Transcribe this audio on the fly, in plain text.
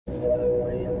Flyover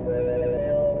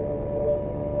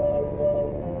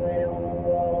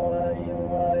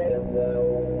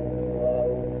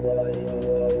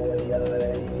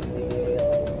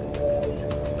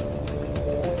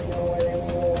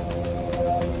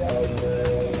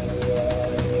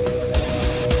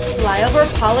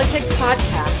Politic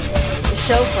Podcast, the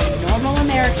show for normal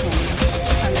Americans.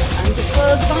 From this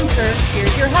undisclosed bunker,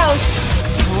 here's your host,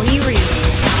 Tony Reed.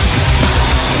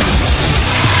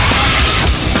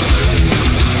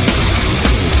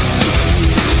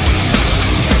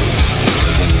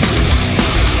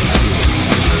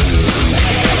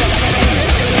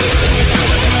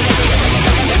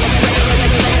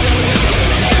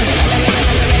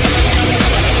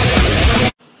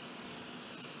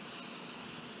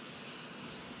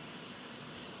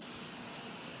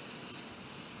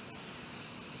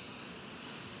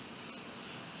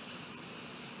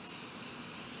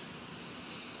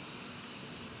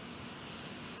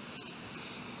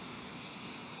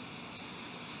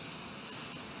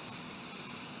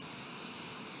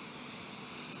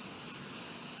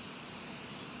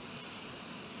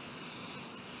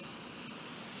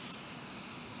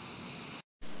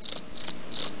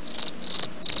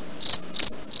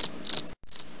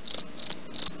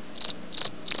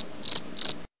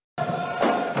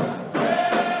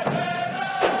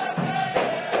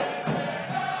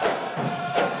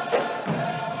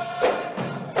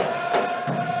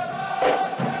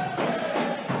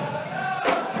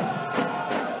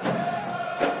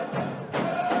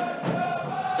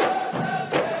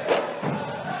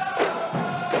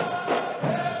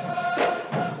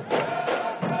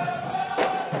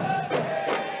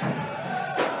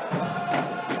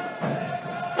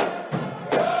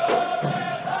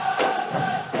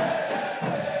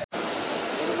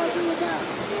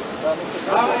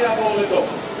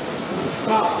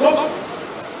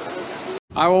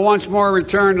 I will once more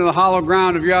return to the hollow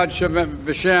ground of Yad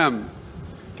Vashem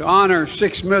to honor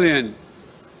 6 million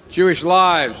Jewish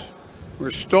lives who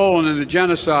were stolen in the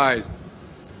genocide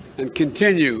and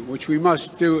continue, which we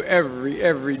must do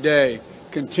every day,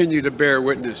 continue to bear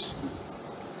witness.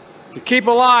 To keep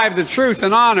alive the truth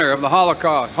and honor of the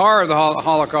Holocaust, horror of the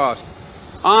Holocaust,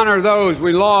 honor those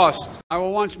we lost. I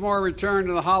will once more return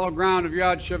to the hollow ground of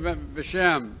Yad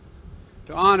Vashem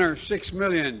to honor 6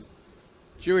 million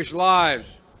Jewish lives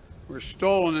were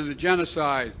stolen in the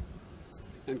genocide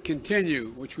and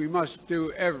continue, which we must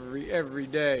do every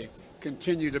day,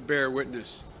 continue to bear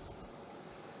witness.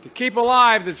 To keep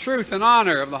alive the truth and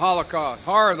honor of the Holocaust,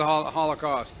 horror of the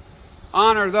Holocaust,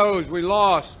 honor those we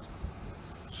lost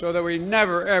so that we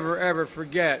never, ever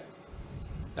forget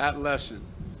that lesson.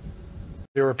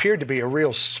 There appeared to be a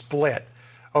real split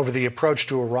over the approach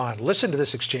to Iran. Listen to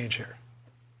this exchange here.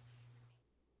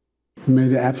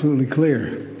 Made it absolutely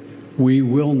clear. We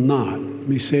will not, let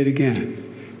me say it again,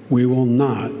 we will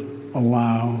not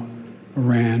allow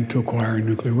Iran to acquire a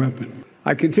nuclear weapon.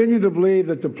 I continue to believe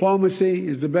that diplomacy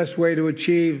is the best way to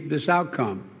achieve this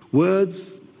outcome.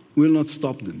 Words will not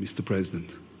stop them, Mr.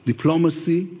 President.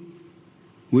 Diplomacy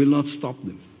will not stop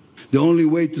them. The only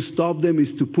way to stop them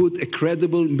is to put a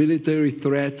credible military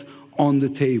threat on the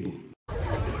table.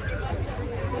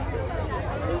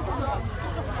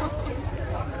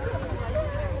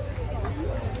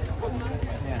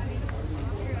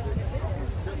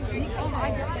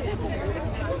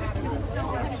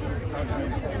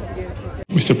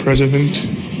 Mr. President,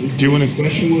 do you want to...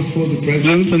 Question was for the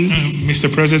President.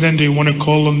 Mr. President, do you want to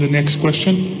call on the next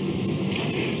question?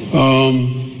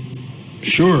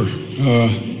 Sure.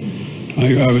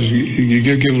 I was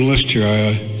given a list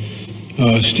here.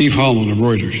 Steve Holland of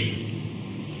Reuters.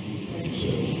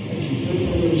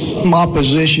 Some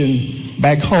opposition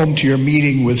back home to your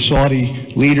meeting with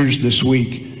Saudi leaders this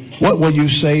week. What will you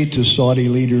say to Saudi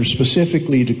leaders,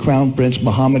 specifically to Crown Prince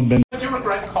Mohammed bin? Do you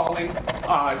regret calling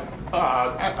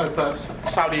the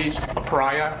Saudis a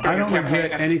pariah? I don't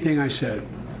regret anything I said.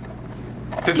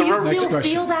 Do you still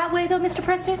feel that way, though, Mr.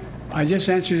 President? I just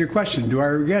answered your question. Do I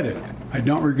regret it? I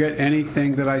don't regret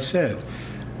anything that I said.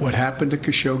 What happened to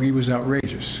Khashoggi was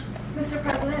outrageous. Mr.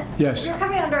 President? Yes. You're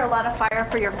coming under a lot of fire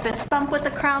for your fist bump with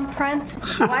the Crown Prince.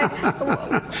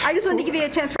 I just want to give you a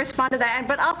chance to respond to that.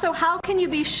 But also, how can you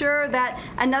be sure that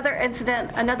another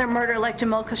incident, another murder like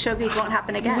Jamal Khashoggi's won't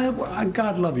happen again? Well,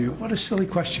 God love you. What a silly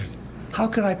question. How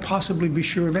could I possibly be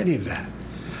sure of any of that?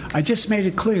 I just made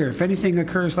it clear. If anything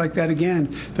occurs like that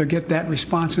again, they'll get that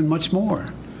response and much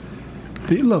more.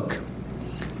 Look,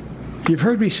 you've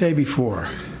heard me say before,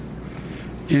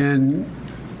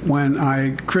 when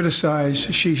I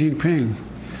criticized Xi Jinping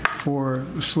for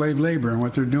slave labor and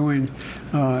what they're doing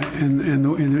in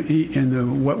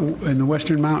the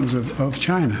Western mountains of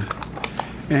China,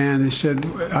 And they said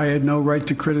I had no right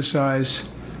to criticize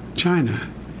China.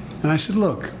 And I said,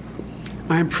 look,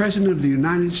 I am President of the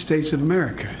United States of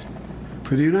America.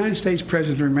 For the United States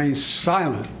President to remain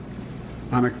silent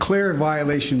on a clear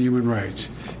violation of human rights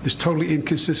is totally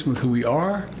inconsistent with who we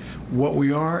are,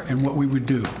 and what we would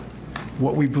do,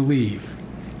 what we believe.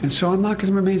 And so I'm not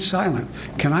going to remain silent.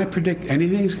 Can I predict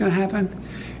anything is going to happen?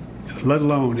 Let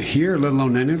alone here, let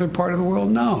alone any other part of the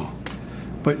world? No.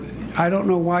 But I don't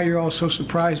know why you're all so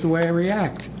surprised the way I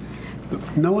react.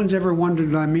 No one's ever wondered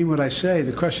that I mean what I say.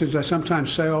 The question is I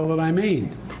sometimes say all that I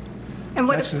mean. And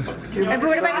what about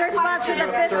your response to the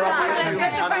fist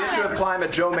bump? On the issue of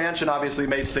climate, Joe Manchin obviously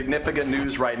made significant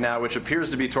news right now, which appears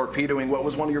to be torpedoing what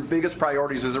was one of your biggest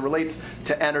priorities as it relates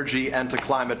to energy and to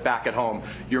climate back at home.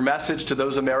 Your message to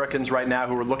those Americans right now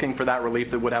who are looking for that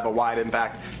relief that would have a wide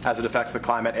impact as it affects the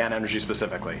climate and energy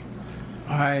specifically.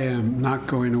 I am not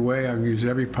going away. I'm going to use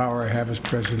every power I have as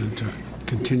president to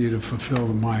continue to fulfill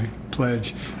my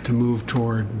pledge to move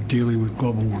toward dealing with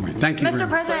global warming. Thank you, Mr.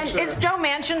 President. Is Joe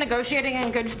Manchin negotiating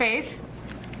in good faith?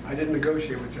 I didn't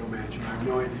negotiate with Joe Manchin. I have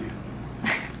no idea.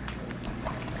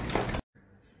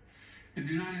 And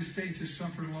the United States has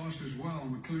suffered loss as well,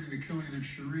 including the killing of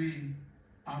Shireen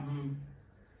Abu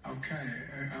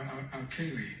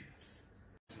Akleh.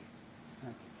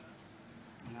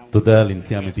 תודה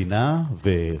לנשיא המדינה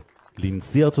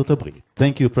ולנשיא ארצות הברית.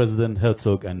 Thank you, President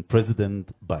Herzog and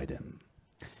President Biden.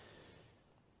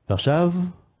 ועכשיו,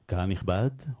 קהל נכבד,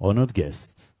 honored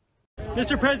guest.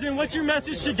 Mr. President, what's your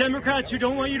message to Democrats who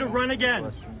don't want you to run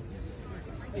again?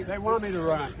 They want me to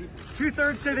run.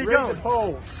 2/3 say they Read don't. the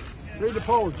poll. Read the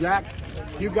polls, Jack.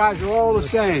 You guys are all the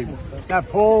same. That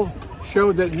poll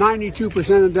showed that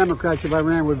 92% of Democrats, if I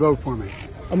ran, would vote for me.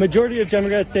 A majority of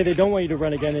Democrats say they don't want you to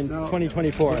run again in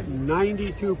 2024.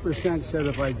 92% said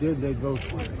if I did, they'd vote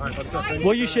for me.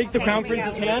 Will you shake the Crown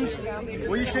Prince's hand?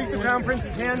 Will you shake the Crown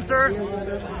Prince's hand, sir?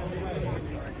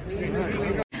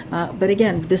 But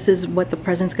again, this is what the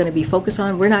president's going to be focused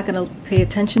on. We're not going to pay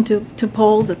attention to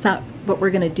polls. That's not what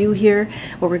we're going to do here.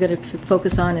 What we're going to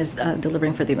focus on is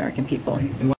delivering for the American people.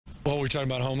 Well, we're talking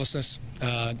about homelessness,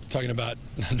 talking about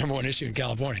the number one issue in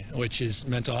California, which is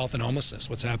mental health and homelessness,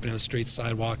 what's happening on the streets,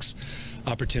 sidewalks,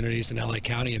 opportunities in LA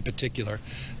County in particular,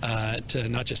 to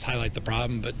not just highlight the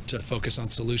problem, but to focus on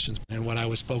solutions. And what I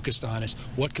was focused on is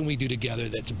what can we do together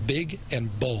that's big and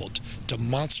bold,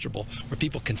 demonstrable, where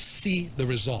people can see the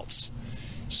results,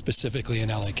 specifically in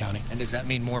LA County. And does that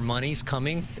mean more money's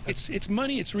coming? It's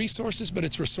money, it's resources, but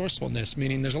it's resourcefulness,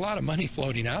 meaning there's a lot of money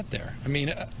floating out there. I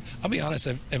mean, I'll be honest,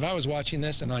 if I was watching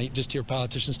this and I just hear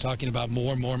politicians talking about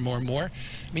more, I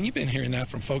mean, you've been hearing that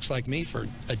from folks like me for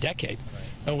a decade.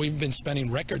 We've been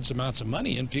spending records amounts of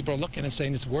money, and people are looking and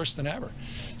saying it's worse than ever.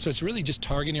 So it's really just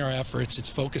targeting our efforts, it's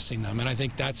focusing them, and I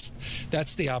think that's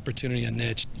the opportunity and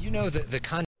niche. You know,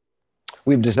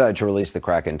 We've decided to release the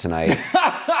Kraken tonight.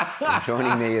 And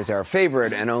joining me is our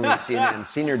favorite and only CNN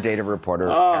senior data reporter,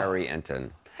 Harry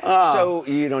Enton. So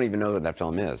you don't even know what that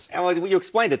film is. Well, you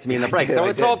explained it to me in the break, so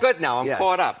it's all good now. I'm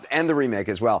caught up. And the remake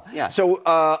as well. Yeah. So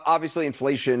obviously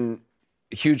inflation,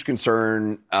 huge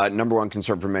concern, number one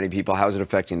concern for many people. How is it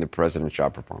affecting the president's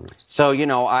job performance? So, you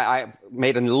know, I've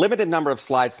made a limited number of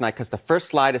slides tonight because the first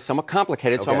slide is somewhat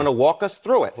complicated, so I'm going to walk us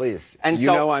through it. Please. And you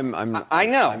so, know I'm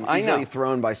easily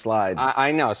thrown by slides.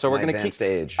 I know. So we're going to keep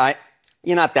age.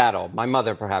 You're not that old. My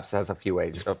mother perhaps has a few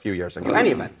years ago.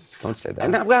 Any event. Don't say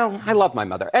that. Well, I love my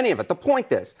mother. Any event. The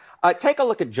point is, take a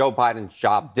look at Joe Biden's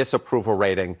job disapproval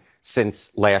rating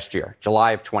since last year,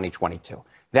 July of 2022.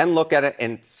 Then look at it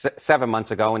in 7 months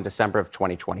ago in December of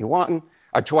 2021,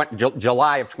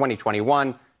 July of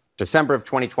 2021, December of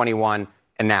 2021,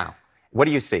 and now. What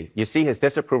do you see? You see his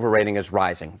disapproval rating is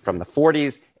rising from the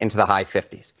 40s into the high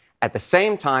 50s. At the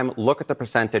same time, look at the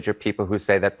percentage of people who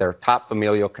say that their top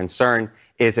familial concern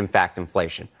is, in fact,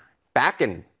 inflation. Back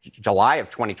in July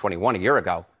of 2021, a year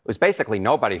ago, it was basically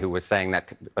nobody who was saying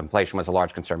that inflation was a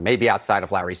large concern, maybe outside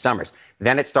of Larry Summers.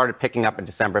 Then it started picking up in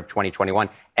December of 2021,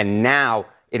 and now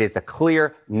it is the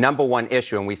clear number one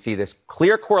issue, and we see this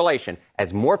clear correlation.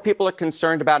 As more people are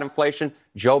concerned about inflation,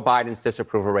 Joe Biden's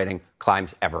disapproval rating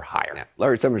climbs ever higher. Yeah,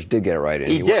 Larry Summers did get it right.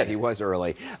 He did. He was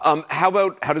early. How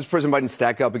does President Biden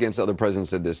stack up against other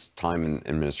presidents at this time in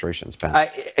administration's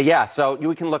past? So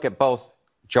we can look at both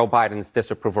Joe Biden's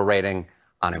disapproval rating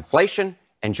on inflation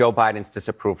and Joe Biden's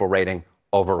disapproval rating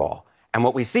overall. And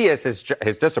what we see is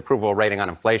his disapproval rating on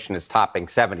inflation is topping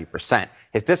 70%.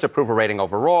 His disapproval rating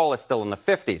overall is still in the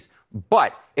 50s.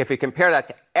 But if you compare that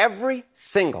to every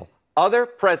single other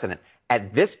president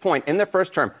at this point in the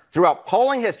first term, throughout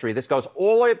polling history, this goes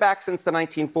all the way back since the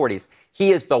 1940s,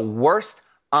 he is the worst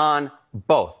on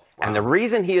both. And the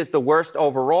reason he is the worst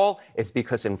overall is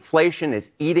because inflation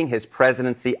is eating his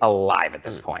presidency alive at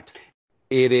this point.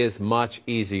 It is much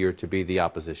easier to be the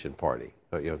opposition party.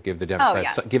 Give the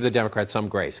Democrats some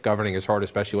grace. Governing is hard,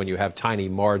 especially when you have tiny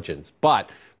margins. But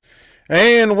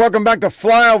and welcome back to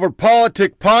Flyover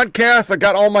Politic Podcast. I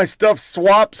got all my stuff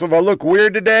swapped, so if I look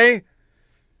weird today,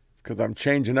 it's because I'm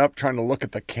changing up, trying to look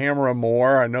at the camera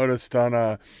more. I noticed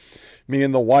on me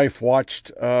and the wife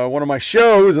watched one of my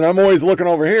shows, and I'm always looking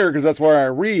over here because that's where I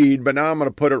read, but now I'm going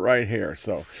to put it right here.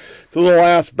 So it's a little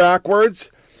ass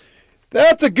backwards.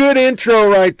 That's a good intro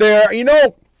right there. You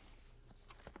know,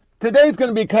 today's going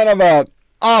to be kind of a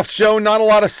off show, not a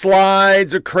lot of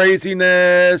slides or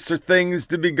craziness or things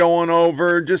to be going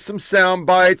over, just some sound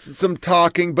bites and some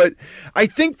talking, but I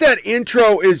think that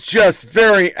intro is just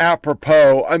very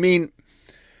apropos. I mean,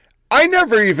 I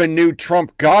never even knew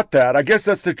Trump got that. I guess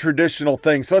that's the traditional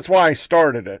thing, so that's why I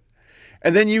started it.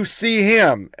 And then you see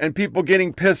him and people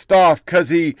getting pissed off because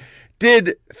he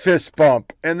did fist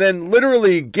bump and then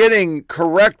literally getting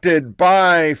corrected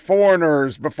by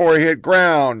foreigners before he hit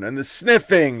ground and the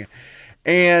sniffing.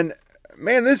 And,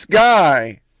 man, this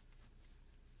guy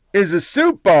is a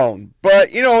soup bone.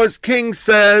 But, you know, as King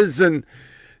says and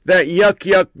that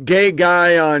yuck gay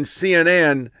guy on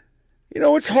CNN, you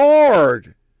know, it's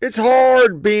hard. It's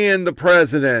hard being the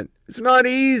president. It's not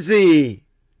easy.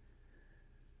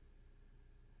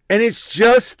 And it's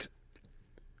just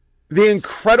the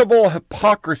incredible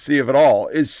hypocrisy of it all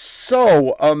is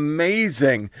so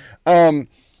amazing.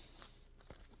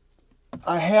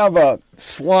 I have a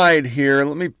slide here.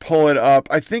 Let me pull it up.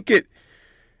 I think it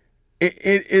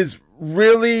is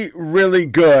really, really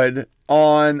good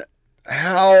on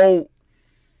how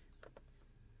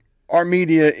our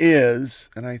media is,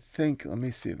 and I think, let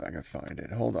me see if I can find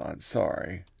it. Hold on,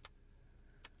 sorry.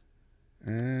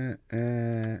 I'm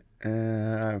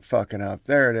fucking up.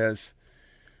 There it is.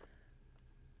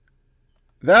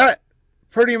 That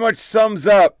pretty much sums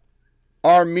up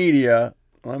our media.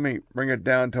 Let me bring it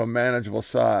down to a manageable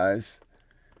size.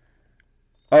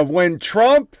 Of when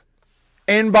Trump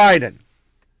and Biden,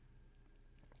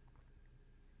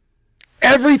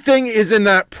 everything is in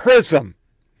that prism.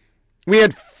 We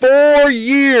had 4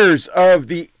 years of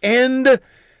the end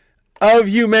of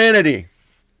humanity.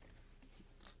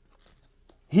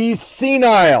 He's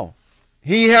senile.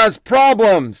 He has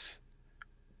problems.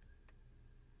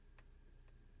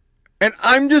 And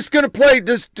I'm just going to play,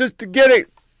 just to get it,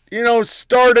 you know,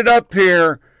 started up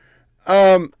here.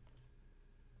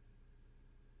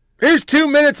 Here's 2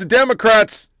 minutes of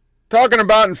Democrats talking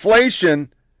about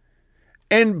inflation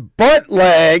and butt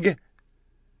lag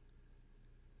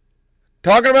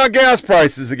talking about gas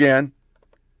prices again.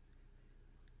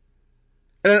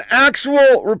 And an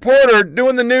actual reporter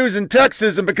doing the news in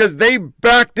Texas, and because they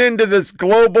backed into this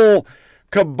global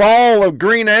cabal of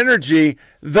green energy,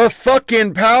 the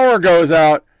fucking power goes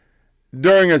out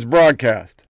during his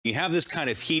broadcast. You have this kind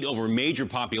of heat over major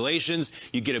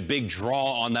populations, you get a big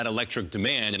draw on that electric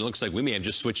demand, and it looks like we may have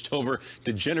just switched over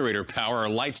to generator power. Our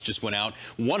lights just went out.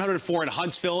 104 in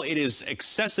Huntsville. It is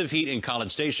excessive heat in College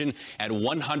Station at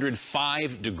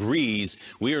 105 degrees.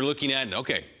 We are looking at,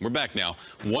 okay, we're back now,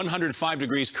 105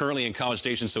 degrees currently in College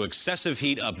Station, so excessive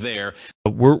heat up there.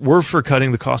 We're for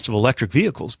cutting the cost of electric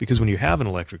vehicles, because when you have an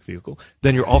electric vehicle,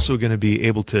 then you're also going to be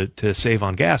able to save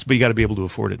on gas, but you got to be able to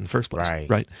afford it in the first place.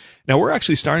 Right. Now, we're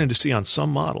actually starting to see on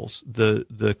some models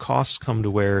the costs come to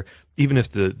where even if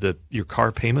your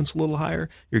car payment's a little higher,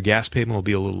 your gas payment will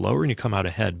be a little lower and you come out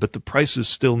ahead. But the prices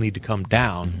still need to come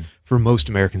down for most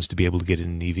Americans to be able to get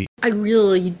in an EV. I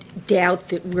really doubt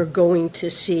that we're going to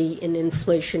see an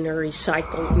inflationary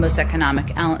cycle. Most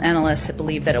economic analysts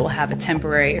believe that it will have a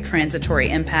temporary or transitory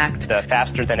impact. The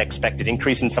faster than expected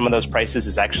increase in some of those prices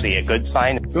is actually a good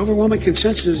sign. The overwhelming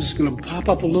consensus is going to pop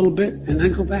up a little bit and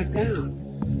then go back down.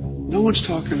 No one's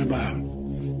talking about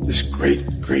this great,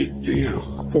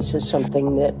 This is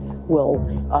something that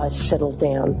will settle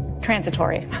down.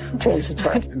 Transitory.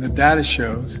 And the data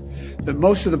shows that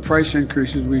most of the price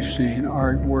increases we've seen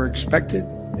were expected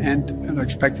and are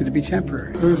expected to be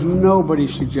temporary. There's nobody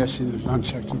suggesting there's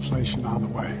unchecked inflation on the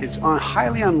way. It's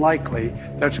highly unlikely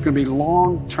that it's going to be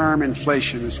long-term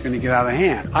inflation that's going to get out of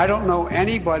hand. I don't know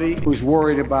anybody who's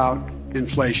worried about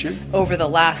inflation. Over the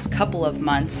last couple of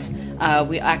months,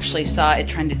 we actually saw it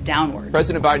trended downward.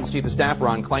 President Biden's chief of staff,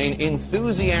 Ron Klain,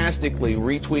 enthusiastically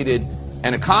retweeted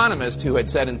an economist who had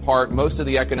said in part most of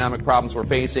the economic problems we're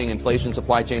facing, inflation,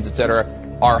 supply chains, et cetera,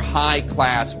 are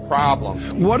high-class problems.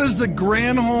 What is the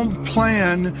Granholm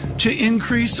plan to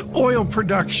increase oil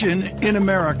production in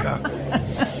America?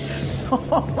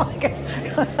 Oh my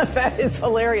God, that is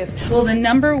hilarious. Well, the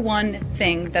number one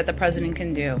thing that the president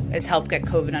can do is help get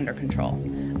COVID under control.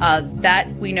 That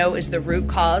we know is the root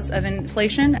cause of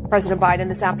inflation. President Biden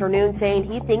this afternoon saying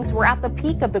he thinks we're at the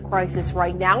peak of the crisis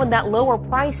right now and that lower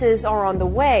prices are on the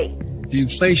way. The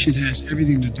inflation has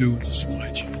everything to do with the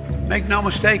supply chain. Make no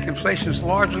mistake, inflation is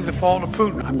largely the fault of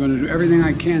Putin. I'm going to do everything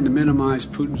I can to minimize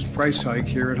Putin's price hike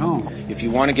here at home. If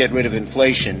you want to get rid of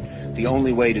inflation, the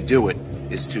only way to do it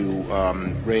is to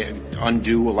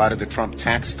undo a lot of the Trump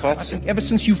tax cuts. I think ever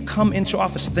since you've come into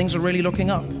office, things are really looking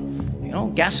up. You know,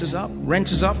 gas is up,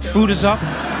 rent is up, food is up,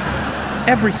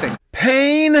 everything.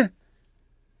 Pain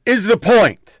is the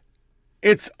point.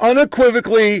 It's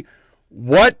unequivocally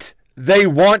what they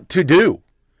want to do.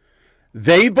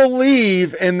 They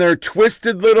believe in their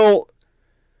twisted little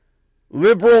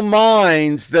liberal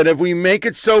minds that if we make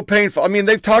it so painful, I mean,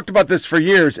 they've talked about this for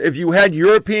years. If you had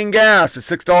European gas at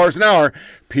 $6 an hour,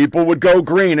 people would go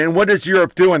green. And what is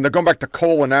Europe doing? They're going back to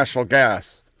coal and natural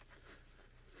gas.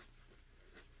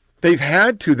 They've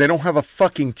had to. They don't have a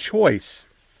fucking choice.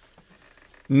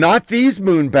 Not these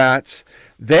moonbats.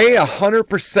 They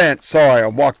 100%, sorry, I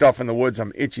walked off in the woods.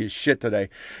 I'm itchy as shit today.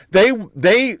 They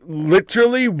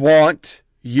literally want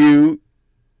you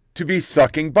to be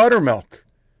sucking buttermilk.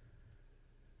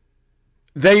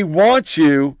 They want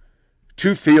you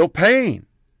to feel pain.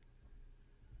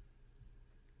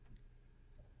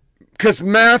 Because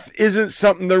math isn't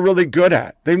something they're really good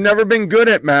at. They've never been good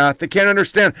at math. They can't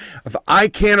understand. If I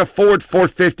can't afford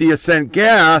 $4.50 a cent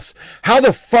gas, how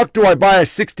the fuck do I buy a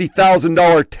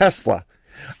 $60,000 Tesla?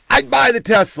 I'd buy the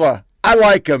Tesla. I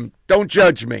like them. Don't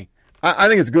judge me. I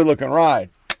think it's a good looking ride.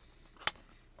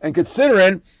 And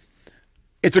considering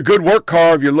it's a good work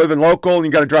car if you're living local and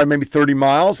you got to drive maybe 30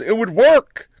 miles, it would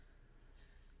work.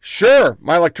 Sure,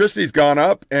 my electricity's gone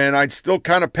up and I'd still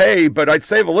kind of pay, but I'd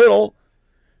save a little.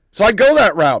 So I'd go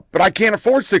that route, but I can't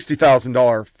afford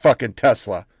 $60,000 fucking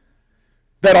Tesla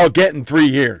that I'll get in 3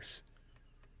 years.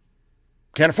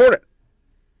 Can't afford it.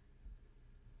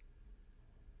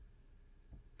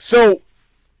 So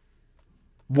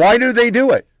why do they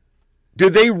do it? Do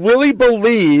they really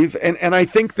believe, and I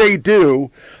think they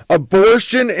do,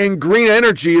 abortion and green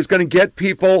energy is going to get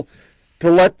people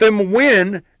to let them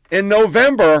win in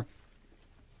November?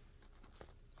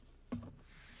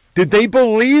 Did they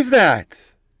believe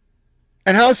that?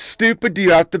 And how stupid do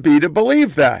you have to be to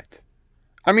believe that?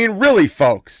 I mean, really,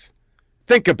 folks,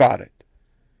 think about it.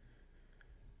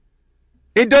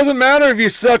 It doesn't matter if you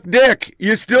suck dick,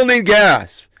 you still need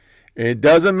gas. It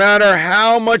doesn't matter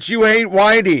how much you hate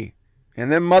Whitey and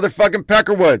them motherfucking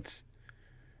Peckerwoods.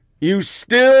 You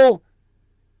still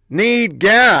need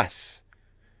gas.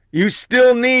 You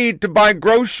still need to buy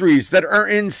groceries that are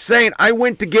insane. I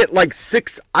went to get like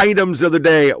 6 items the other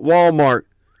day at Walmart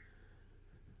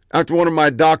after one of my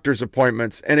doctor's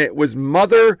appointments, and it was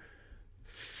mother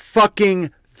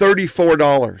fucking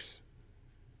 $34.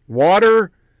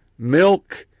 Water,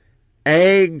 milk,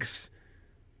 eggs,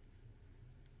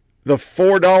 the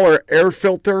 $4 air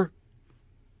filter.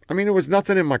 I mean, there was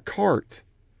nothing in my cart.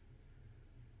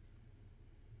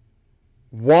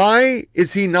 Why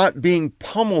is he not being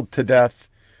pummeled to death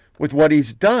with what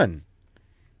he's done?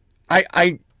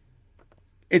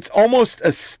 It's almost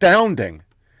astounding.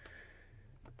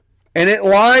 And it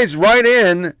lies right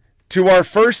in to our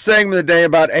first segment of the day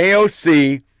about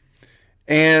AOC.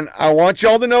 And I want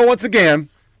y'all to know once again,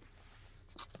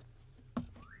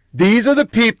 these are the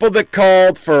people that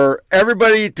called for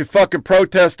everybody to fucking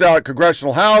protest out at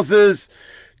congressional houses,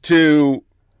 to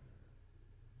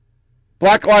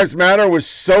Black Lives Matter was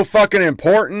so fucking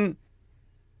important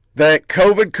that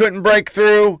COVID couldn't break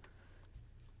through.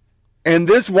 And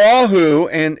this Wahoo,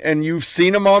 and you've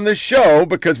seen him on this show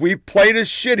because we played his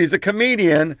shit. He's a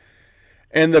comedian.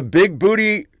 And the big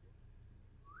booty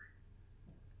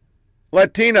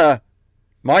Latina,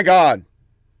 my God.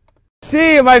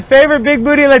 See, my favorite big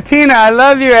booty Latina. I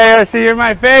love you, AOC. You're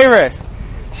my favorite.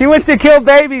 She wants to kill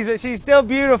babies, but she's still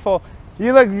beautiful.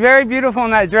 You look very beautiful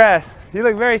in that dress. You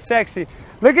look very sexy.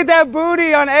 Look at that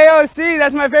booty on AOC.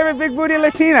 That's my favorite big booty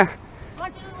Latina. Why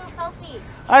don't you do a little selfie?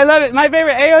 I love it. My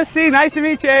favorite AOC. Nice to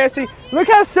meet you, AOC. Look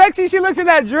how sexy she looks in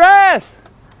that dress.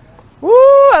 Woo,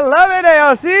 I love it,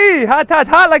 AOC. Hot, hot,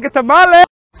 hot like a tamale.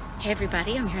 Hey,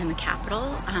 everybody. I'm here in the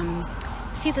Capitol.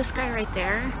 See this guy right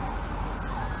there?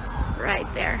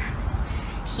 Right there.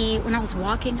 When I was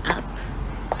walking up,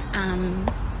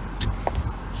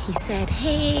 he said,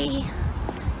 hey,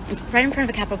 right in front of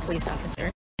a Capitol police officer,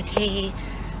 hey,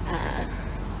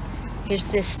 here's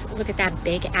this, look at that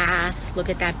big ass, look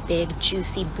at that big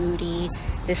juicy booty,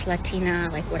 this Latina,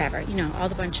 like whatever, you know, all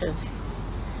the bunch of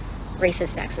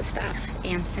racist, sexist stuff.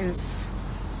 And since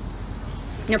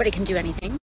nobody can do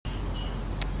anything,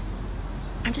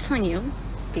 I'm just telling you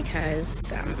because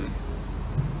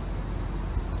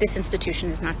this institution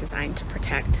is not designed to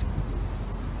protect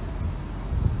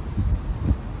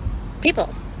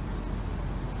people.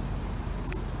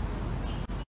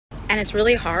 And it's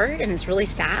really hard and it's really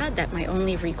sad that my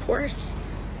only recourse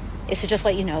is to just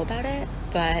let you know about it,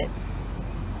 but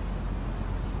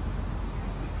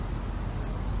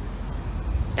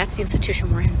that's the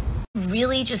institution we're in.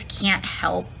 Really just can't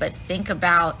help but think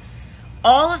about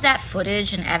all of that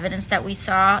footage and evidence that we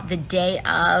saw the day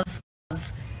of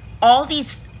all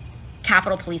these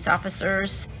Capitol police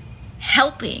officers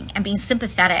helping and being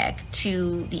sympathetic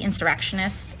to the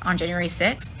insurrectionists on January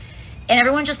 6th. And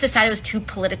everyone just decided it was too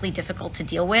politically difficult to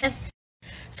deal with.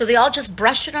 So they all just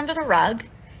brushed it under the rug.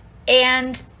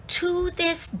 And to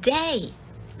this day,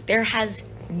 there has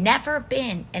never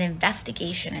been an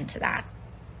investigation into that.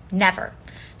 Never.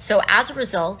 So as a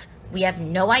result, we have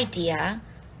no idea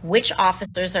which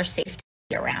officers are safe to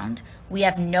be around. We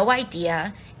have no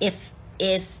idea if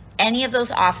any of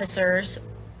those officers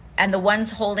and the ones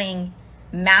holding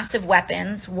massive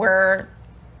weapons were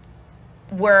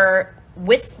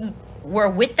with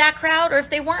that crowd or if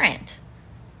they weren't.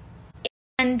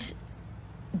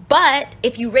 But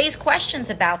if you raise questions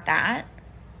about that,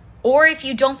 or if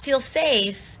you don't feel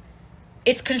safe,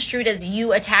 it's construed as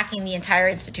you attacking the entire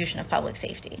institution of public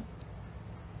safety.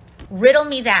 Riddle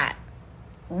me that.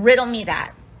 Riddle me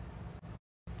that.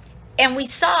 And we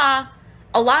saw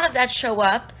a lot of that show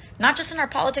up, not just in our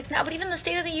politics now, but even the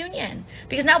State of the Union.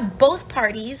 Because now both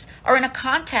parties are in a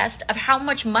contest of how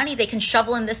much money they can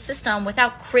shovel in this system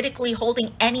without critically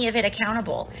holding any of it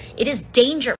accountable. It is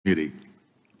dangerous.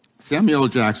 Samuel L.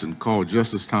 Jackson called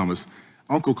Justice Thomas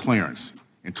Uncle Clarence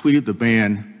and tweeted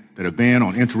that a ban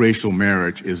on interracial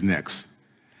marriage is next.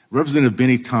 Representative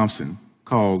Benny Thompson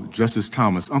called Justice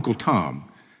Thomas Uncle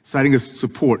Tom, citing his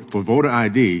support for voter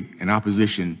ID in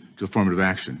opposition to affirmative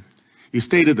action. He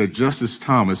stated that Justice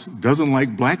Thomas doesn't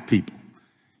like black people.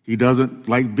 He doesn't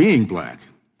like being black.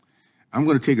 I'm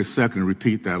going to take a second and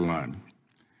repeat that line.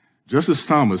 Justice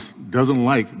Thomas doesn't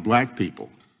like black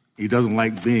people. He doesn't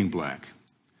like being black.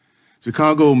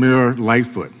 Chicago Mayor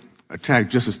Lightfoot attacked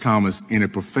Justice Thomas in a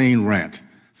profane rant,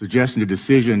 suggesting the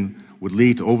decision would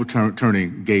lead to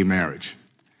overturning gay marriage.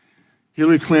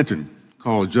 Hillary Clinton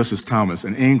called Justice Thomas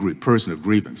an angry person of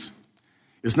grievance.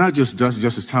 It's not just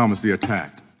Justice Thomas they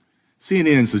attacked.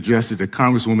 CNN suggested that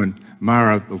Congresswoman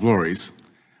Mayra Flores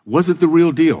wasn't the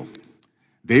real deal.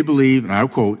 They believe, and I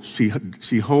quote, she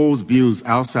holds views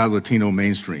outside the Latino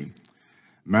mainstream.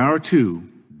 Mayra, too,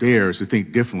 dares to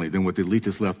think differently than what the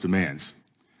elitist left demands.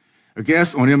 A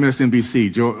guest on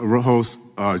MSNBC, host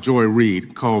Joy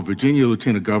Reid, called Virginia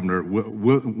Lieutenant Governor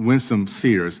Winsome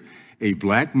Sears a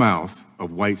black mouth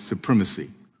of white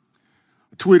supremacy.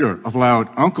 Twitter allowed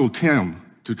Uncle Tim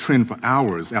to trend for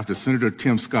hours after Senator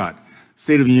Tim Scott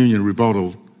State of the Union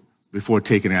rebuttal before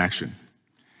taking action.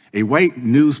 A white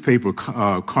newspaper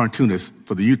cartoonist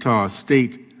for the Utah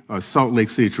State Salt Lake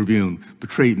City Tribune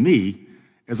portrayed me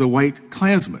as a white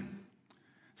Klansman.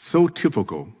 So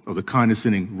typical of the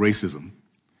condescending racism.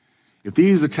 If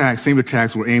these same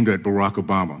attacks were aimed at Barack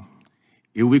Obama,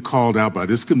 it would be called out by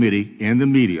this committee and the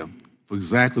media for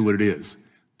exactly what it is,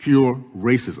 pure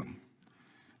racism.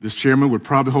 This chairman would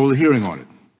probably hold a hearing on it.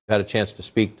 Had a chance to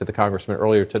speak to the congressman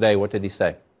earlier today. What did he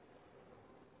say?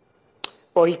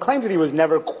 Well, he claims that he was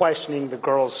never questioning the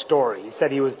girl's story. He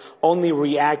said he was only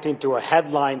reacting to a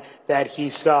headline that he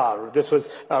saw. This was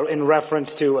in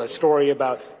reference to a story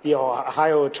about the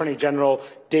Ohio Attorney General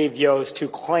Dave Yost, who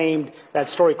claimed that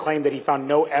he found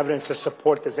no evidence to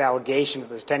support this allegation that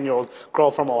this 10-year-old girl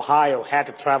from Ohio had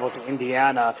to travel to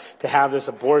Indiana to have this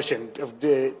abortion.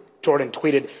 Jordan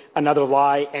tweeted, "Another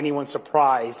lie, anyone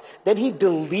surprised?" Then he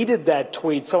deleted that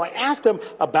tweet. So I asked him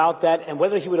about that and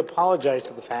whether he would apologize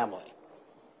to the family.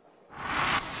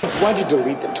 Why did you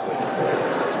delete the tweet?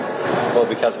 Well,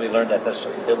 because we learned that this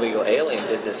illegal alien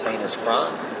did this heinous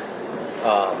crime.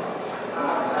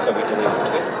 So we deleted the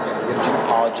tweet. Did you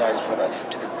apologize to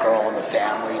the girl and the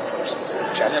family for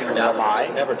suggesting it was a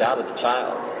lie? Never doubted the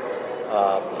child.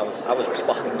 I was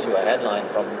responding to a headline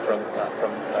from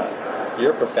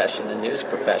your profession, the news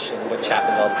profession, which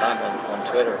happens all the time on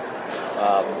Twitter.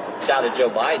 Doubted Joe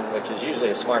Biden, which is usually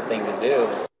a smart thing to do.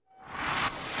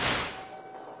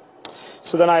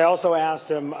 So then I also asked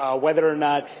him whether or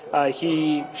not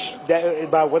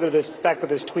about whether this fact that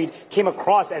this tweet came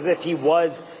across as if he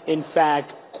was in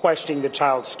fact questioning the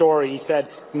child's story. He said,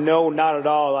 "No, not at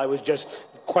all. I was just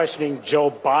questioning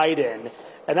Joe Biden."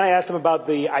 And then I asked him about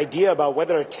the idea about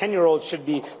whether a 10-year-old should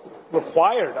be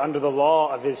required under the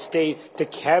law of his state to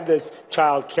have this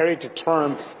child carried to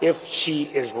term if she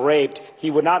is raped.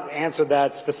 He would not answer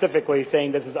that specifically,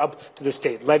 saying this is up to the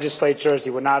state legislatures. He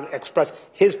would not express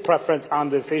his preference on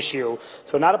this issue.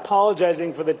 So not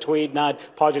apologizing for the tweet, not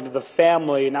apologizing to the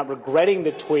family, not regretting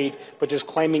the tweet, but just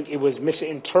claiming it was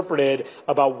misinterpreted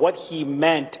about what he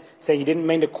meant, saying he didn't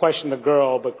mean to question the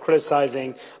girl, but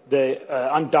criticizing the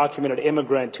undocumented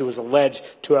immigrant who was alleged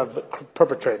to have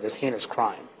perpetrated this heinous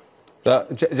crime. So,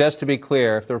 just to be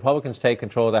clear, if the Republicans take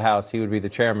control of the House, he would be the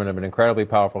chairman of an incredibly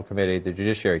powerful committee, the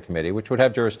Judiciary Committee, which would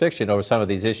have jurisdiction over some of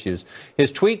these issues.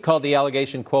 His tweet called the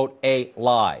allegation, quote, a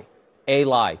lie. A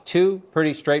lie. Two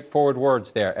pretty straightforward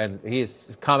words there. And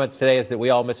his comments today is that we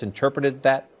all misinterpreted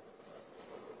that.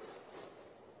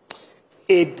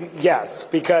 Yes,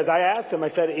 because I asked him, I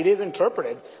said, it is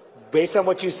interpreted based on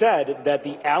what you said, that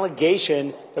the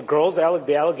allegation,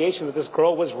 the allegation that this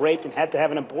girl was raped and had to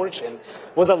have an abortion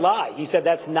was a lie. He said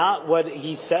that's not what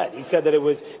he said. He said that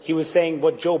he was saying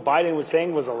what Joe Biden was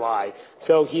saying was a lie.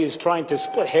 So he is trying to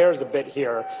split hairs a bit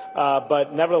here.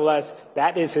 But nevertheless,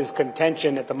 that is his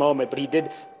contention at the moment. But he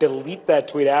did delete that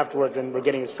tweet afterwards, and we're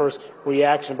getting his first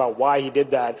reaction about why he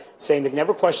did that, saying that he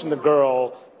never questioned the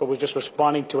girl, but was just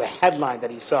responding to a headline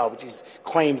that he saw, which he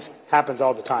claims happens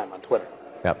all the time on Twitter.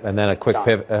 Yep, and then a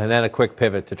quick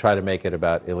pivot to try to make it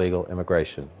about illegal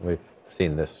immigration. We've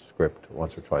seen this script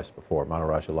once or twice before. Manu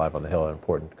Raju live on the Hill, an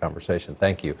important conversation.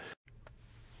 Thank you.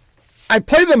 I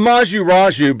play the Maju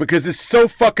Raju because it's so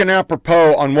fucking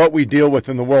apropos on what we deal with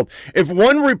in the world. If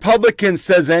one Republican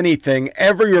says anything,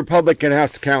 every Republican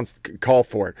has to call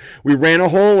for it. We ran a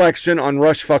whole election on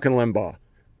Rush fucking Limbaugh,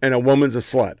 and a woman's a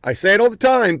slut. I say it all the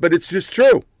time, but it's just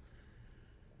true.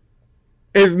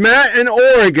 If Matt in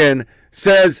Oregon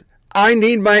says, I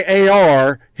need my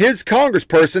AR, his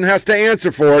congressperson has to answer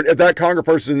for it if that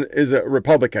congressperson is a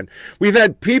Republican. We've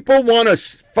had people want to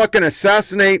fucking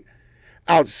assassinate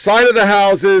outside of the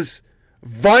houses,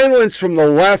 violence from the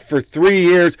left for 3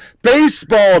 years,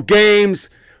 baseball games.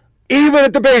 Even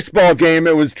at the baseball game,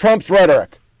 it was Trump's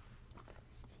rhetoric.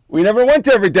 We never went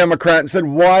to every Democrat and said,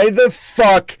 why the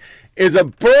fuck is a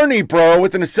Bernie bro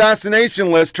with an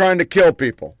assassination list trying to kill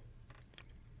people?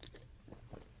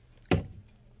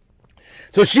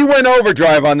 So she went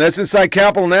overdrive on this. Inside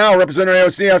Capitol Now,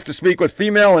 Representative AOC has to speak with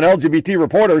female and LGBT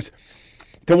reporters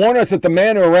to warn us that the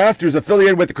man who harassed her is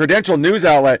affiliated with the credential news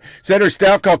outlet. Said her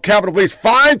staff called Capitol Police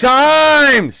 5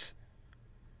 times.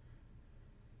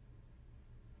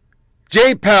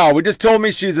 Jay Powell, we just told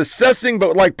me she's assessing,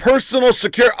 but like personal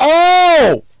security.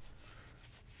 Oh!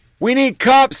 We need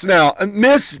cops now.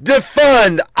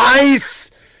 Misdefund. ICE.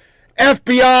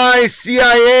 FBI,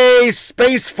 CIA,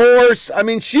 Space Force. I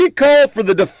mean, she called for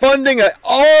the defunding of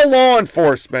all law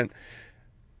enforcement.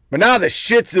 But now the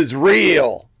shits is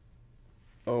real.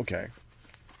 Okay.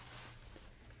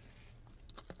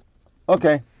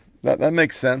 Okay. That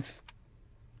makes sense.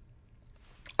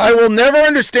 I will never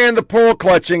understand the pearl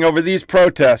clutching over these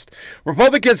protests.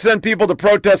 Republicans send people to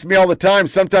protest me all the time,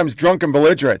 sometimes drunk and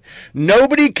belligerent.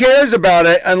 Nobody cares about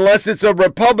it unless it's a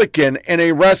Republican in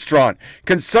a restaurant.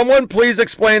 Can someone please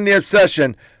explain the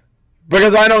obsession?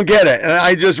 Because I don't get it. And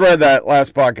I just read that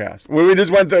last podcast. We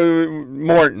just went to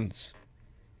Morton's.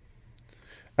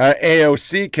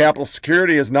 AOC, Capitol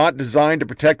Security, is not designed to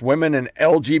protect women and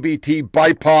LGBT,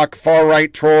 BIPOC,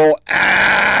 far-right troll.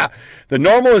 The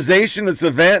normalization of this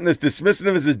event and this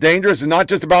dismissiveness is dangerous. It's not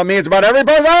just about me, it's about every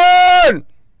person!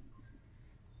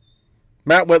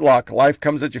 Matt Whitlock, life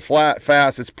comes at you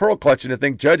fast. It's pearl clutching to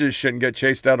think judges shouldn't get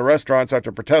chased out of restaurants after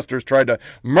protesters tried to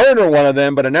murder one of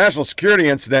them, but a national security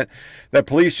incident that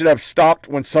police should have stopped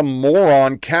when some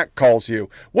moron catcalls you.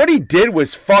 What he did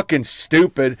was fucking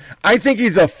stupid. I think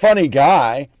he's a funny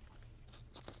guy.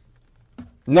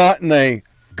 Not in a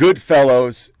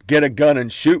Goodfellas, get a gun and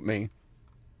shoot me.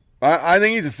 I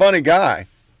think he's a funny guy.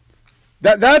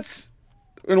 That's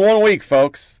in 1 week,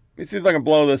 folks. Let me see if I can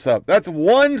blow this up. That's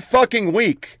 1 fucking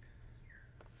week.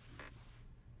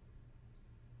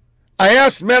 I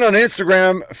asked men on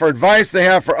Instagram for advice they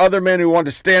have for other men who want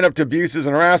to stand up to abuses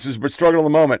and harassers but struggle in the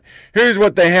moment. Here's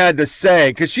what they had to say,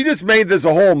 because she just made this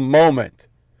a whole moment.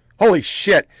 Holy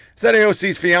shit. Is that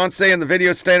AOC's fiance in the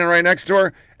video standing right next to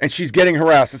her? And she's getting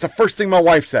harassed. That's the first thing my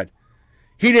wife said.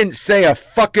 He didn't say a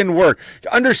fucking word.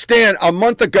 Understand, a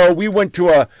month ago, we went to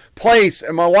a place,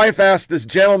 and my wife asked this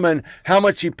gentleman how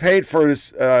much he paid for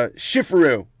his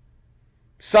Shifuru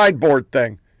sideboard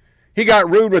thing. He got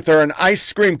rude with her, and I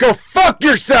screamed, "Go fuck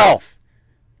yourself!"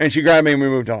 And she grabbed me, and we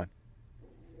moved on.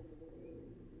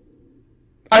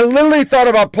 I literally thought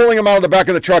about pulling him out of the back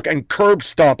of the truck and curb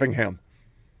stomping him.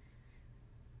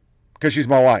 Because she's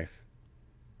my wife.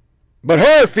 But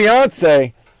her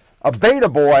fiance, a beta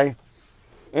boy,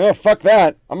 yeah, fuck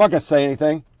that. I'm not going to say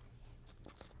anything.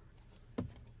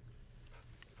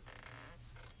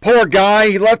 Poor guy,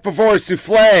 he left before his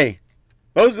souffle.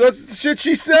 That's the shit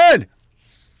she said.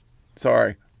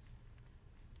 Sorry.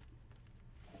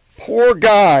 Poor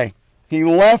guy, he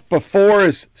left before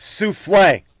his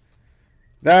souffle.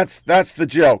 That's the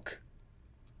joke.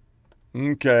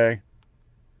 Okay.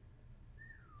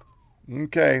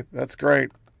 Okay, that's great.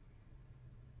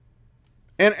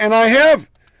 And I have...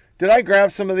 Did I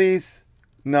grab some of these?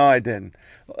 No, I didn't.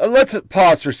 Let's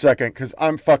pause for a second because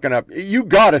I'm fucking up. You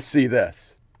got to see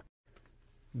this.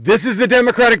 This is the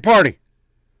Democratic Party.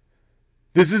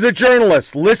 This is a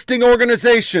journalist listing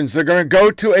organizations that are going to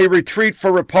go to a retreat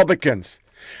for Republicans.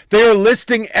 They are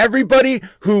listing everybody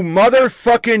who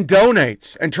motherfucking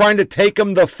donates and trying to take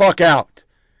them the fuck out.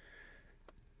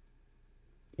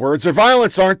 Words are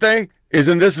violence, aren't they?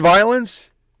 Isn't this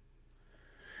violence?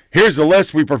 Here's the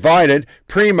list we provided.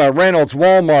 Prima, Reynolds,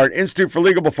 Walmart, Institute for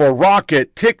Legal Before,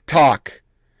 Rocket, TikTok.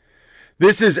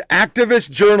 This is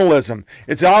activist journalism.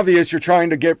 It's obvious you're trying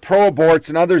to get pro-aborts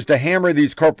and others to hammer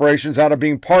these corporations out of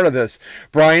being part of this.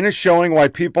 Brian is showing why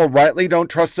people rightly don't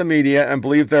trust the media and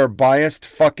believe they're biased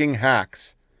fucking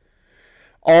hacks.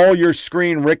 All your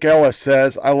screen, Rick Ellis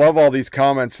says, I love all these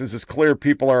comments. This is clear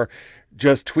people are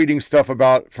just tweeting stuff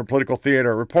about for political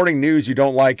theater. Reporting news you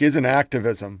don't like isn't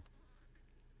activism.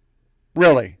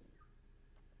 Really?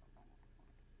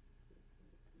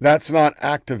 That's not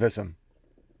activism.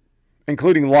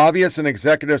 Including lobbyists and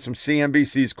executives from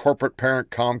CNBC's corporate parent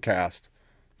Comcast.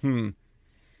 Then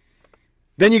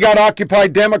you got Occupy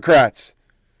Democrats.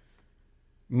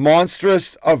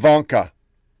 Monstrous Ivanka.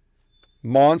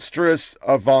 Monstrous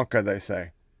Ivanka, they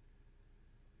say.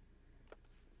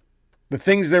 The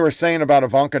things they were saying about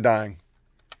Ivanka dying.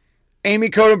 Amy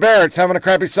Coney Barrett's having a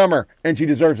crappy summer, and she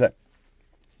deserves it.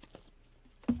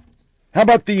 How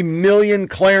about the million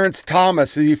Clarence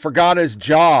Thomas that he forgot his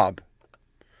job?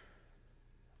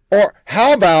 Or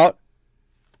how about...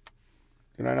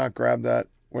 Did I not grab that?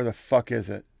 Where the fuck is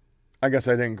it? I guess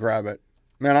I didn't grab it.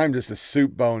 Man, I'm just a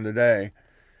soup bone today.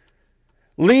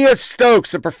 Leah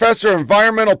Stokes, a professor of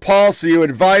environmental policy who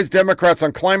advised Democrats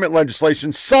on climate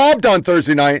legislation, sobbed on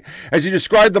Thursday night as she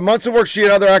described the months of work she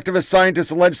and other activist scientists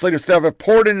and legislative staff have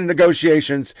poured into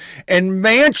negotiations. And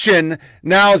Manchin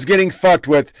now is getting fucked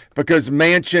with because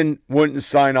Manchin wouldn't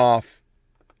sign off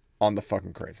on the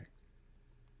fucking crazy.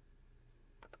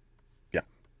 Yeah.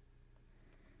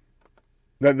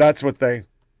 That's what they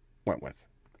went with.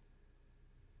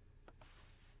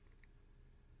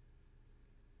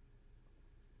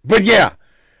 But yeah,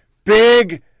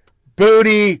 big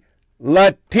booty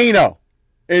Latino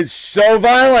is so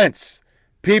violence.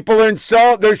 People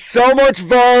insult. There's so much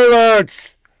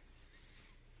violence.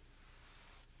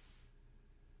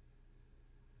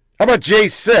 How about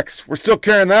J6? We're still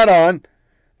carrying that on.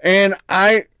 And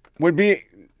I would be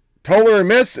totally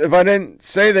remiss if I didn't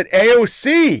say that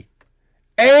AOC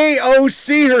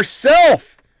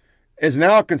herself is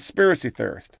now a conspiracy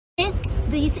theorist.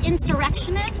 These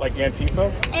insurrectionists, like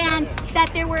Antifa, and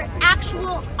that there were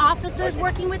actual officers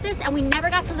working with this, and we never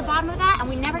got to the bottom of that, and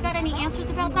we never got any answers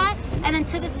about that, and then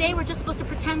to this day we're just supposed to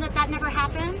pretend that that never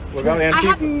happened. I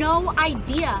have no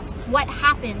idea what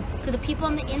happened to the people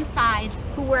on the inside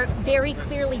who were very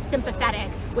clearly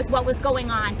sympathetic with what was going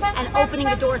on and opening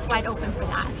the doors wide open for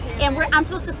that. And I'm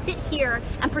supposed to sit here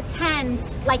and pretend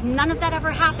like none of that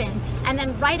ever happened, and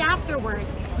then right afterwards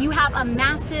you have a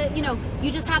massive, you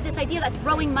just have this idea that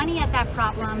throwing money at that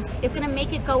problem is going to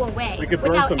make it go away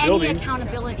without any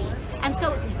accountability. And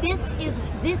so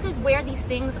this is where these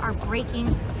things are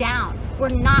breaking down. We're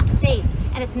not safe.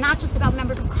 And it's not just about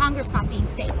members of Congress not being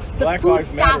safe. The food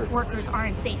staff workers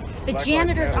aren't safe. The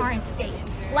janitors aren't safe.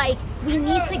 Like, we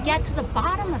need to get to the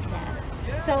bottom of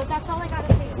this. So that's all I got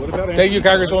to say. What about Thank you,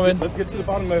 Congresswoman. Let's get to the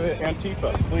bottom of it.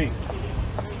 Antifa, please.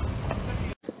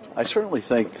 I certainly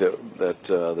think that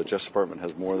the Justice Department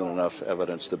has more than enough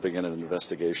evidence to begin an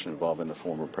investigation involving the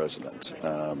former president.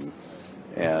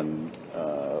 And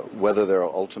whether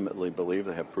they'll ultimately believe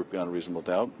they have proof beyond reasonable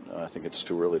doubt, I think it's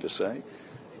too early to say.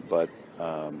 But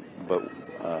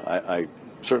I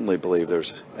certainly believe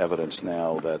there's evidence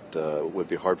now that would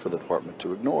be hard for the department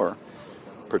to ignore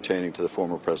pertaining to the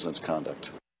former president's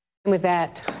conduct. With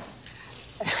that,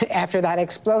 after that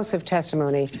explosive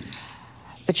testimony,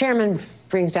 the chairman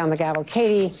brings down the gavel.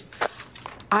 Katie,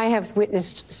 I have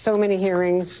witnessed so many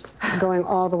hearings going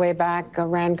all the way back,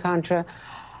 Iran-Contra.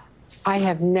 I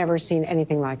have never seen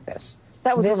anything like this.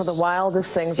 That was one of the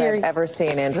wildest things I've ever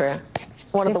seen, Andrea.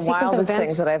 One of the wildest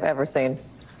things that I've ever seen.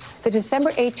 The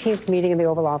December 18th meeting in the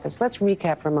Oval Office, let's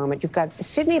recap for a moment. You've got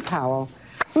Sidney Powell,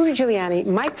 Rudy Giuliani,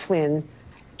 Mike Flynn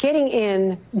getting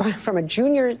in from a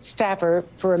junior staffer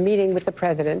for a meeting with the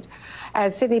president.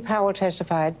 As Sidney Powell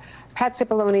testified, Pat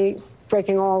Cipollone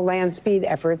breaking all land speed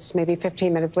efforts, maybe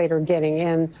 15 minutes later getting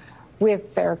in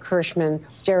with Eric Kirschman,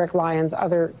 Derek Lyons,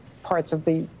 other parts of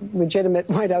the legitimate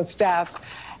White House staff,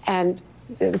 and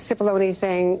Cipollone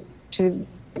saying to,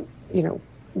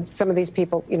 some of these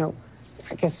people,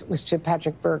 I guess it was to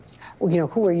Patrick Burke,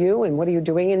 who are you and what are you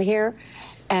doing in here?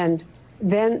 And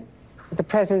then the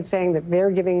president saying that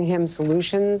they're giving him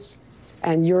solutions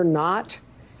and you're not.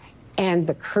 And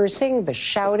the cursing, the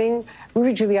shouting,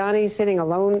 Rudy Giuliani sitting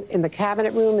alone in the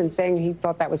cabinet room and saying he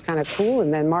thought that was kind of cool.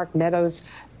 And then Mark Meadows,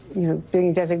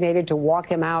 being designated to walk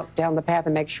him out down the path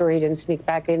and make sure he didn't sneak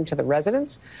back into the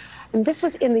residence. And this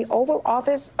was in the Oval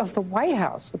Office of the White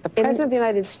House with the President of the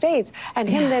United States, and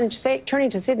him then turning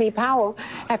to Sidney Powell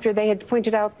after they had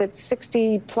pointed out that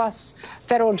 60-plus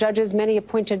federal judges, many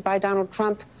appointed by Donald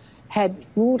Trump, had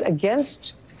ruled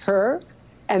against her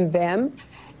and them,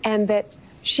 and that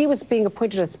she was being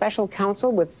appointed as special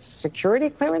counsel with security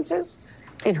clearances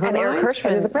in her and mind, Eric Kirschman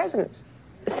and in the president's.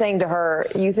 Saying to her,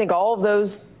 you think all of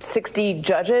those 60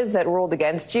 judges that ruled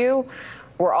against you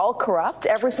were all corrupt,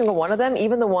 every single one of them,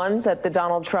 even the ones that the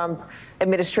Donald Trump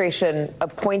administration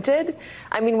appointed?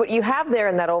 I mean, what you have there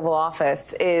in that Oval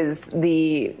Office is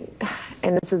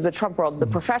and this is the Trump world, the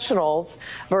professionals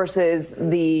versus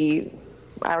I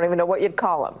don't even know what you'd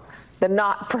call them. The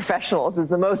not professionals is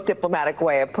the most diplomatic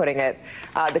way of putting it,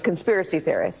 the conspiracy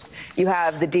theorists. You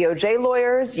have the DOJ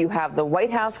lawyers, you have the White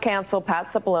House counsel, Pat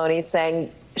Cipollone,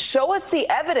 saying, show us the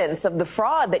evidence of the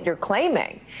fraud that you're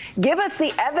claiming. Give us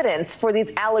the evidence for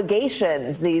these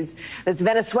allegations. This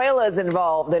Venezuela is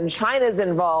involved, and China's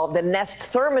involved, and Nest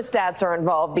thermostats are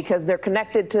involved because they're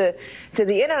connected to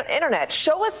the internet.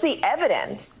 Show us the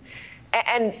evidence.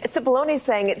 And Cipollone's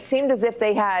saying it seemed as if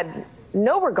they had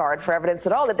no regard for evidence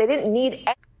at all, that they didn't need.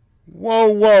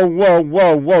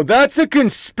 Whoa. That's a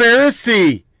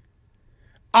conspiracy.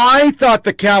 I thought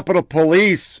the Capitol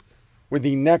Police were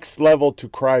the next level to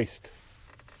Christ.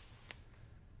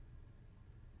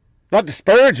 Not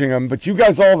disparaging them, but you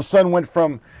guys all of a sudden went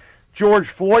from George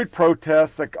Floyd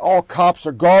protests that all cops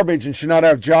are garbage and should not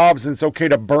have jobs and it's okay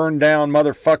to burn down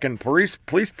motherfucking police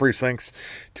precincts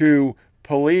to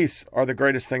police are the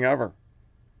greatest thing ever.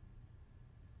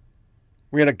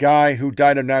 We had a guy who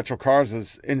died of natural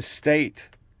causes in state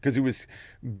because he was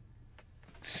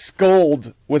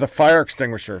skulled with a fire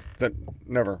extinguisher. That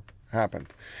never happened.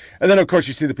 And then, of course,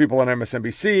 you see the people on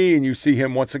MSNBC, and you see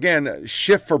him once again.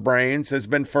 Shift for Brains has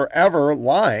been forever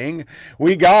lying.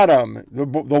 We got him. The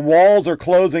walls are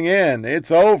closing in.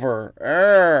 It's over.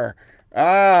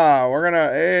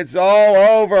 It's all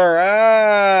over.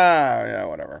 Yeah,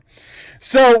 whatever.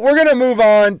 So we're going to move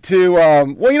on to,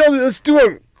 let's do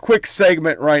a quick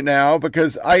segment right now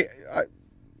because I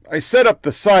set up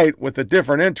the site with a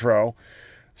different intro,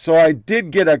 so I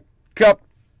did get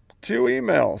two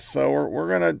emails. So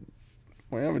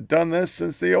we haven't done this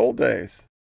since the old days.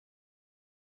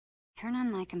 Turn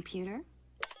on my computer.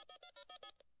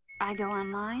 I go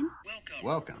online.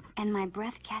 Welcome. And my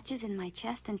breath catches in my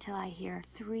chest until I hear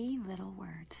 3 little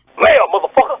words. Layup,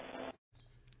 motherfucker!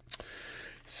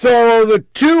 So the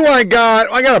two I got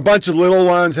a bunch of little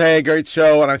ones. Hey, great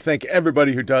show. And I thank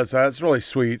everybody who does that. It's really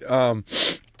sweet.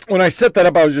 When I set that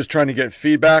up, I was just trying to get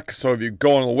feedback. So if you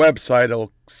go on the website,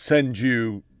 it'll send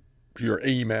you your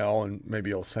email and maybe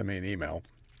it'll send me an email.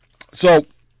 So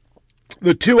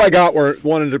the two I got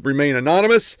wanted to remain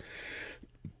anonymous.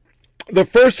 The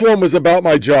first one was about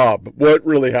my job. What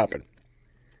really happened?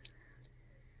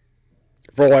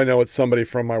 For all I know, it's somebody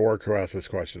from my work who asked this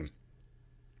question.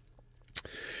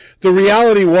 The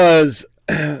reality was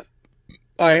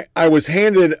I was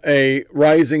handed a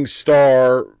rising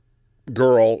star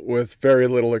girl with very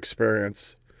little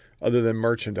experience other than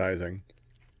merchandising.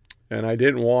 And I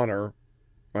didn't want her.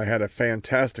 I had a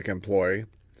fantastic employee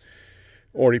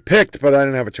already picked, but I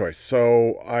didn't have a choice.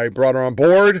 So I brought her on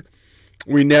board.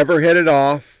 We never hit it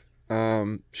off.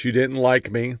 She didn't like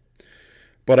me.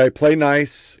 But I played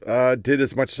nice, did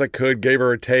as much as I could, gave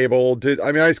her a table.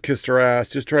 I just kissed her ass,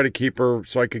 just tried to keep her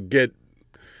so I could get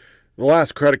the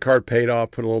last credit card paid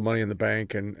off, put a little money in the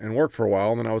bank, and work for a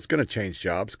while. And then I was going to change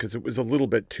jobs because it was a little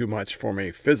bit too much for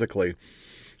me physically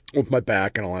with my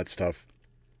back and all that stuff.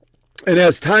 And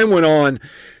as time went on,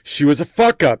 she was a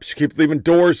fuck up. She kept leaving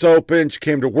doors open. She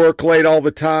came to work late all the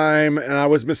time. And I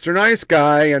was Mr. Nice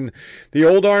Guy. And the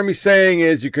old Army saying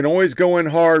is you can always go in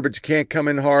hard, but you can't come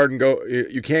in hard and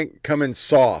you can't come in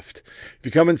soft. If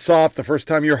you come in soft the first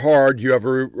time you're hard, you have a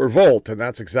revolt. And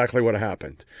that's exactly what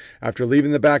happened. After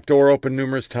leaving the back door open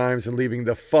numerous times and leaving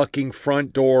the fucking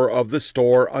front door of the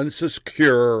store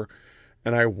unsecure,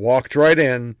 and I walked right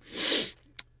in,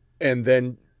 and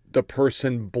then the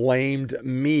person blamed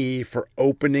me for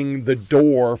opening the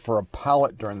door for a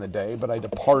pallet during the day, but I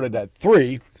departed at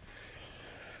 3.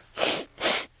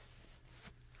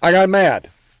 I got mad.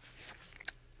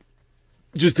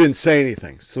 Just didn't say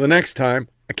anything. So the next time,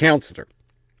 I counseled her.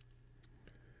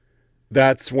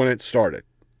 That's when it started.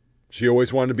 She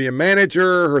always wanted to be a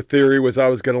manager. Her theory was I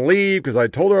was going to leave because I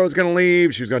told her I was going to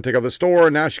leave. She was going to take over the store,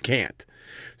 and now she can't.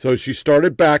 So she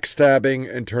started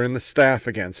backstabbing and turning the staff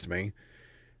against me.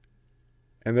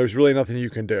 And there's really nothing you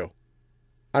can do.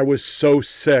 I was so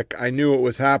sick. I knew it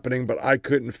was happening, but I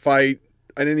couldn't fight.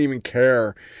 I didn't even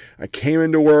care. I came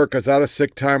into work. I was out of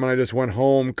sick time, and I just went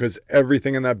home because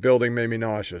everything in that building made me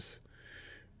nauseous.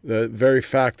 The very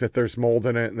fact that there's mold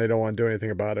in it and they don't want to do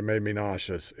anything about it made me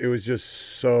nauseous. It was just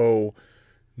so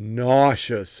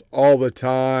nauseous all the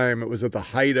time. It was at the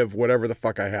height of whatever the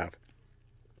fuck I have.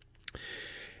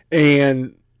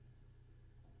 And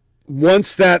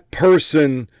once that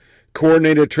person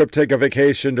coordinated a trip, take a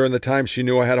vacation during the time she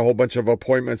knew I had a whole bunch of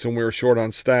appointments and we were short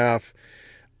on staff,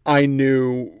 I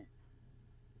knew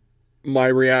my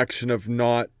reaction of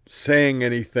not saying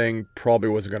anything probably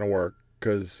wasn't going to work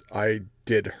because I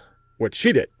did what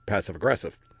she did, passive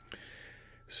aggressive.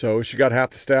 So she got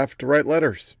half the staff to write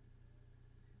letters.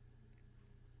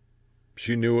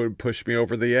 She knew it would push me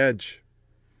over the edge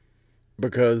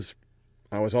because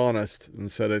I was honest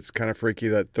and said it's kind of freaky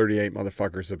that 38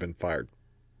 motherfuckers have been fired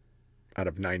out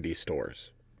of 90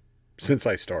 stores since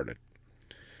I started.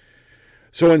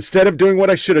 So instead of doing what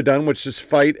I should have done, which is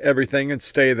fight everything and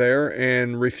stay there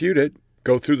and refute it,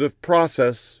 go through the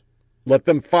process, let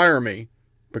them fire me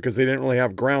because they didn't really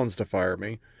have grounds to fire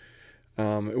me.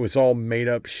 It was all made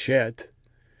up shit.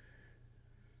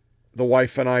 The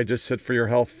wife and I just said, for your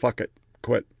health, fuck it,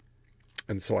 quit.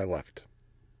 And so I left.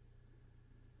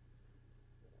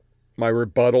 My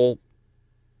rebuttal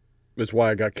is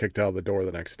why I got kicked out of the door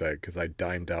the next day, because I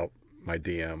dimed out my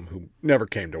DM who never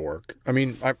came to work. I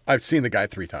mean, I've seen the guy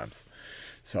 3 times.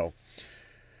 So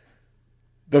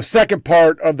the second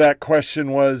part of that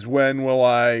question was, when will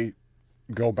I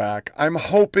go back? I'm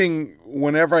hoping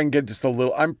whenever I can get just a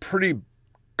little. I'm pretty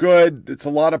good. It's a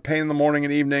lot of pain in the morning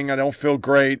and evening. I don't feel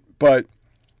great, but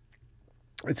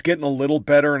it's getting a little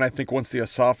better. And I think once the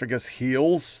esophagus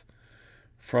heals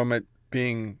from it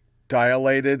being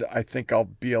dilated, I think I'll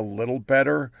be a little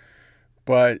better.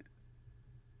 But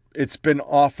it's been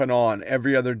off and on.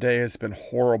 Every other day has been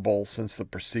horrible since the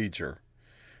procedure,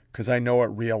 because I know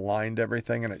it realigned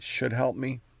everything and it should help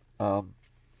me.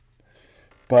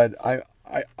 But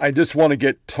I just want to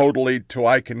get totally to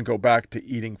I can go back to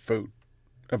eating food.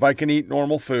 If I can eat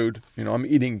normal food, I'm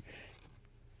eating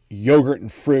yogurt and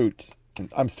fruit.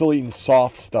 And I'm still eating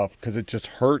soft stuff because it just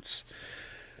hurts.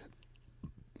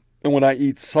 And when I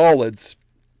eat solids,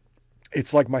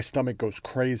 it's like my stomach goes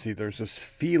crazy. There's this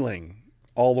feeling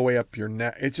all the way up your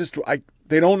neck. It's just,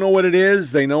 they don't know what it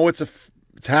is. They know it's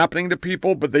happening to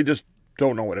people, but they just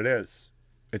don't know what it is.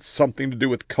 It's something to do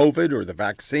with COVID or the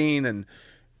vaccine, and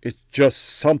it's just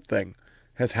something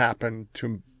has happened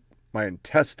to my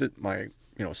intestine, my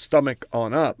stomach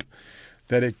on up,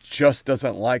 that it just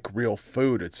doesn't like real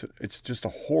food. It's just a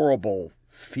horrible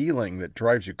feeling that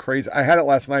drives you crazy. I had it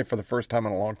last night for the first time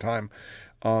in a long time,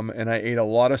 and I ate a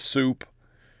lot of soup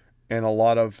and a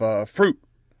lot of fruit,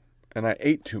 and I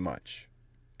ate too much,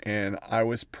 and I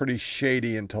was pretty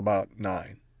shady until about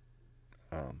 9.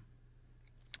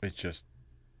 It's just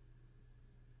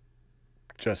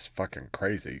fucking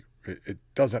crazy. It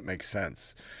doesn't make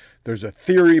sense. There's a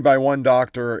theory by one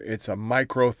doctor. It's a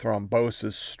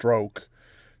microthrombosis stroke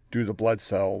due to blood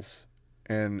cells.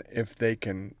 And if they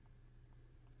can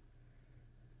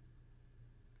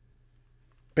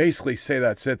basically say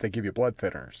that's it, they give you blood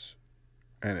thinners.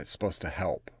 And it's supposed to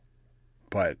help.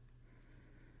 But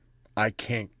I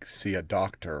can't see a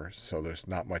doctor, so there's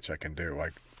not much I can do.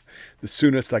 The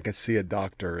soonest I can see a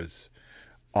doctor is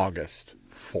August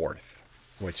 4th,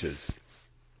 which is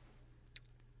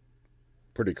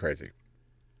pretty crazy.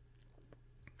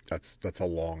 That's a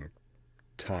long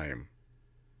time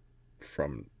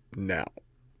from now.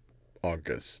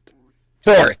 August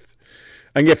 4th.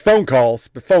 I can get phone calls,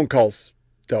 but phone calls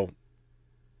don't.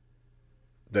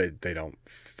 They don't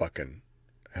fucking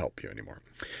help you anymore.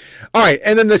 All right.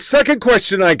 And then the second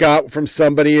question I got from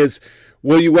somebody is,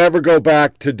 will you ever go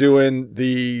back to doing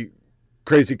the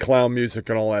crazy clown music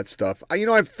and all that stuff?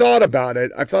 I've thought about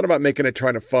it. I've thought about making it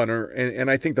trying to funner.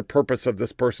 And I think the purpose of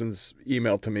this person's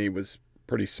email to me was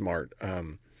pretty smart.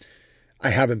 I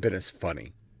haven't been as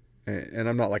funny. And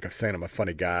I'm not saying I'm a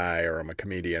funny guy or I'm a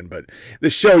comedian, but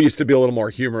the show used to be a little more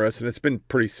humorous and it's been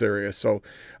pretty serious. So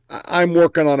I'm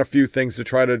working on a few things to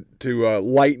try to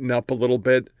lighten up a little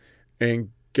bit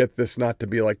and get this not to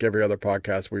be like every other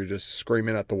podcast where you're just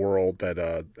screaming at the world that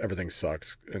everything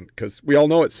sucks. And because we all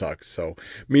know it sucks. So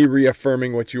me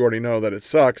reaffirming what you already know that it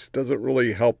sucks doesn't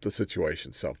really help the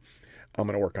situation. So I'm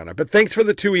going to work on it. But thanks for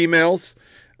the 2 emails.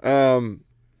 I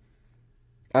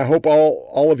hope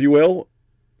all of you will.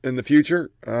 In the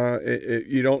future,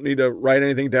 you don't need to write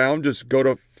anything down. Just go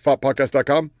to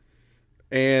foppodcast.com,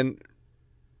 and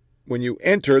when you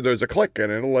enter, there's a click,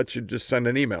 and it'll let you just send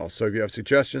an email. So if you have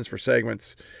suggestions for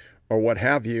segments or what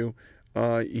have you,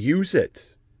 use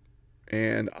it,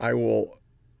 and I will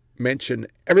mention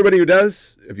everybody who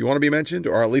does, if you want to be mentioned,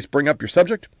 or at least bring up your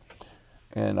subject,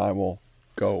 and I will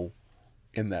go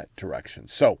in that direction.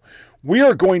 So we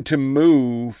are going to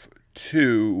move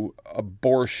to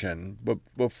abortion, but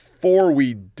before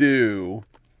we do,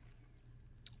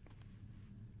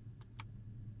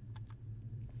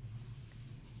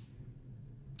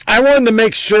 I wanted to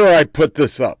make sure I put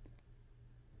this up.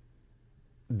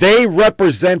 They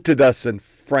represented us in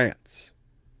France.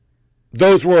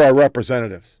 Those were our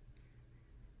representatives.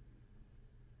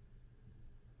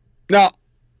 Now,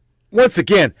 once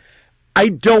again, I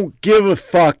don't give a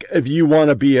fuck if you want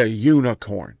to be a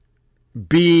unicorn.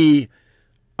 Be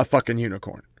a fucking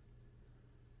unicorn.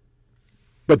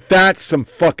 But that's some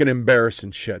fucking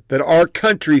embarrassing shit that our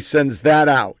country sends that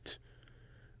out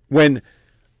when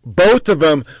both of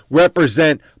them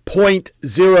represent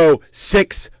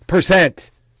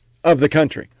 0.06% of the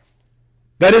country.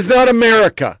 That is not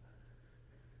America.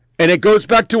 And it goes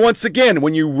back to, once again,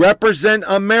 when you represent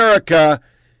America,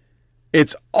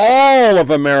 it's all of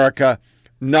America,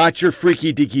 not your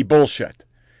freaky deaky bullshit.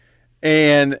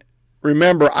 And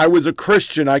remember, I was a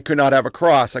Christian. I could not have a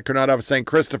cross. I could not have a St.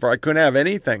 Christopher. I couldn't have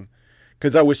anything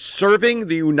because I was serving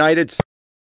the United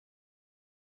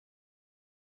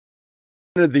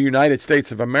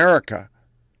States of America.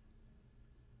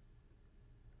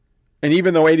 And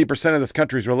even though 80% of this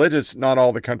country is religious, not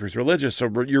all the country's religious, so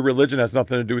your religion has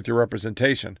nothing to do with your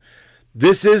representation.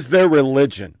 This is their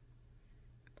religion.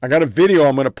 I got a video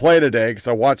I'm going to play today because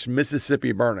I watched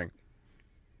Mississippi Burning.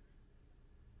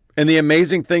 And the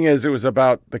amazing thing is, it was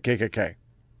about the KKK.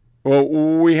 Well,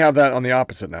 we have that on the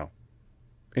opposite now.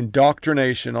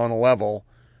 Indoctrination on a level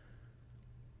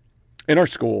in our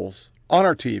schools, on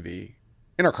our TV,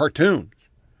 in our cartoons,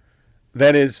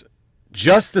 that is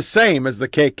just the same as the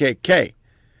KKK.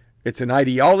 It's an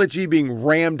ideology being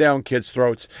rammed down kids'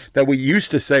 throats that we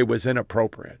used to say was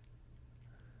inappropriate.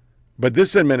 But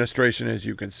this administration, as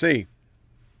you can see,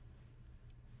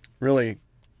 really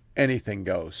anything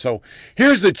goes. So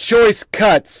here's the choice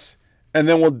cuts, and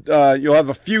then you'll have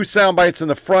a few sound bites in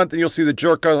the front, and you'll see the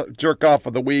jerk off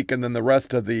of the week, and then the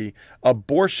rest of the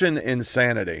abortion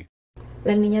insanity.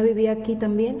 La niña vivía aquí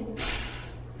también.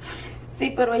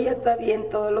 Sí, pero ella está bien.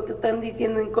 Todo lo que están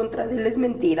diciendo en contra de él es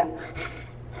mentira.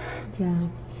 Ya.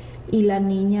 ¿Y la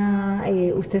niña,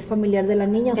 usted es familiar de la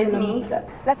niña o es solamente? Mi hija.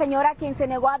 La señora, quien se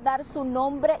negó a dar su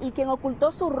nombre y quien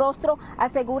ocultó su rostro,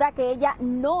 asegura que ella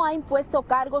no ha impuesto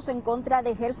cargos en contra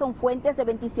de Gerson Fuentes, de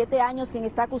 27 años, quien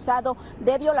está acusado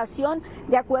de violación.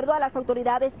 De acuerdo a las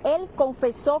autoridades, él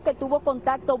confesó que tuvo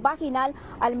contacto vaginal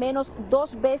al menos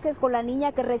 2 veces con la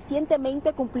niña, que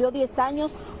recientemente cumplió 10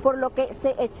 años, por lo que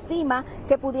se estima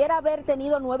que pudiera haber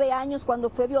tenido 9 años cuando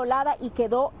fue violada y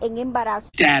quedó en embarazo.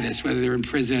 Status, whether they're in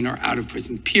prison or out of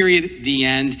prison, period, the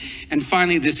end. And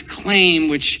finally, this claim,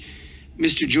 which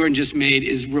Mr. Jordan just made,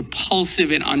 is repulsive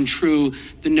and untrue.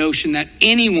 The notion that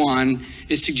anyone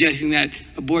is suggesting that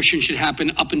abortion should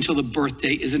happen up until the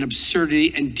birthday is an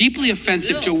absurdity and deeply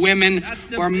offensive to women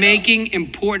who are making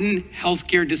important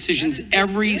healthcare decisions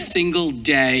every single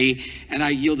day. And I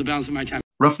yield the balance of my time.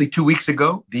 Roughly 2 weeks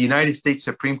ago, the United States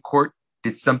Supreme Court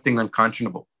did something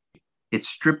unconscionable. It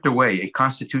stripped away a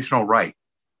constitutional right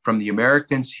from the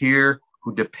Americans here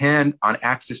who depend on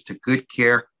access to good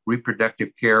care, reproductive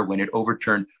care, when it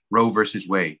overturned Roe versus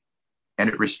Wade, and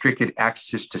it restricted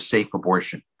access to safe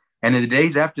abortion. And in the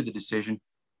days after the decision,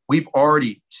 we've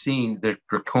already seen the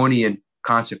draconian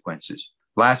consequences.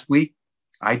 Last week,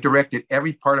 I directed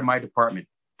every part of my department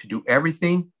to do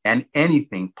everything and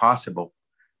anything possible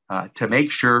to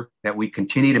make sure that we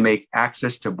continue to make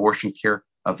access to abortion care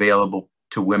available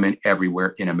to women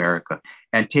everywhere in America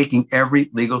and taking every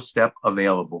legal step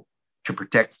available to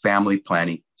protect family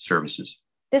planning services.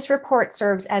 This report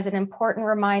serves as an important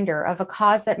reminder of a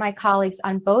cause that my colleagues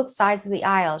on both sides of the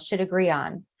aisle should agree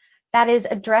on. That is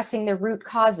addressing the root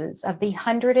causes of the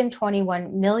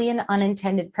 121 million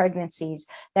unintended pregnancies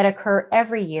that occur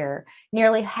every year,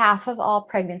 nearly half of all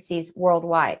pregnancies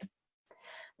worldwide.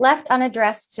 Left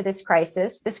unaddressed to this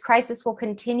crisis will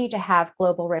continue to have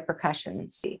global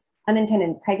repercussions.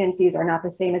 Unintended pregnancies are not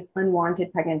the same as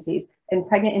unwanted pregnancies, and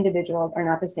pregnant individuals are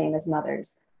not the same as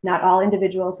mothers. Not all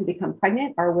individuals who become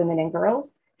pregnant are women and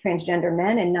girls. Transgender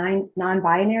men and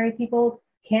non-binary people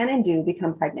can and do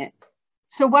become pregnant.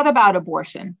 So what about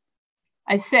abortion?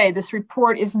 I say this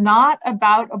report is not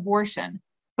about abortion,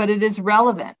 but it is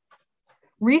relevant.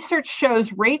 Research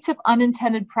shows rates of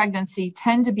unintended pregnancy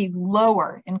tend to be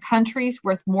lower in countries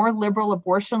with more liberal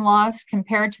abortion laws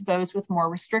compared to those with more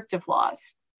restrictive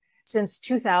laws. Since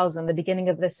 2000, the beginning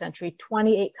of this century,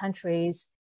 28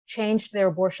 countries changed their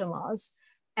abortion laws,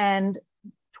 and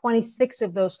 26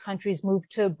 of those countries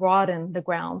moved to broaden the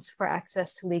grounds for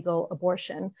access to legal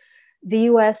abortion. The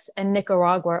US and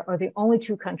Nicaragua are the only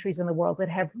two countries in the world that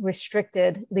have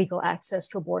restricted legal access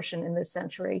to abortion in this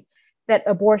century. That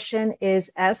abortion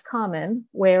is as common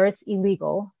where it's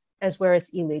illegal as where it's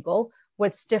illegal.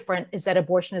 What's different is that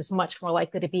abortion is much more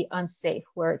likely to be unsafe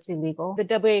where it's illegal.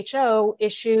 The WHO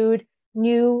issued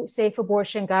new safe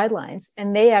abortion guidelines,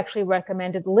 and they actually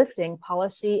recommended lifting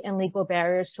policy and legal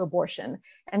barriers to abortion.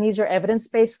 And these are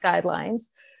evidence-based guidelines.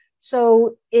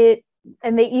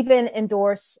 And they even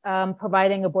endorse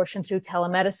providing abortion through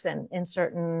telemedicine in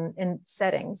certain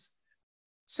settings.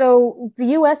 So the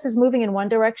US is moving in one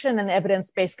direction and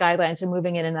evidence-based guidelines are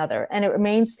moving in another. And it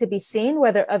remains to be seen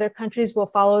whether other countries will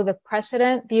follow the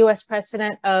US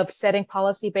precedent of setting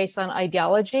policy based on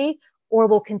ideology, or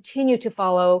will continue to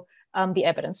follow the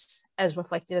evidence as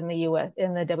reflected in the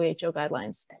WHO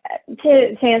guidelines.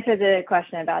 To answer the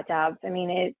question about Dobbs, I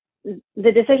mean,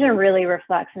 the decision really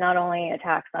reflects not only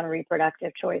attacks on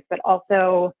reproductive choice, but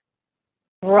also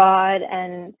broad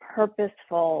and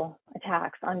purposeful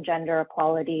attacks on gender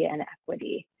equality and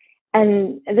equity.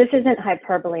 And this isn't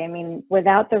hyperbole. I mean,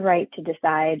 without the right to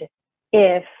decide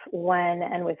if, when,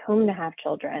 and with whom to have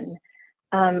children,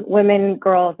 women,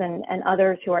 girls, and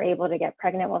others who are able to get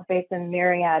pregnant will face a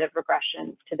myriad of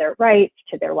regressions to their rights,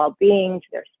 to their well-being, to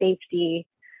their safety,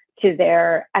 to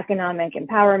their economic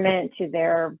empowerment, to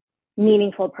their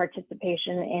meaningful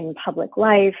participation in public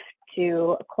life,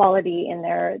 to equality in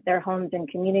their homes and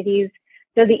communities.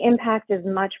 So the impact is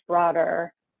much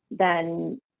broader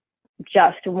than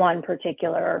just one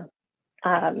particular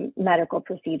medical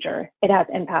procedure. It has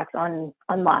impacts on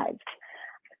lives.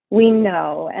 We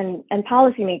know, and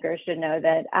policymakers should know,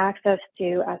 that access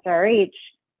to SRH,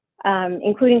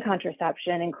 including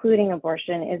contraception, including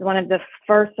abortion, is one of the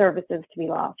first services to be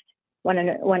lost when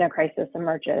a crisis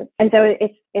emerges. And so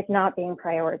it's not being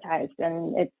prioritized,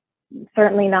 and it's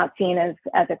certainly not seen as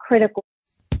a critical.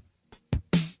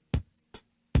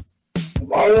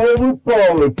 Flyover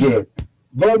Politics,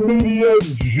 the media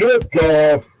jerk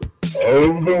off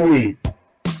of the week.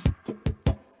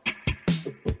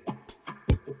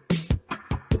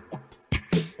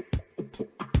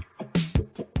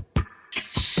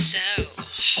 So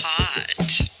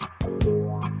hot.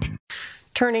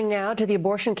 Turning now to the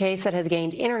abortion case that has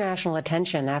gained international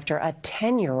attention after a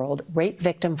 10-year-old rape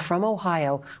victim from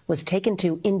Ohio was taken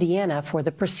to Indiana for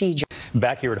the procedure.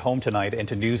 Back here at home tonight, and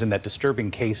to news in that disturbing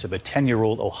case of a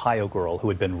 10-year-old Ohio girl who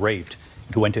had been raped,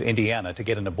 who went to Indiana to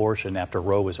get an abortion after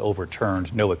Roe was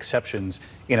overturned. No exceptions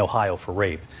in Ohio for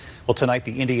rape. Well, tonight,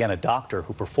 the Indiana doctor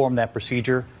who performed that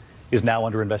procedure is now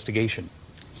under investigation.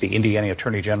 The Indiana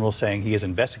Attorney General saying he is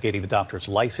investigating the doctor's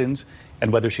license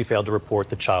and whether she failed to report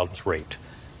the child was raped.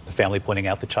 The family pointing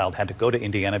out the child had to go to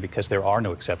Indiana because there are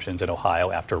no exceptions in Ohio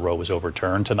after Roe was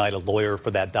overturned. Tonight, a lawyer for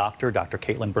that doctor, Dr.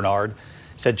 Caitlin Bernard,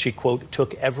 said she, quote,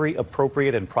 took every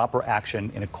appropriate and proper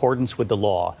action in accordance with the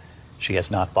law. She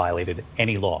has not violated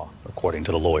any law, according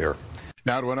to the lawyer.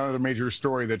 Now to another major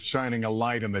story that's shining a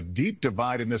light on the deep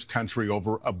divide in this country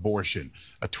over abortion.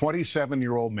 A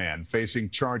 27-year-old man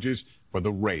facing charges for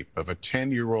the rape of a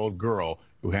 10-year-old girl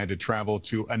who had to travel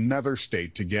to another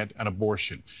state to get an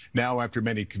abortion. Now, after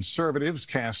many conservatives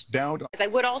cast doubt. I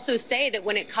would also say that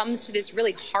when it comes to this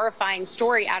really horrifying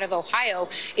story out of Ohio,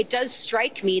 it does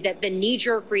strike me that the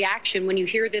knee-jerk reaction when you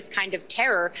hear this kind of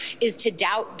terror is to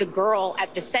doubt the girl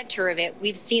at the center of it.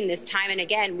 We've seen this time and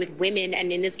again with women,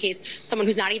 and in this case, someone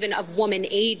who's not even of woman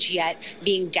age yet,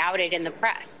 being doubted in the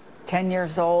press. 10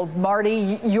 years old.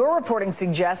 Marty, your reporting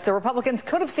suggests the Republicans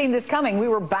could have seen this coming. We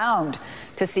were bound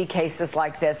to see cases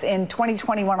like this. In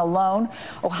 2021 alone,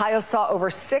 Ohio saw over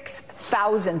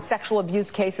 6,000 sexual abuse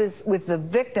cases with the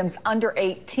victims under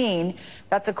 18.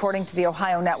 That's according to the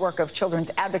Ohio Network of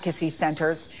Children's Advocacy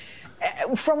Centers.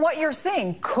 From what you're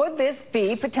seeing, could this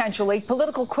be potentially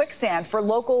political quicksand for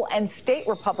local and state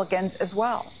Republicans as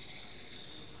well?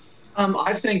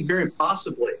 I think very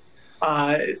possibly.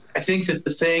 I think that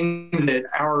the thing that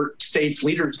our state's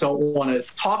leaders don't want to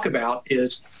talk about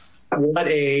is at what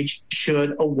age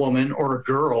should a woman or a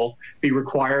girl be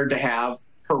required to have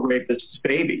her rapist's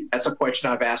baby? That's a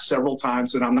question I've asked several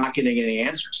times and I'm not getting any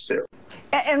answers to.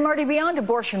 And Marty, beyond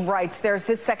abortion rights, there's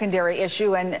this secondary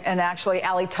issue, and actually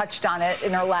Allie touched on it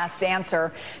in her last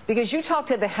answer, because you talked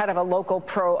to the head of a local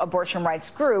pro-abortion rights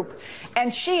group,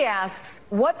 and she asks,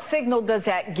 what signal does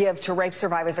that give to rape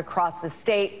survivors across the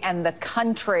state and the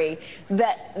country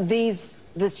that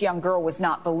this young girl was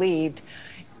not believed?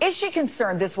 Is she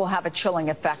concerned this will have a chilling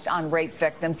effect on rape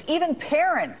victims, even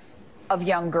parents of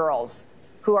young girls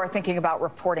who are thinking about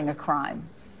reporting a crime?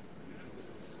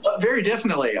 Very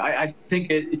definitely. I think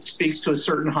it speaks to a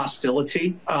certain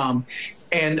hostility.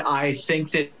 And I think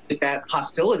that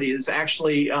hostility is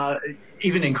actually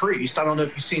even increased. I don't know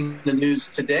if you've seen the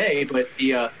news today, but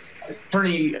the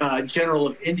Attorney General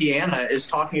of Indiana is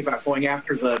talking about going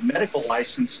after the medical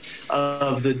license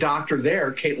of the doctor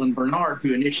there, Caitlin Bernard,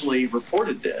 who initially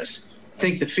reported this. I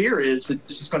think the fear is that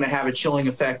this is going to have a chilling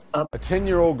effect. A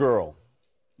 10-year-old girl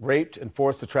raped and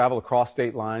forced to travel across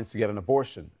state lines to get an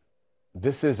abortion.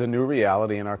 This is a new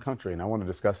reality in our country, and I want to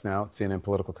discuss now CNN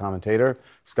political commentator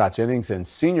Scott Jennings and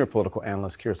senior political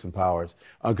analyst Kirsten Powers.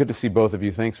 Good to see both of you.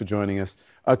 Thanks for joining us.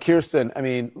 Kirsten, I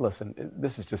mean, listen,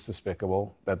 this is just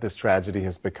despicable that this tragedy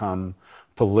has become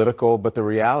political, but the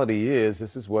reality is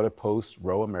this is what a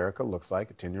post-Roe America looks like.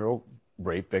 A 10-year-old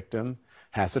rape victim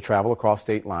has to travel across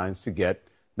state lines to get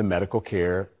the medical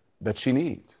care that she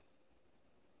needs.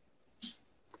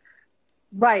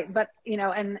 Right, but, you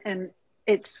know, and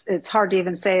it's hard to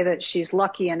even say that she's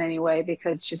lucky in any way,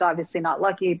 because she's obviously not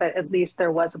lucky, but at least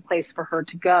there was a place for her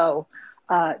to go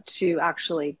to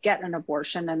actually get an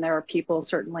abortion. And there are people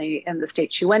certainly in the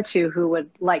state she went to who would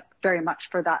like very much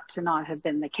for that to not have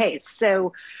been the case.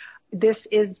 So this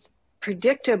is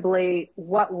predictably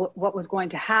what was going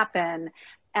to happen.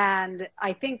 And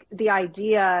I think the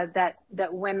idea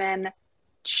that women,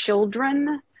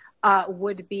 children,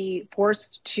 would be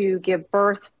forced to give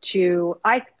birth to,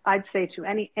 I'd say to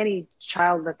any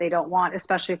child that they don't want,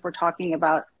 especially if we're talking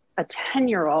about a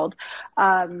 10-year-old,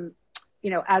 you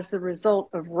know, as the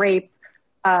result of rape,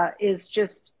 is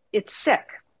just, it's sick.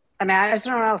 I mean, I just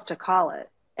don't know what else to call it.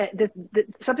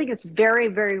 Something is very,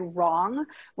 very wrong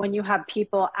when you have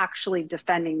people actually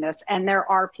defending this. And there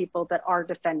are people that are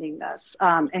defending this,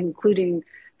 including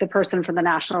the person from the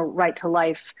National Right to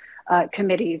Life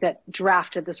committee that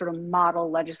drafted the sort of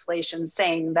model legislation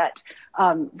saying that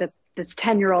that this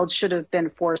 10-year-old should have been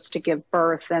forced to give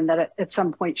birth, and that at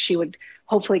some point she would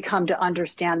hopefully come to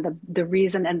understand the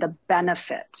reason and the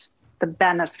benefit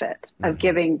of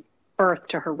giving birth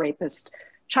to her rapist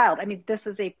child. I mean, this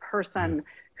is a person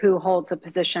who holds a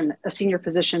senior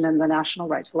position in the National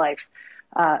Right to Life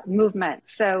movement.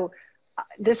 So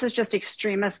this is just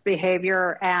extremist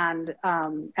behavior, and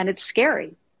it's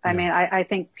scary. I mean, I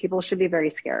think people should be very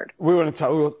scared. We'll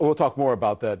talk more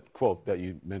about that quote that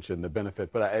you mentioned, the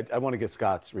benefit, but I want to get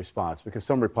Scott's response, because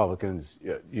some Republicans,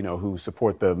 you know, who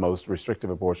support the most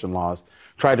restrictive abortion laws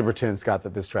try to pretend, Scott,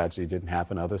 that this tragedy didn't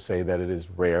happen. Others say that it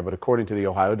is rare, but according to the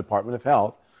Ohio Department of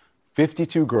Health,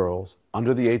 52 girls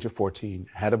under the age of 14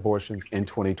 had abortions in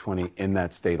 2020 in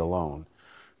that state alone.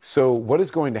 So what is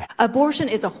going to happen? Abortion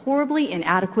is a horribly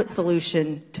inadequate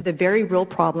solution to the very real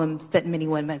problems that many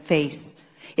women face.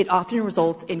 It often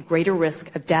results in greater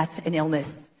risk of death and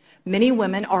illness. Many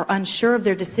women are unsure of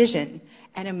their decision,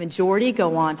 and a majority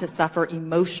go on to suffer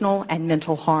emotional and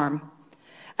mental harm.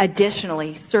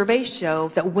 Additionally, surveys show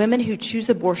that women who choose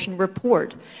abortion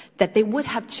report that they would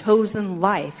have chosen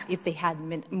life if they had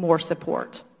more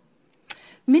support.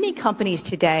 Many companies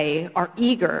today are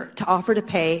eager to offer to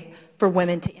pay for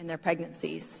women to end their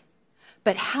pregnancies.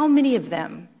 But how many of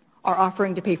them are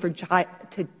offering to pay for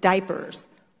diapers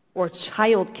or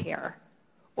child care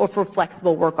or for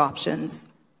flexible work options?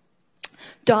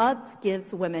 Dobbs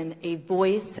gives women a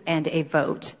voice and a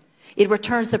vote. It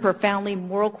returns the profoundly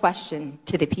moral question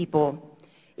to the people.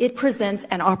 It presents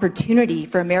an opportunity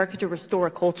for America to restore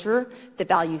a culture that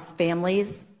values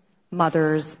families,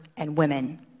 mothers, and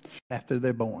women. After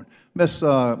they're born. Miss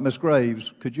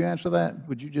Graves, could you answer that?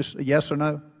 Would you just, yes or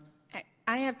no?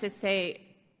 I have to say,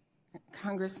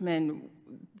 Congressman,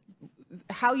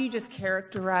 how you just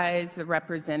characterize the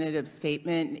representative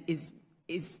statement is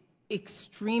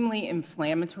extremely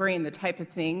inflammatory and the type of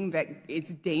thing that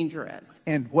it's dangerous.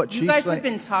 And what you guys have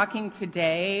been talking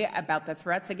today about the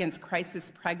threats against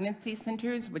crisis pregnancy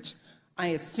centers, which I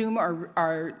assume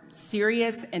are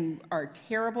serious and are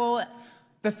terrible.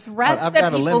 The threats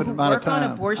that people who work on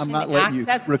abortion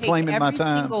access take every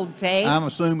single day. I'm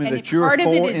assuming that you're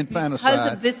for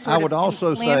infanticide. I would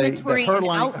also say that her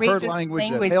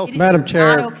language of health. Madam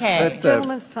Chair, okay.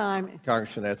 Gentleman's time.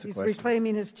 Congressman, ask the question. He's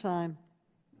reclaiming his time.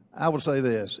 I would say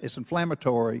this: it's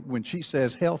inflammatory when she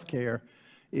says health care.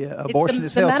 Yeah, abortion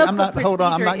is health. I'm not. Hold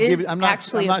on. I'm not giving. I'm not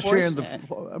sharing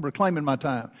the. Reclaiming my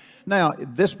time. Now,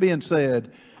 this being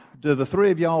said, do the three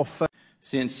of y'all?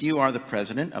 Since you are the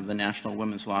president of the National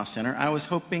Women's Law Center, I was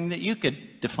hoping that you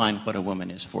could define what a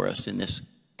woman is for us in this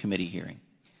committee hearing.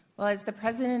 Well, as the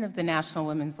president of the National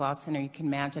Women's Law Center, you can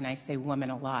imagine I say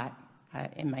woman a lot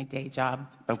in my day job.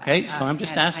 Okay, so I'm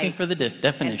just asking for the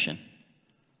definition.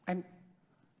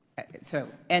 So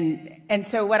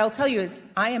what I'll tell you is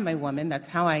I am a woman. That's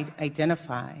how I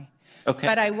identify. Okay.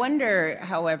 But I wonder,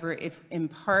 however, if in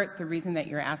part the reason that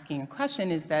you're asking a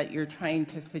question is that you're trying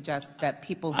to suggest that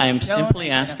people who I am don't simply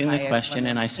asking the identify as question, women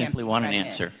and I can't simply be want an pregnant.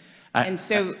 answer. And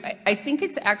so I think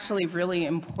it's actually really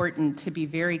important to be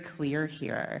very clear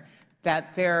here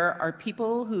that there are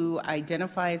people who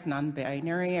identify as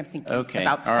non-binary. I think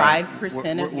about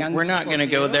 5% of young We're not going to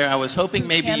go there. I was hoping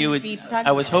maybe you would.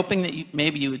 I was hoping that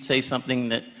maybe you would say something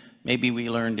that maybe we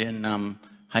learned in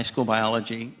high school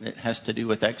biology that has to do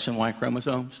with X and Y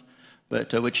chromosomes,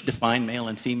 but which define male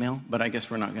and female. But I guess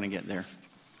we're not going to get there.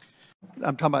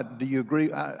 I'm talking about, do you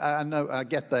agree? I know, I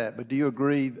get that, but do you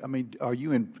agree? I mean,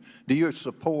 do you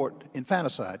support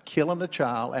infanticide, killing a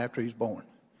child after he's born?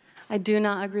 I do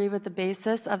not agree with the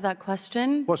basis of that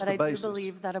question, What's but the I basis? do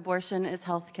believe that abortion is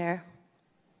health care.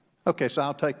 Okay, so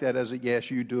I'll take that as a yes,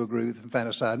 you do agree with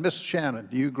infanticide. Mrs. Shannon,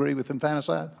 do you agree with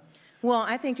infanticide? Well,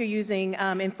 I think you're using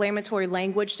inflammatory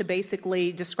language to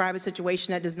basically describe a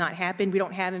situation that does not happen. We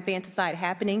don't have infanticide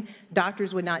happening.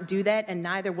 Doctors would not do that, and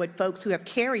neither would folks who have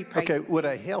carried pregnancy. Okay, would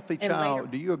a healthy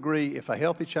child, do you agree if a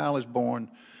healthy child is born,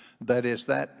 that it's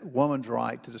that woman's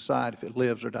right to decide if it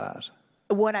lives or dies?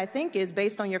 What I think is,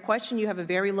 based on your question, you have a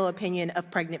very low opinion of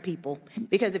pregnant people.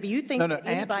 Because if you think that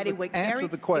anybody would carry... Answer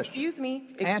the question. Excuse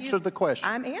me. Answer the question.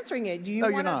 I'm answering it. Do you no,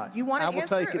 want you're not. You want to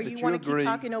answer, or you want to agree. keep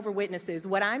talking over witnesses?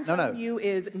 What I'm telling you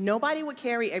is nobody would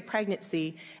carry a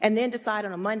pregnancy and then decide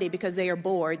on a Monday because they are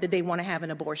bored that they want to have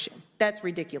an abortion. That's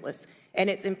ridiculous. And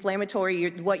it's inflammatory.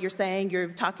 What you're saying, you're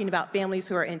talking about families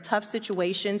who are in tough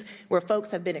situations where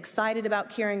folks have been excited about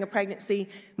carrying a pregnancy.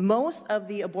 Most of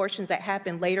the abortions that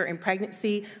happen later in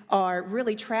pregnancy are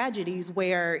really tragedies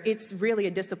where it's really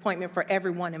a disappointment for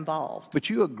everyone involved. But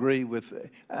you agree with,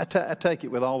 I take it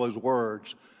with all those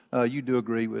words, you do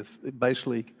agree with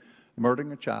basically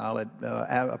murdering a child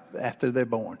after they're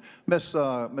born. Miss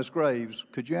Graves,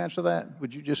 could you answer that?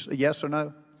 Would you just, yes or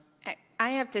no?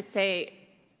 I have to say,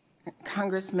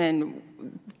 Congressman,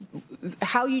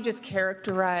 how you just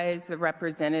characterize the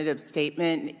representative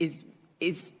statement is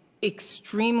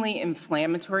extremely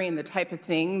inflammatory and the type of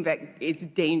thing that it's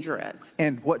dangerous.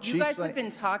 And what you guys have been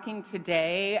talking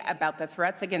today about the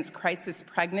threats against crisis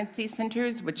pregnancy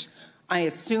centers, which I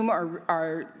assume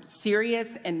are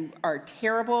serious and are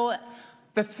terrible.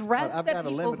 The threats that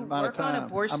people who work on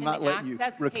abortion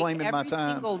access take every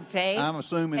single day. I'm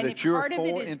assuming that you're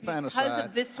for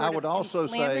infanticide. I would also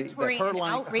say that her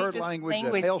language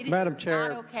of health. Madam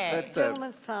Chair,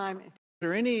 gentleman's time. Is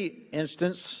there any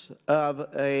instance of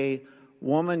a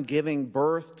woman giving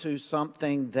birth to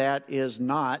something that is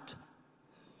not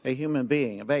a human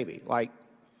being, a baby, like,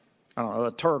 I don't know,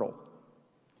 a turtle,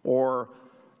 or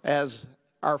as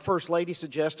our First Lady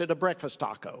suggested, a breakfast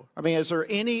taco? I mean, is there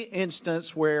any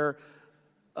instance where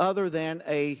other than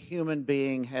a human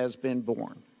being has been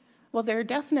born? Well, there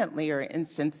definitely are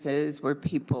instances where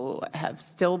people have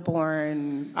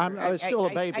stillborn. It's still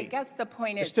a baby. I guess the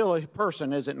point is... It's still a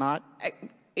person, is it not?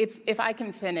 If I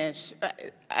can finish,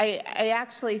 I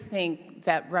actually think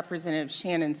that Representative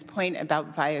Shannon's point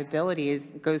about viability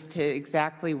goes to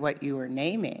exactly what you were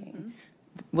naming. Mm-hmm.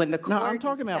 When the court I'm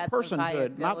talking about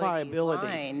personhood, not viability.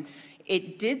 Line,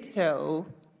 it did so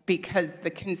because the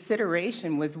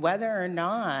consideration was whether or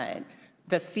not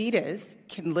the fetus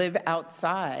can live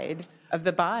outside of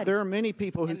the body. There are many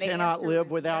people who cannot live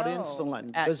without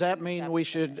insulin. Does that mean we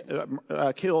should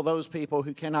kill those people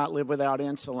who cannot live without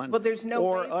insulin? Well, there's no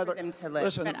way for them to live.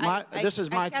 Listen, this is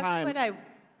my time.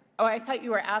 Oh, I thought you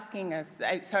were asking us,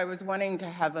 so I was wanting to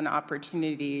have an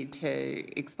opportunity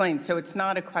to explain. So it's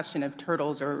not a question of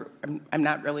turtles, or I'm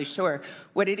not really sure.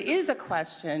 What it is a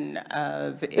question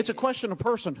of... It's a question of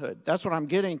personhood. That's what I'm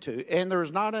getting to. And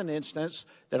there's not an instance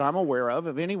that I'm aware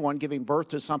of anyone giving birth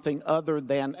to something other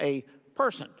than a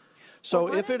person.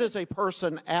 So if it is a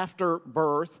person after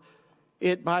birth,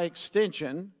 it by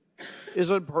extension is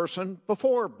a person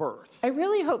before birth. I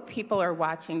really hope people are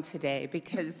watching today,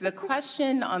 because the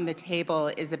question on the table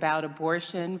is about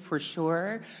abortion for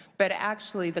sure, but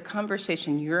actually the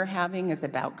conversation you're having is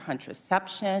about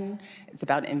contraception, it's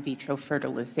about in vitro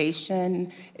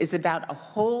fertilization, is about a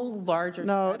whole larger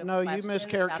No, you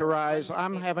mischaracterize.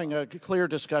 I'm having a clear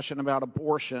discussion about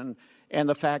abortion and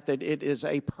the fact that it is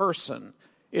a person.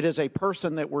 It is a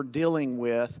person that we're dealing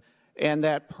with, and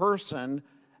that person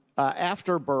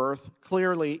after birth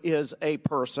clearly is a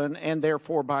person, and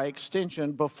therefore by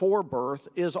extension before birth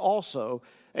is also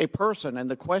a person. And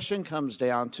the question comes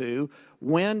down to,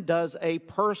 when does a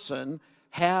person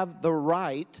have the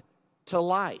right to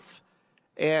life?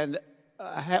 And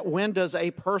when does a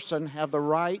person have the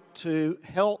right to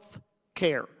health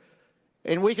care?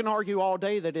 And we can argue all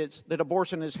day that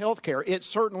abortion is health care. It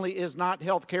certainly is not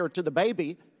health care to the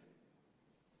baby.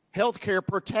 Health care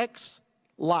protects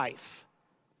life.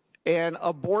 And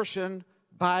abortion,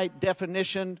 by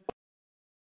definition,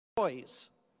 destroys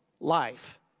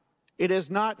life. It is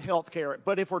not health care.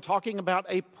 But if we're talking about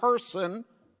a person,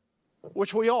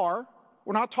 which we are,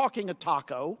 we're not talking a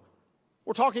taco.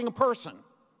 We're talking a person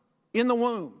in the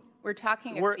womb. We're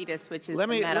talking a fetus, which is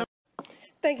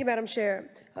Thank you, Madam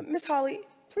Chair. Ms. Hawley,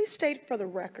 please state for the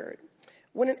record,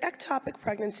 when an ectopic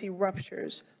pregnancy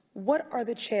ruptures, what are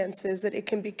the chances that it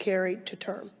can be carried to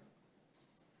term?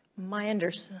 My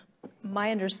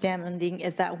understanding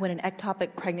is that when an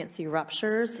ectopic pregnancy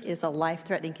ruptures is a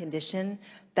life-threatening condition,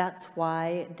 that's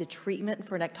why the treatment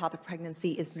for an ectopic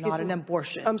pregnancy is not an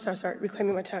abortion. I'm sorry,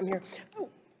 reclaiming my time here.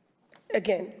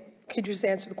 Again, could you just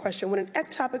answer the question? When an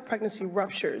ectopic pregnancy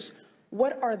ruptures,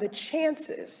 what are the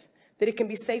chances that it can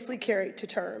be safely carried to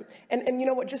term? And you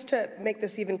know what, just to make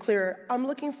this even clearer, I'm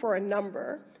looking for a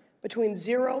number between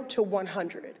 0 to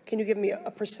 100. Can you give me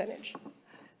a percentage?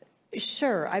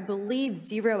 Sure. I believe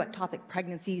zero ectopic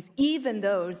pregnancies, even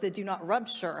those that do not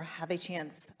rupture, have a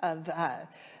chance of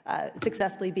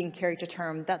successfully being carried to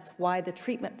term. That's why the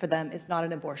treatment for them is not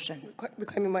an abortion.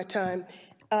 Reclaiming my time.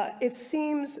 It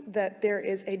seems that there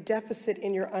is a deficit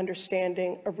in your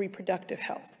understanding of reproductive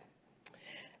health.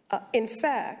 In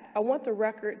fact, I want the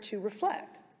record to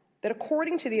reflect that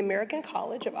according to the American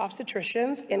College of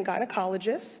Obstetricians and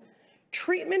Gynecologists,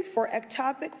 treatment for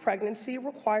ectopic pregnancy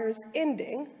requires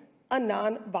ending a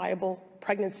non-viable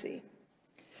pregnancy.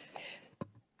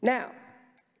 Now,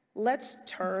 let's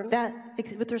turn...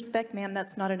 With respect, ma'am,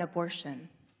 that's not an abortion.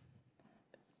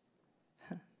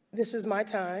 This is my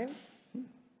time.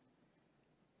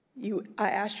 I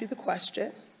asked you the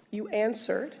question, you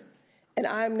answered, and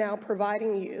I'm now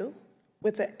providing you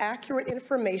with the accurate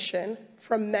information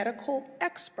from medical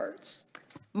experts.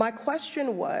 My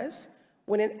question was,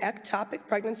 when an ectopic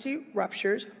pregnancy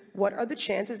ruptures, what are the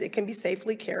chances it can be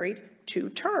safely carried to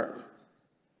term?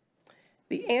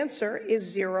 The answer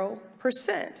is 0%.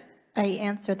 I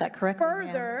answered that correctly.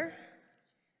 Further,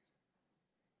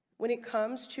 when it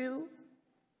comes to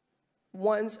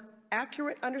one's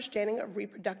accurate understanding of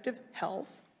reproductive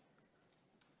health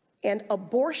and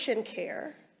abortion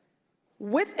care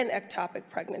with an ectopic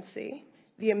pregnancy,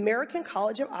 the American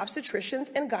College of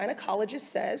Obstetricians and Gynecologists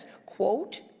says,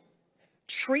 quote,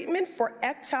 treatment for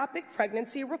ectopic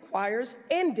pregnancy requires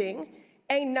ending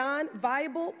a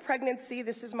non-viable pregnancy.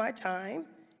 This is my time,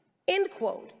 end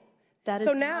quote.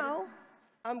 So now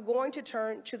I'm going to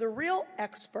turn to the real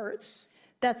experts.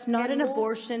 That's not an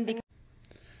abortion.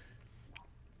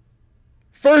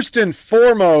 First and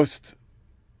foremost,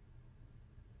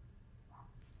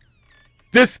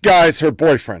 this guy's her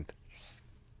boyfriend.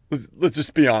 Let's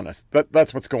just be honest.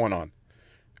 That's what's going on.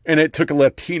 And it took a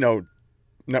Latino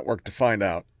network to find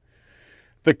out.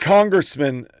 The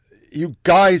congressman, you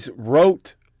guys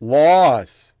wrote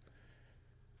laws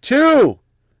to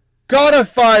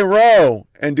codify Roe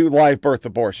and do live birth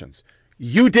abortions.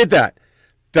 You did that.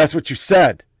 That's what you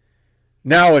said.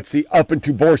 Now it's the up and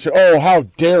to abortion. Oh, how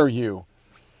dare you.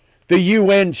 The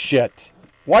UN shit.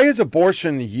 Why is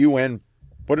abortion UN?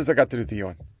 What does that got to do with the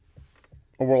UN?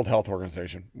 A World Health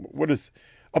Organization.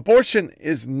 Abortion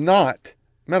is not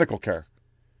medical care.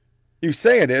 You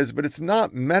say it is, but it's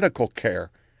not medical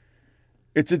care.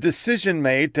 It's a decision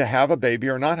made to have a baby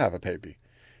or not have a baby.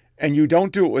 And you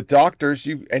don't do it with doctors.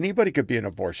 Anybody could be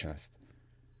an abortionist.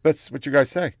 That's what you guys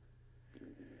say.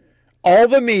 all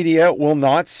the media will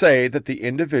not say that the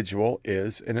individual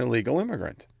is an illegal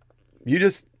immigrant.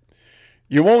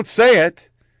 You won't say it.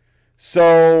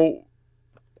 So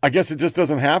I guess it just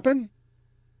doesn't happen.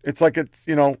 It's like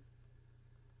we're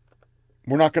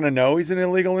not going to know he's an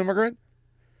illegal immigrant.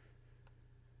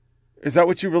 Is that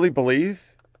what you really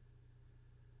believe?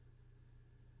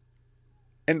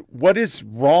 And what is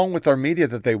wrong with our media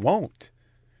that they won't?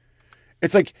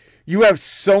 It's like you have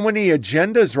so many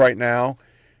agendas right now.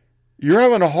 You're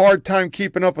having a hard time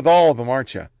keeping up with all of them,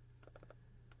 aren't you?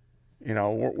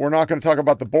 We're not going to talk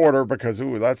about the border because,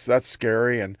 that's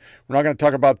scary. And we're not going to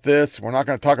talk about this. We're not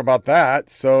going to talk about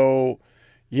that. So,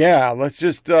 yeah, let's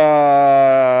just,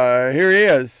 here he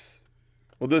is.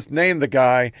 We'll just name the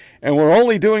guy. And we're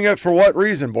only doing it for what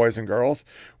reason, boys and girls?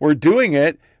 We're doing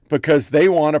it because they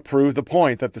want to prove the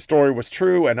point that the story was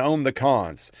true and own the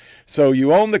cons. So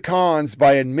you own the cons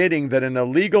by admitting that an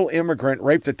illegal immigrant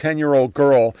raped a 10-year-old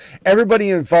girl. Everybody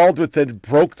involved with it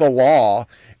broke the law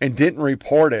and didn't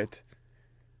report it.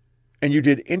 And you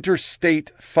did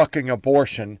interstate fucking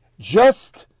abortion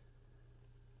just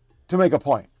to make a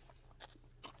point.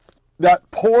 That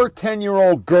poor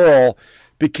 10-year-old girl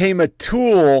became a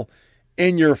tool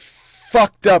in your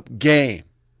fucked up game.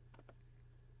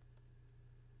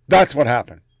 That's what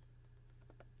happened.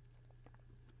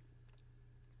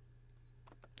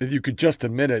 If you could just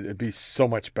admit it, it'd be so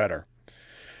much better.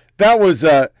 That was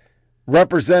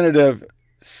Representative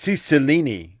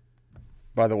Cicilline,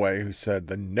 by the way, who said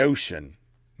the notion.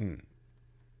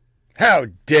 How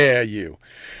dare you?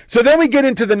 So then we get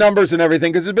into the numbers and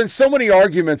everything, because there's been so many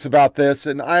arguments about this,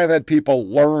 and I have had people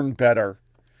learn better.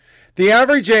 The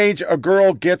average age a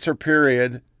girl gets her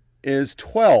period is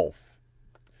 12.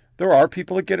 There are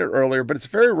people that get it earlier, but it's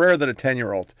very rare that a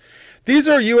 10-year-old. These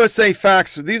are USA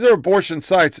Facts. These are abortion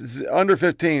sites. It's under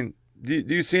 15. Do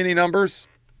you see any numbers?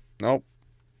 Nope.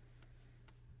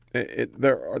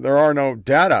 There are no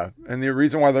data. And the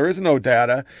reason why there is no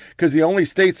data, because the only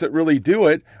states that really do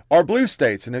it are blue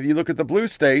states. And if you look at the blue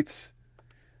states,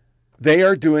 they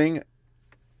are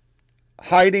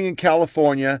hiding in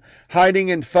California, hiding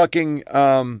in fucking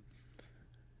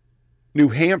New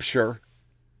Hampshire.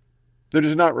 They're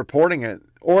just not reporting it.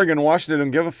 Oregon, Washington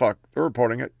don't give a fuck. They're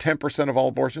reporting it. 10% of all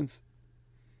abortions.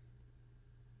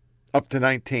 Up to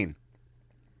 19.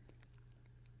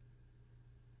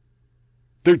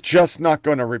 They're just not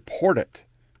going to report it.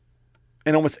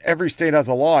 And almost every state has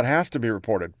a law. It has to be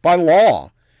reported. By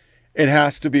law, it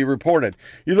has to be reported.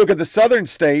 You look at the southern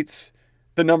states,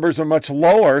 the numbers are much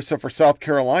lower. So for South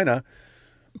Carolina,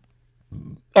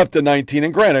 up to 19.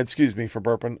 And granted, excuse me for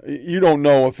burping, you don't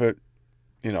know if it,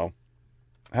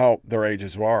 how their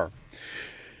ages are.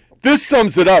 This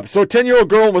sums it up. So a 10-year-old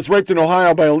girl was raped in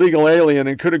Ohio by a legal alien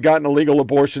and could have gotten a legal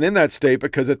abortion in that state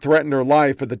because it threatened her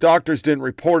life, but the doctors didn't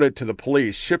report it to the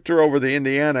police, shipped her over to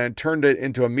Indiana, and turned it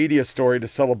into a media story to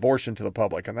sell abortion to the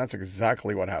public. And that's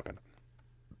exactly what happened.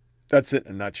 That's it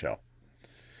in a nutshell.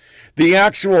 The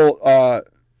actual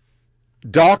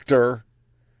doctor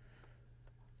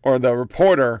or the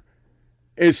reporter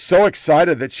is so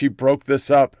excited that she broke this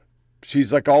up.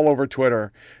 She's like all over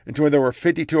Twitter. And there were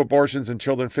 52 abortions in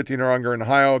children 15 or younger in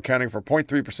Ohio, accounting for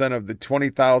 0.3% of the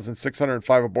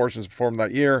 20,605 abortions performed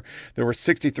that year. There were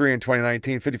 63 in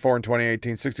 2019, 54 in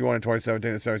 2018, 61 in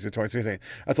 2017, and 76 in 2016.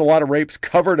 That's a lot of rapes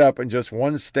covered up in just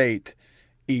one state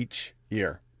each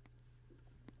year.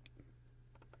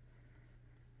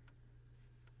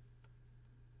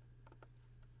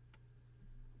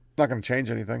 Not going to change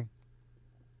anything.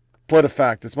 Split of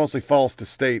fact. It's mostly false to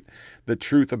state the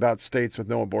truth about states with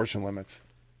no abortion limits.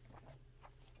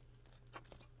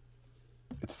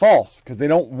 It's false because they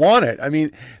don't want it. I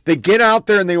mean, they get out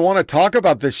there and they want to talk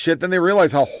about this shit, then they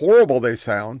realize how horrible they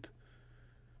sound.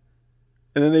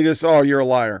 And then they just, oh, you're a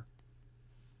liar.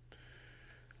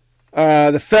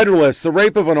 The Federalist, the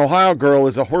rape of an Ohio girl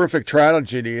is a horrific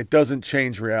tragedy. It doesn't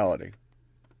change reality.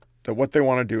 That what they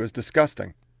want to do is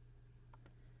disgusting.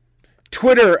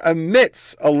 Twitter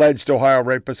admits alleged Ohio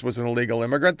rapist was an illegal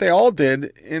immigrant. They all did,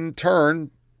 in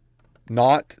turn,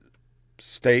 not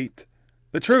state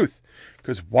the truth.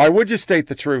 Because why would you state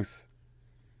the truth?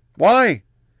 Why?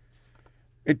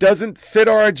 It doesn't fit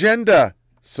our agenda,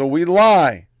 so we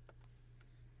lie.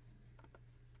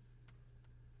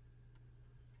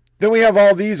 Then we have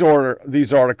all these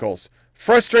articles.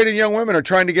 Frustrated young women are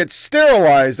trying to get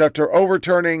sterilized after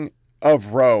overturning of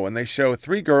Roe. And they show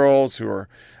 3 girls who are,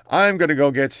 I'm going to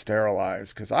go get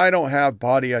sterilized because I don't have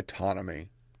body autonomy.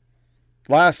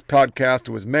 Last podcast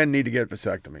was men need to get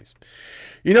vasectomies.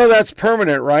 You know that's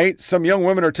permanent, right? Some young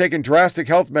women are taking drastic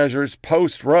health measures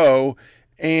post-Roe,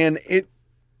 and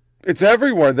it's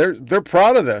everywhere. They're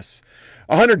proud of this.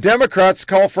 100 Democrats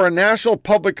call for a national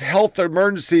public health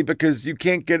emergency because you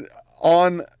can't get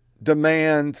on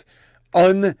demand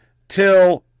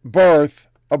until birth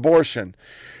abortion.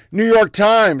 New York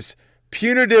Times,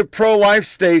 punitive pro-life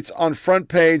states on front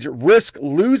page risk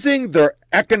losing their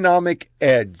economic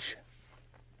edge.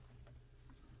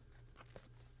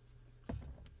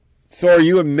 So are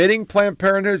you admitting Planned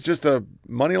Parenthood is just a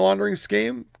money laundering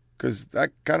scheme? Because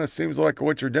that kind of seems like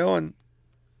what you're doing.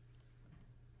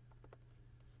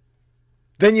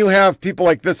 Then you have people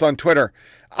like this on Twitter.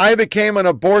 I became an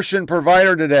abortion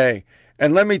provider today.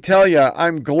 And let me tell you,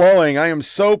 I'm glowing. I am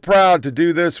so proud to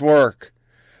do this work.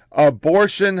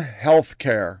 Abortion health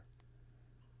care.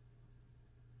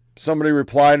 Somebody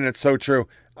replied, and it's so true.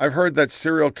 I've heard that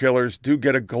serial killers do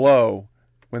get a glow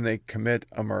when they commit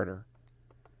a murder.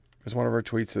 Because one of her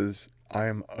tweets is, I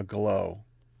am aglow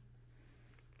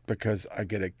because I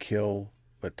get to kill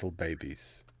little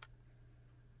babies.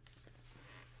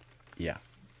 Yeah,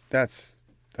 that's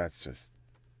just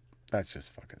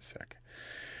fucking sick.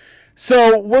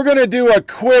 So we're going to do a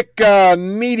quick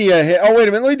media hit. Oh, wait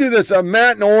a minute. Let me do this.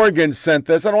 Matt in Oregon sent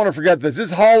this. I don't want to forget this.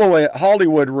 This is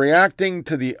Hollywood reacting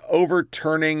to the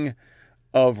overturning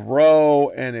of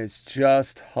Roe, and it's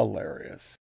just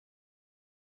hilarious.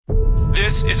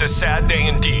 This is a sad day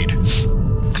indeed.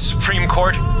 The Supreme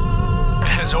Court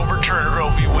has overturned Roe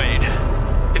v. Wade.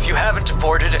 If you haven't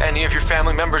deported any of your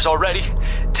family members already,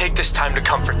 take this time to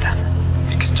comfort them,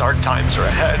 because dark times are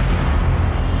ahead.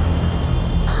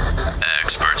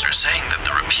 Experts are saying that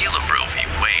the repeal of Roe v.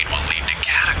 Wade will lead to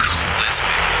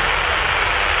cataclysmic.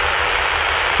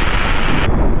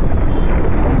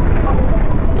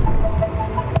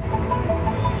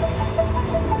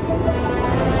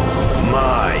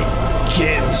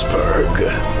 Ginsburg.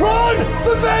 Run!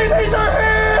 The babies are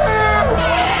here!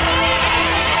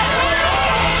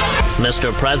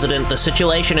 Mr. President, the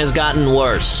situation has gotten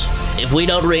worse. If we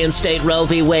don't reinstate Roe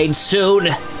v. Wade soon,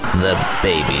 the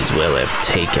babies will have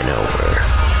taken over.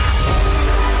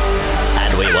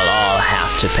 And we will all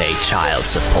have to pay child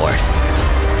support.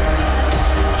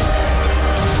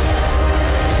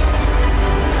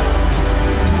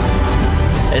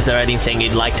 Is there anything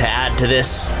you'd like to add to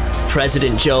this?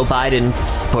 President Joe Biden,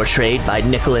 portrayed by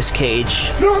Nicolas Cage.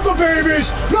 Not the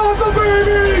babies! Not the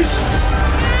babies!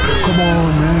 Come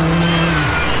on, man.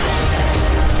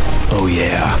 Oh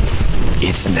yeah,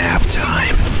 it's nap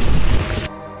time.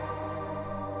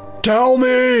 Tell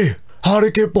me how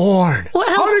to get born. Well,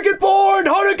 how to get born?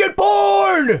 How to get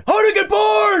born? How to get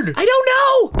born? I don't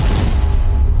know.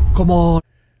 Come on.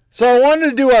 So I wanted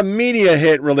to do a media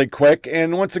hit really quick,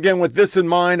 and once again with this in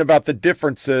mind about the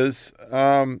differences,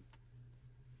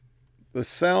 the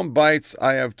sound bites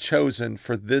I have chosen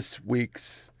for this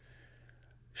week's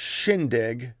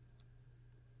shindig.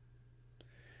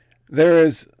 There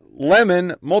is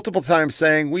Lemon multiple times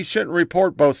saying we shouldn't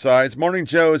report both sides. Morning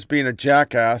Joe's being a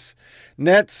jackass.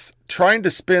 Nets trying to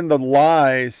spin the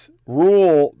lies,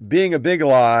 Rule being a big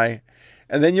lie.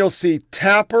 And then you'll see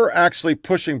Tapper actually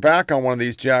pushing back on one of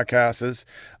these jackasses.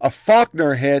 A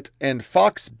Faulkner hit and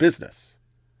Fox Business,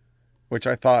 which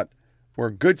I thought were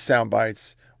good sound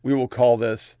bites. We will call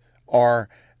this our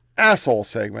asshole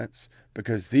segments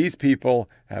because these people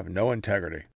have no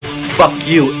integrity. Fuck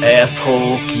you,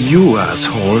 asshole. You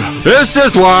asshole. This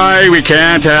is why we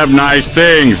can't have nice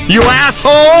things. You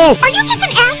asshole! Are you just an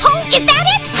asshole? Is that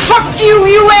it? Fuck you,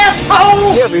 you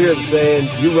asshole! You ever hear the saying,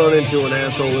 you run into an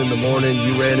asshole in the morning,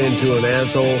 you ran into an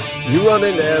asshole? You run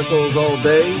into assholes all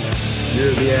day,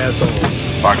 you're the asshole.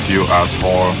 Fuck you,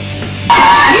 asshole.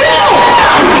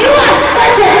 You are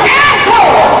such an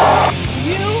asshole!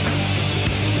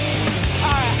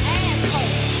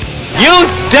 You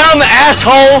dumb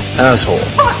asshole! Asshole.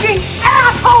 Fucking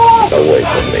asshole! Away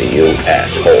from me, you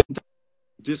asshole.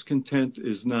 Discontent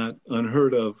is not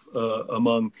unheard of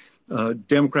among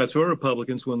Democrats or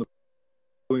Republicans when they're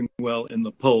doing well in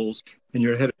the polls and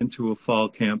you're headed into a fall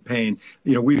campaign.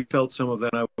 You know, we felt some of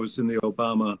that. I was in the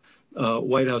Obama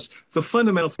White House. The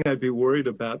fundamental thing I'd be worried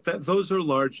about, that those are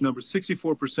large numbers.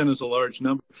 64% is a large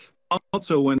number.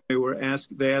 Also, when they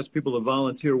asked people to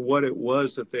volunteer what it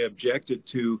was that they objected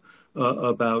to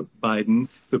about Biden,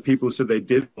 the people who said they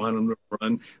did want him to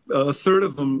run, a third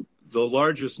of them, the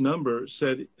largest number,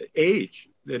 said age,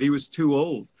 that he was too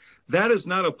old. That is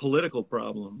not a political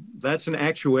problem. That's an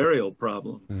actuarial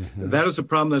problem. Mm-hmm. That is a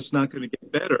problem that's not going to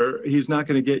get better. He's not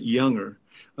going to get younger.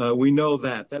 We know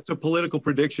that. That's a political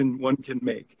prediction one can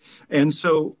make. And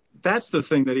so that's the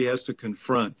thing that he has to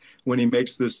confront when he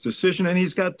makes this decision. And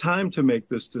he's got time to make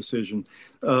this decision.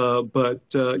 But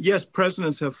yes,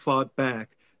 presidents have fought back.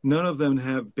 None of them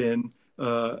have been,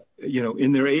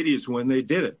 in their 80s when they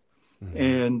did it.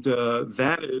 And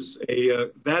that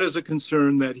is a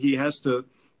concern that he has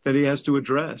to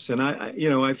address. And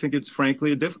I think it's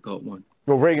frankly a difficult one.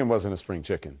 Well, Reagan wasn't a spring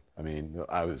chicken.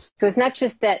 So it's not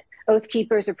just that Oath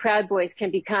Keepers or Proud Boys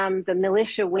can become the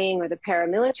militia wing or the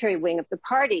paramilitary wing of the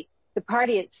party. The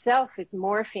party itself is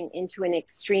morphing into an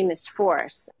extremist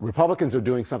force. Republicans are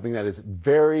doing something that is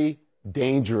very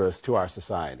dangerous to our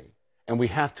society. And we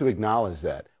have to acknowledge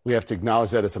that. We have to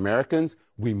acknowledge that as Americans.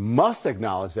 We must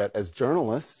acknowledge that as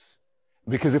journalists,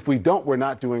 because if we don't, we're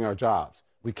not doing our jobs.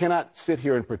 We cannot sit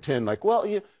here and pretend like, well,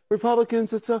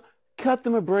 Republicans, cut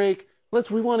them a break.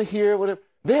 We want to hear whatever.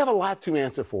 They have a lot to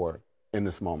answer for in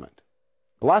this moment.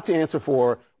 A lot to answer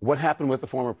for what happened with the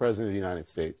former president of the United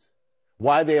States,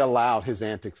 why they allowed his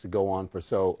antics to go on for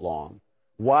so long,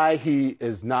 why he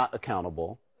is not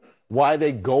accountable, why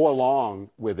they go along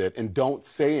with it and don't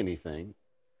say anything.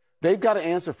 They've got to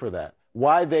answer for that.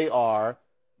 Why they are,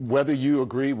 whether you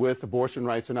agree with abortion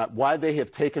rights or not, why they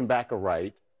have taken back a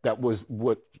right that was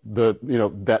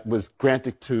that was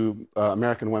granted to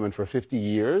American women for 50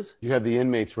 years. You have the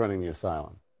inmates running the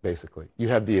asylum, basically. You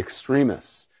have the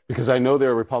extremists, because I know there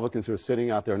are Republicans who are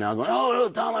sitting out there now going, oh, no,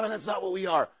 Don Lemon, that's not what we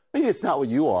are. Maybe it's not what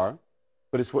you are,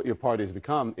 but it's what your party has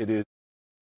become. It is.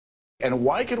 And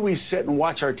why could we sit and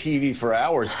watch our TV for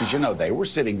hours? Because, they were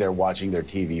sitting there watching their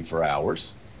TV for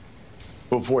hours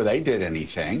before they did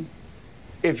anything.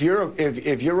 If you're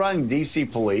running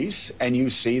DC police and you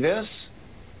see this,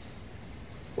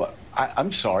 well,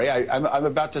 I'm sorry. I'm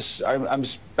about to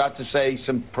say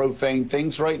some profane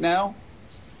things right now.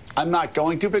 I'm not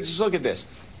going to, but just look at this.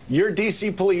 You're a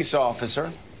DC police officer.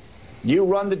 You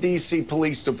run the DC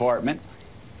Police Department.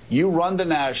 You run the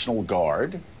National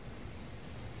Guard.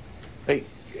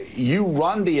 You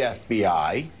run the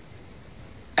FBI.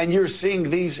 And you're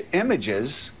seeing these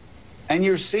images, and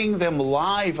you're seeing them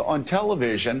live on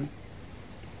television,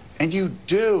 and you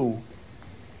do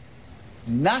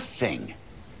nothing.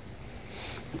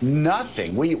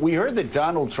 Nothing. We heard that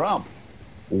Donald Trump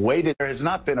waited. There has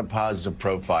not been a positive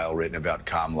profile written about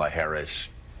Kamala Harris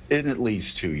in at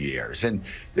least 2 years. And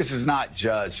this is not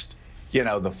just,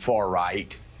 the far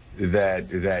right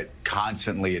that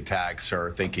constantly attacks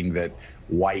her, thinking that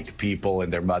white people in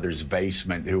their mother's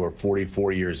basement who are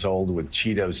 44 years old with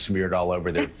Cheetos smeared all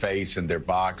over their face and their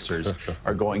boxers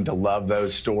are going to love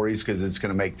those stories because it's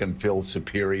going to make them feel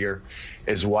superior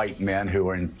as white men who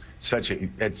are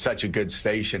at such a good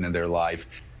station in their life.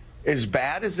 As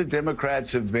bad as the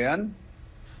Democrats have been,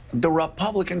 the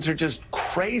Republicans are just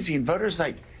crazy, and voters are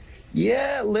like,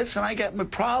 yeah, listen, I got my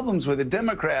problems with the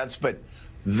Democrats, but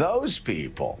those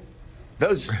people,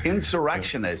 those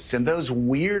insurrectionists and those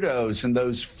weirdos and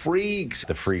those freaks.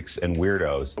 The freaks and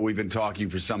weirdos. We've been talking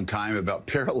for some time about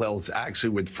parallels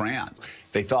actually with France.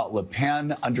 They thought Le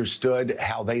Pen understood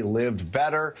how they lived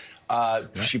better.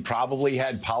 She probably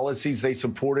had policies they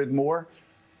supported more.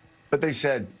 But they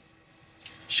said,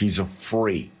 she's a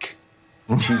freak.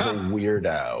 She's a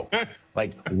weirdo.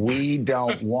 Like, we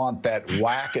don't want that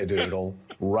wackadoodle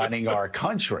running our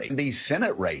country. These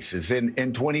Senate races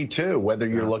in 22, whether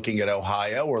you're looking at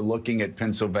Ohio or looking at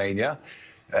Pennsylvania,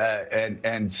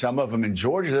 and some of them in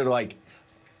Georgia, they're like,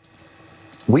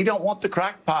 we don't want the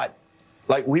crackpot.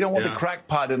 Like, we don't want the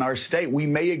crackpot in our state. We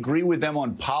may agree with them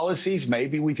on policies.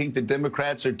 Maybe we think the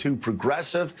Democrats are too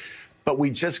progressive, but we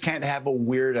just can't have a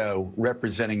weirdo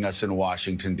representing us in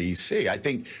Washington, D.C.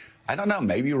 I don't know,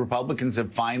 maybe Republicans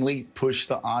have finally pushed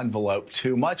the envelope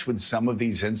too much with some of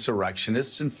these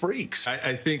insurrectionists and freaks.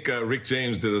 I think Rick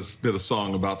James did a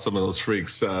song about some of those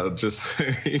freaks.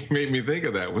 He made me think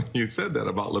of that when you said that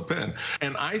about Le Pen.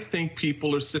 And I think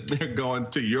people are sitting there going,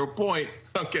 to your point,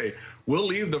 okay, we'll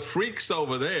leave the freaks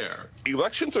over there.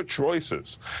 Elections are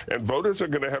choices, and voters are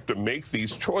going to have to make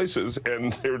these choices,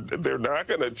 and they're not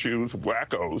going to choose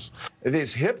wackos.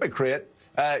 This hypocrite,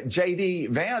 J.D.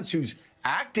 Vance, who's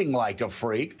acting like a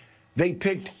freak, they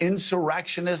picked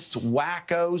insurrectionists,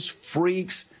 wackos,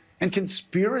 freaks, and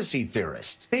conspiracy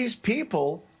theorists. These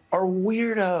people are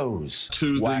weirdos.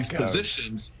 To these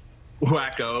positions,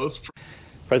 wackos.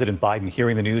 President Biden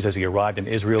hearing the news as he arrived in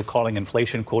Israel, calling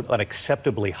inflation, quote,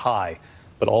 unacceptably high,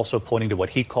 but also pointing to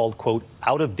what he called, quote,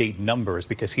 out-of-date numbers,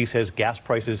 because he says gas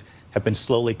prices have been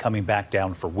slowly coming back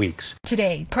down for weeks.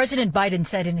 Today, President Biden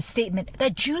said in a statement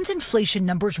that June's inflation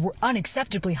numbers were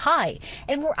unacceptably high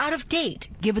and were out of date,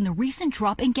 given the recent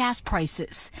drop in gas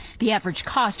prices. The average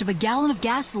cost of a gallon of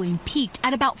gasoline peaked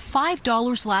at about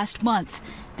 $5 last month.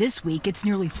 This week, it's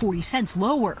nearly 40 cents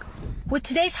lower. With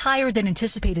today's higher than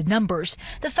anticipated numbers,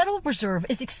 the Federal Reserve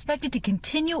is expected to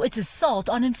continue its assault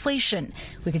on inflation.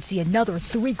 We could see another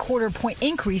 0.75 point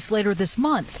increase later this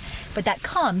month, but that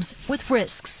comes with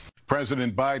risks.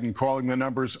 President Biden calling the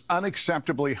numbers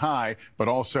unacceptably high, but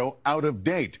also out of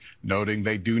date, noting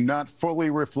they do not fully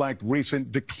reflect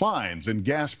recent declines in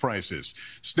gas prices.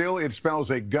 Still, it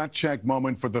spells a gut check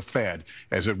moment for the Fed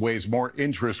as it weighs more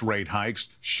interest rate hikes,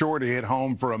 sure to hit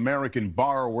home for American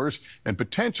borrowers and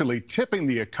potentially tipping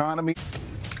the economy.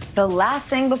 The last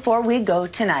thing before we go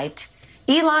tonight,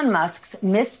 Elon Musk's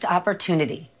missed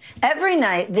opportunity. Every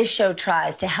night, this show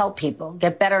tries to help people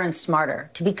get better and smarter,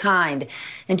 to be kind,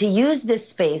 and to use this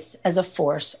space as a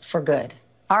force for good.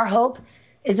 Our hope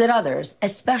is that others,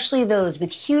 especially those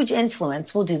with huge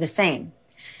influence, will do the same.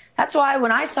 That's why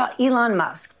when I saw Elon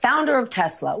Musk, founder of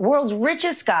Tesla, world's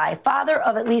richest guy, father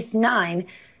of at least 9,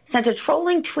 sent a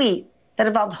trolling tweet that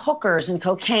involved hookers and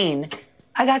cocaine,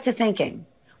 I got to thinking,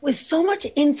 with so much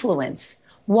influence,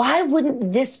 why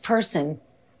wouldn't this person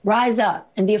rise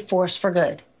up and be a force for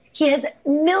good? He has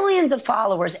millions of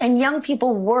followers, and young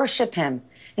people worship him,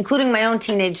 including my own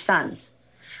teenage sons.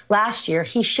 Last year,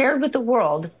 he shared with the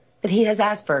world that he has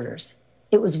Asperger's.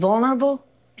 It was vulnerable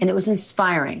and it was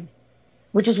inspiring,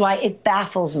 which is why it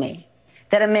baffles me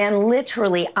that a man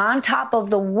literally on top of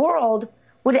the world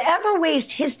would ever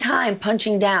waste his time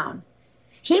punching down.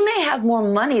 He may have more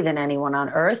money than anyone on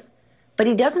earth, but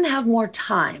he doesn't have more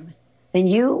time than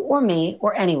you or me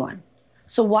or anyone.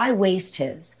 So why waste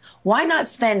his? Why not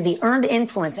spend the earned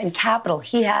influence and capital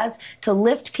he has to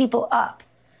lift people up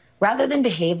rather than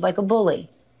behave like a bully?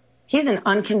 He's an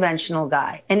unconventional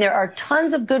guy, and there are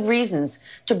tons of good reasons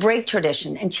to break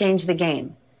tradition and change the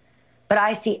game. But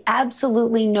I see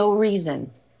absolutely no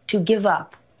reason to give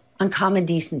up on common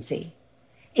decency.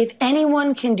 If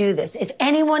anyone can do this, if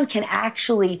anyone can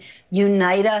actually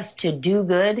unite us to do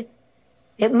good,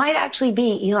 it might actually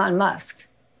be Elon Musk.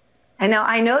 And now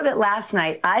I know that last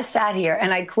night I sat here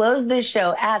and I closed this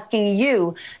show asking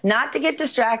you not to get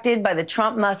distracted by the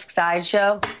Trump-Musk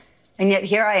sideshow. And yet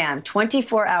here I am,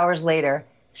 24 hours later,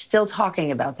 still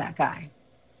talking about that guy.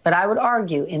 But I would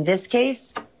argue in this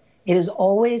case, it is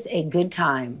always a good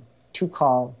time to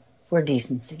call for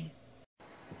decency.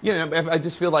 You know, I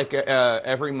just feel like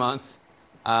every month,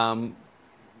 one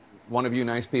of you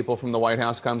nice people from the White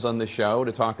House comes on the show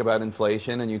to talk about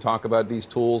inflation, and you talk about these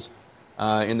tools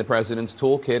in the president's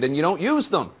toolkit, and you don't use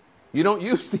them. You don't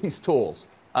use these tools.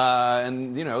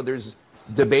 And, you know, there's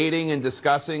debating and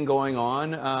discussing going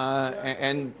on,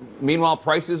 and meanwhile,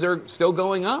 prices are still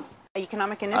going up.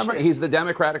 Economic initiative. He's the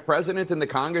Democratic president, and the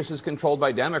Congress is controlled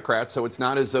by Democrats, so it's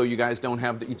not as though you guys don't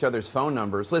have each other's phone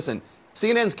numbers. Listen,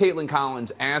 CNN's Caitlin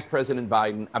Collins asked President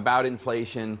Biden about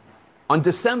inflation on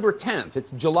December 10th.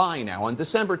 It's July now, on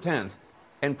December 10th.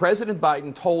 And President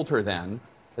Biden told her then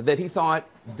that he thought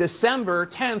December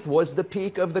 10th was the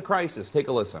peak of the crisis. Take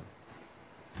a listen.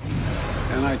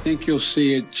 And I think you'll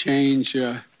see it change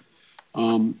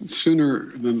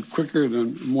sooner than quicker,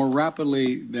 than more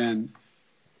rapidly than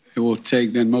it will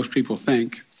take than most people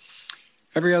think.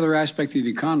 Every other aspect of the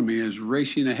economy is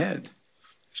racing ahead.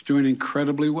 It's doing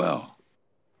incredibly well.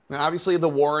 Now, obviously, the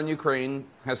war in Ukraine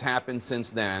has happened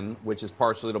since then, which is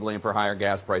partially to blame for higher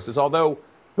gas prices, although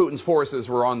Putin's forces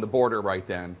were on the border right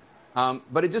then.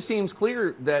 But it just seems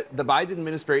clear that the Biden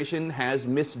administration has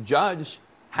misjudged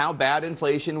how bad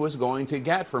inflation was going to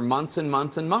get for months and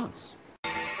months and months.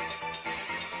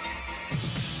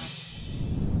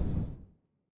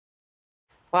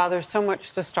 Wow, there's so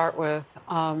much to start with.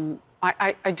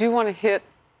 I do want to hit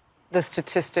the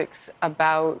statistics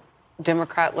about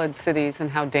Democrat-led cities and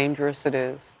how dangerous it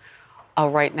is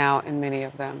right now in many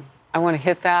of them. I want to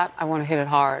hit that. I want to hit it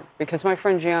hard because my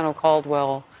friend Gianno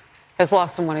Caldwell has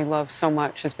lost someone he loved so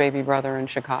much, his baby brother in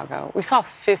Chicago. We saw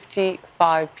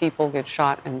 55 people get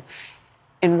shot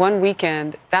in one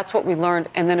weekend. That's what we learned.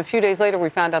 And then a few days later, we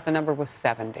found out the number was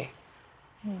 70.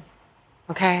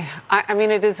 Okay. I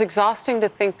mean, it is exhausting to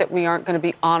think that we aren't going to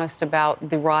be honest about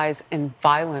the rise in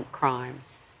violent crime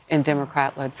in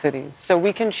Democrat-led cities. So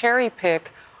we can cherry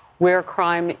pick where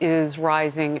crime is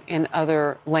rising in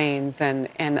other lanes and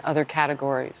other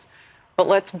categories. But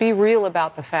let's be real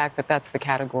about the fact that that's the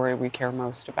category we care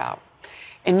most about.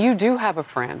 And you do have a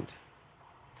friend,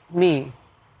 me.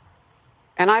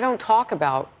 And I don't talk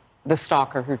about the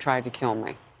stalker who tried to kill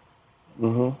me.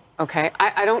 Okay?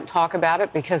 I don't talk about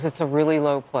it because it's a really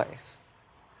low place.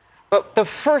 But the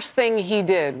first thing he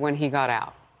did when he got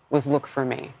out was look for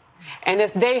me. And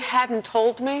if they hadn't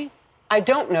told me, I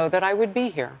don't know that I would be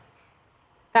here.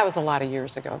 That was a lot of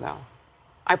years ago, though.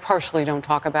 I partially don't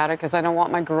talk about it because I don't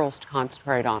want my girls to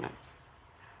concentrate on it.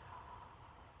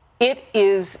 It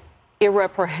is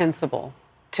irreprehensible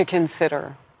to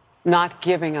consider not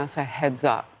giving us a heads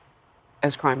up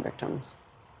as crime victims.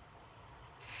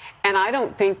 And I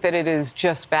don't think that it is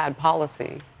just bad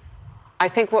policy. I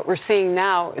think what we're seeing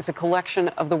now is a collection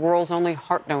of the world's only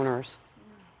heart donors.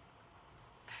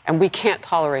 And we can't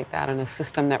tolerate that in a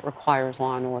system that requires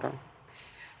law and order.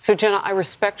 So, Jenna, I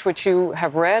respect what you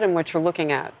have read and what you're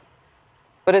looking at.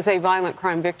 But as a violent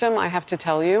crime victim, I have to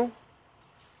tell you,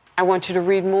 I want you to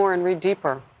read more and read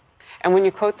deeper. And when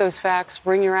you quote those facts,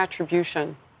 bring your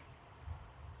attribution.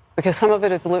 Because some of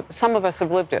us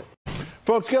have lived it.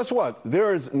 Folks, guess what?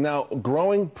 There is now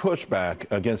growing pushback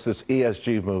against this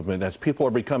ESG movement as people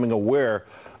are becoming aware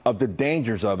of the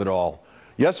dangers of it all.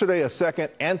 Yesterday, a second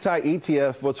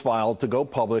anti-ETF was filed to go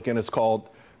public, and it's called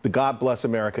the God Bless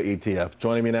America ETF.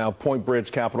 Joining me now, Point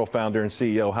Bridge Capital founder and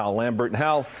CEO Hal Lambert. And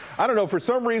Hal, I don't know, for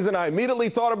some reason, I immediately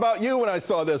thought about you when I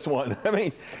saw this one. I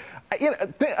mean,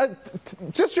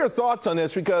 just your thoughts on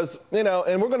this, because,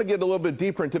 and we're going to get a little bit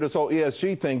deeper into this whole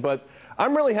ESG thing, but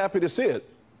I'm really happy to see it.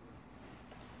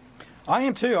 I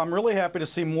am too. I'm really happy to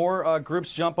see more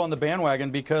groups jump on the bandwagon,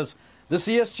 because this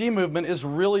ESG movement is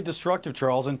really destructive,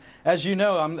 Charles. And as you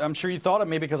know, I'm sure you thought of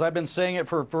me because I've been saying it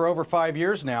for over 5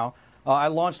 years now. I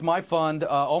launched my fund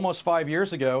almost 5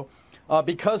 years ago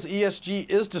because ESG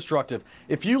is destructive.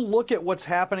 If you look at what's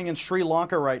happening in Sri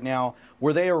Lanka right now,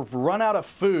 where they have run out of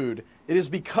food, it is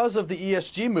because of the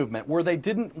ESG movement, where they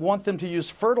didn't want them to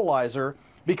use fertilizer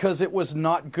because it was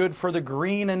not good for the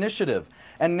green initiative.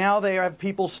 And now they have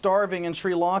people starving in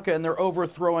Sri Lanka and they're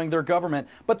overthrowing their government.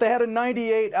 But they had a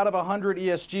 98 out of 100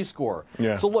 ESG score.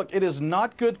 Yeah. So look, it is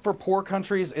not good for poor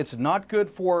countries. It's not good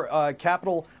for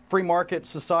capital free market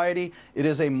society. It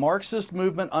is a Marxist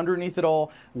movement underneath it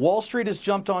all. Wall Street has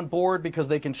jumped on board because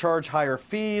they can charge higher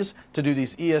fees to do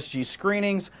these ESG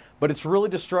screenings, but it's really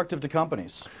destructive to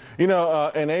companies. In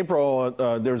April,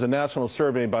 there was a national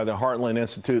survey by the Heartland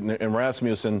Institute and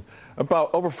Rasmussen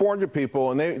about over 400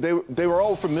 people, and they were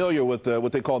all familiar with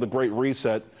what they call the Great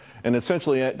Reset. And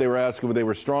essentially, they were asking whether they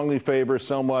were strongly favored,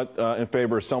 somewhat in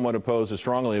favor, somewhat opposed, or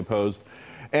strongly opposed.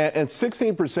 And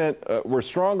 16% were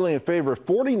strongly in favor,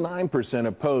 49%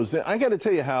 opposed. And I got to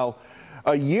tell you how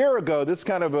a year ago, this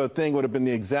kind of a thing would have been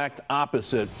the exact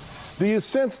opposite. Do you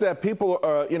sense that people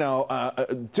are,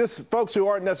 just folks who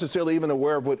aren't necessarily even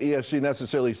aware of what ESG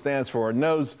necessarily stands for,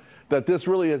 knows that this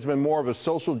really has been more of a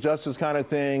social justice kind of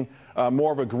thing,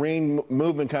 more of a green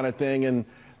movement kind of thing, and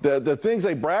the things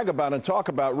they brag about and talk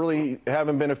about really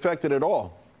haven't been affected at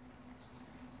all?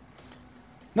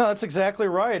 No, that's exactly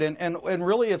right. And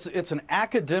really it's an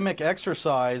academic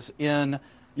exercise in,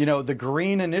 the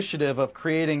green initiative of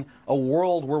creating a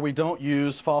world where we don't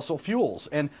use fossil fuels.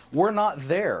 And we're not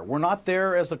there. We're not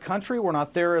there as a country. We're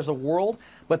not there as a world.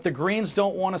 But the Greens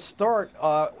don't want to start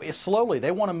slowly.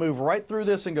 They want to move right through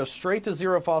this and go straight to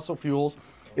zero fossil fuels.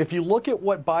 If you look at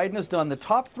what Biden has done, the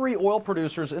top 3 oil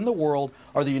producers in the world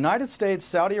are the United States,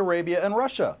 Saudi Arabia, and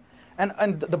Russia.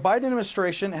 And the Biden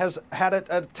administration has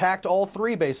attacked all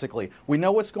 3, basically. We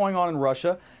know what's going on in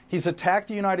Russia. He's attacked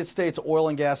the United States oil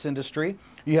and gas industry.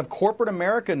 You have corporate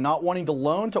America not wanting to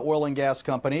loan to oil and gas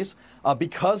companies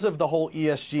because of the whole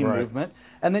ESG movement.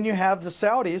 And then you have the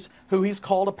Saudis, who he's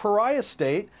called a pariah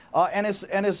state, and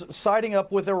is siding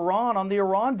up with Iran on the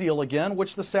Iran deal again,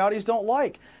 which the Saudis don't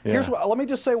like. Yeah. Let me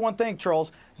just say one thing,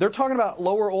 Charles. They're talking about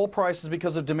lower oil prices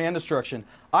because of demand destruction.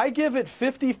 I give it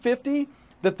 50-50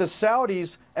 that the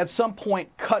Saudis at some point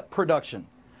cut production.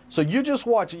 So you just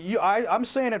watch. I'm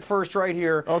saying it first right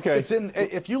here. Okay.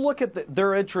 If you look at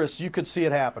their interests, you could see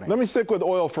it happening. Let me stick with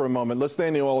oil for a moment. Let's stay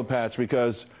in the oil patch,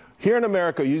 because here in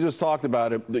America, you just talked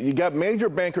about it, you got major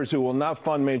bankers who will not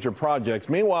fund major projects.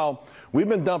 Meanwhile, we've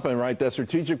been dumping, that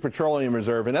Strategic Petroleum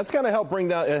Reserve, and that's going to help bring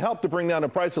down the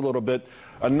price a little bit.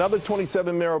 Another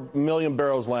 27 million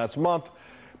barrels last month.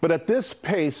 But at this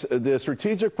pace, the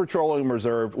Strategic Petroleum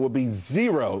Reserve will be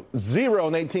zero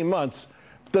in 18 months.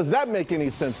 Does that make any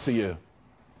sense to you?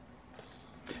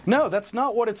 No, that's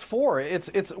not what it's for.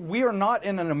 We are not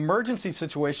in an emergency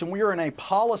situation. We are in a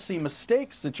policy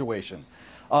mistake situation.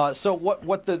 So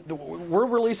we're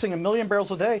releasing 1 million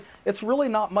barrels a day. It's really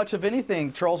not much of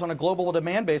anything, Charles, on a global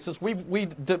demand basis. We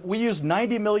use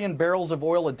 90 million barrels of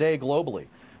oil a day globally.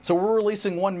 So we're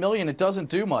releasing 1 million. It doesn't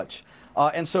do much.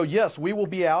 And so, yes, we will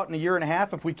be out in a year and a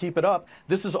half if we keep it up.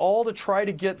 This is all to try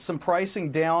to get some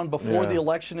pricing down before the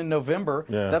election in November.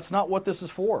 Yeah. That's not what this is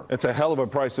for. It's a hell of a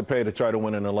price to pay to try to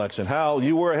win an election. Hal,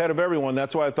 you were ahead of everyone.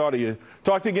 That's why I thought of you.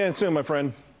 Talk to you again soon, my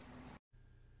friend.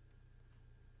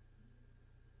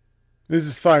 This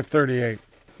is 538.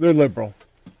 They're liberal.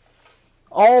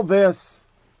 All this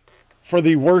for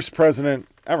the worst president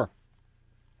ever.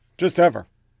 Just ever.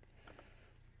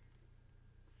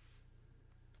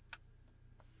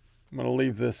 I'm going to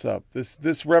leave this up.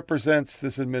 This represents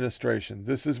this administration.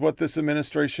 This is what this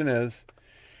administration is.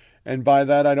 And by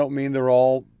that, I don't mean they're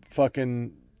all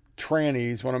fucking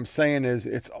trannies. What I'm saying is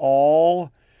it's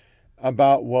all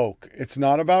about woke. It's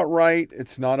not about right.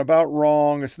 It's not about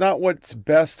wrong. It's not what's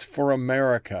best for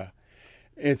America.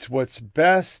 It's what's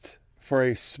best for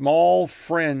a small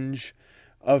fringe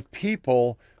of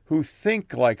people who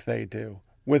think like they do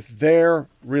with their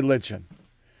religion.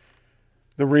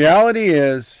 The reality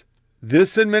is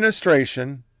this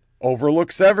administration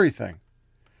overlooks everything.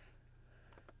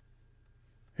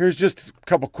 Here's just a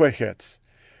couple quick hits.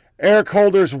 Eric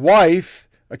Holder's wife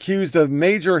accused of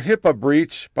major HIPAA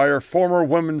breach by her former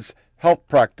women's health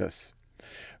practice.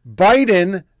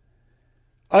 Biden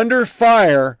under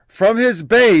fire from his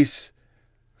base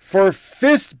for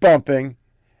fist bumping,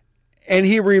 and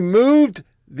he removed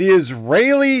the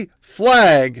Israeli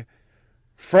flag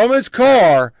from his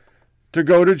car to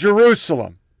go to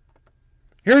Jerusalem.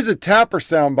 Here's a Tapper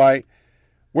soundbite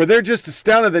where they're just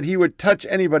astounded that he would touch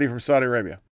anybody from Saudi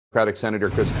Arabia. Democratic Senator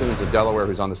Chris Coons of Delaware,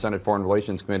 who's on the Senate Foreign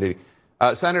Relations Committee.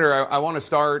 Senator, I want to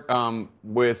start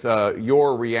with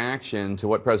your reaction to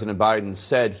what President Biden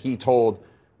said he told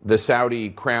the Saudi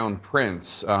crown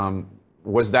prince.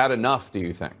 Was that enough, do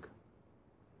you think?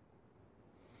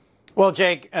 Well,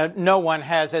 Jake, no one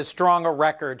has as strong a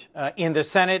record in the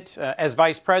Senate as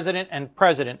vice president and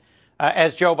president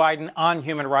as Joe Biden on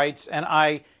human rights. And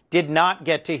I did not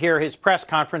get to hear his press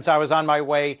conference. I was on my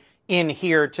way in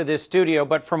here to this studio.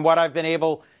 But from what I've been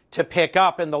able to pick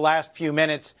up in the last few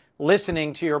minutes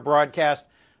listening to your broadcast,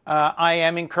 I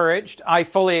am encouraged. I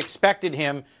fully expected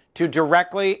him to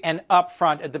directly and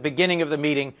upfront at the beginning of the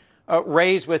meeting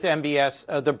raise with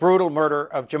MBS the brutal murder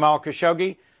of Jamal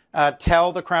Khashoggi,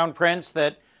 tell the Crown Prince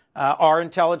that our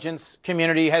intelligence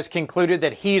community has concluded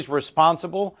that he's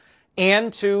responsible,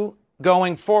 and to,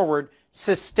 going forward,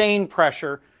 sustain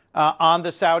pressure on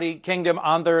the Saudi kingdom,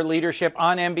 on their leadership,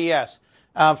 on MBS,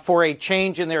 for a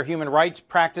change in their human rights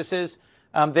practices.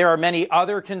 There are many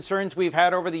other concerns we've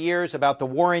had over the years about the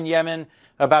war in Yemen,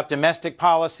 about domestic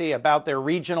policy, about their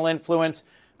regional influence.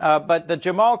 But the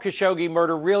Jamal Khashoggi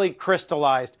murder really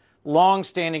crystallized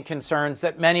long-standing concerns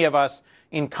that many of us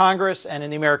in Congress and in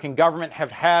the American government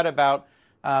have had about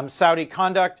Saudi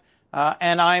conduct.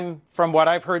 And I'm, from what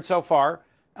I've heard so far,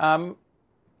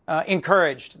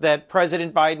 encouraged that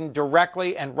President Biden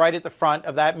directly and right at the front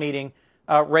of that meeting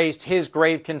raised his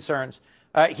grave concerns.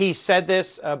 He said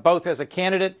this both as a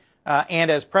candidate and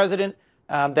as president,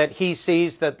 that he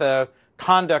sees that the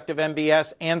conduct of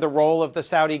MBS and the role of the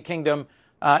Saudi kingdom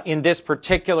in this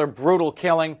particular brutal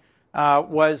killing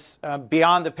was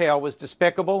beyond the pale, was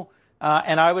despicable.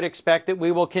 And I would expect that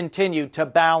we will continue to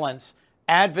balance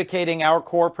advocating our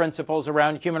core principles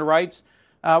around human rights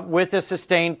with a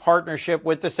sustained partnership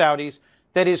with the Saudis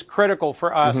that is critical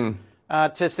for us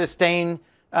to sustain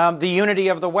the unity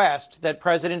of the West that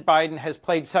President Biden has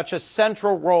played such a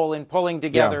central role in pulling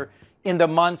together in the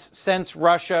months since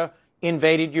Russia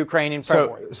invaded Ukraine in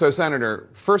February. So, Senator,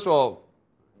 first of all,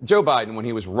 Joe Biden, when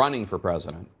he was running for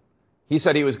president, he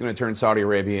said he was going to turn Saudi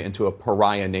Arabia into a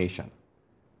pariah nation.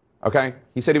 Okay?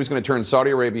 He said he was going to turn Saudi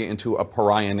Arabia into a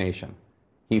pariah nation.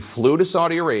 He flew to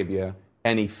Saudi Arabia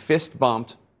and he fist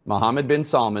bumped Mohammed bin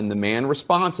Salman, the man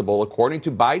responsible, according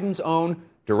to Biden's own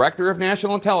Director of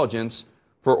National Intelligence,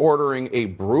 for ordering a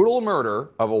brutal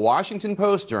murder of a Washington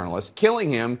Post journalist,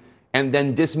 killing him, and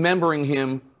then dismembering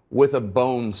him with a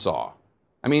bone saw.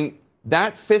 I mean,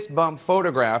 that fist bump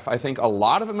photograph, I think a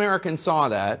lot of Americans saw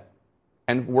that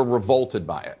and were revolted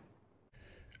by it.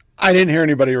 I didn't hear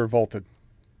anybody revolted.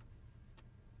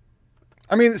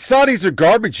 I mean, the Saudis are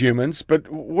garbage humans, but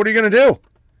what are you going to do?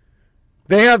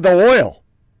 They have the oil.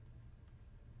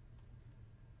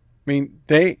 I mean,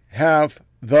 they have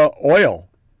the oil.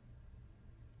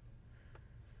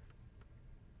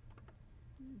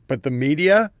 But the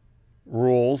media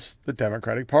rules the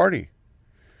Democratic Party.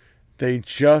 They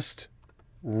just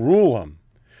rule them.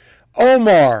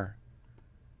 Omar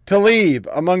Tlaib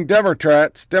among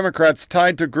Democrats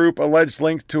tied to group alleged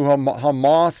link to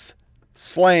Hamas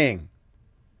slaying.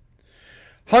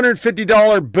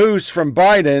 $150 boost from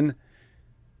Biden.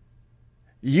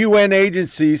 UN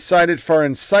agencies cited for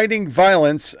inciting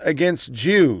violence against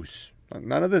Jews.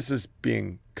 None of this is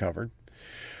being covered.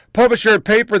 Publisher of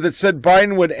paper that said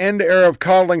Biden would end era of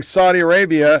coddling Saudi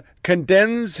Arabia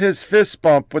condemns his fist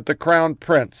bump with the crown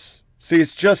prince. See,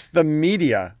 it's just the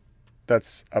media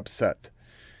that's upset.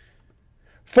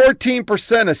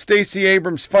 14% of Stacey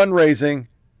Abrams' fundraising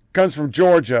comes from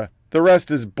Georgia. The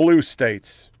rest is blue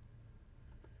states.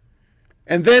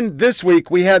 And then this week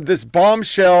we had this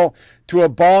bombshell to a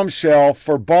bombshell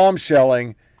for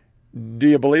bombshelling. Do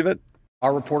you believe it?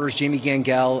 Our reporters Jamie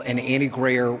Gangel and Annie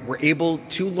Grayer were able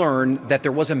to learn that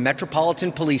there was a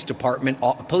Metropolitan Police Department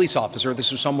police officer,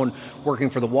 this was someone working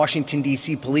for the Washington,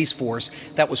 D.C. police force,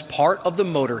 that was part of the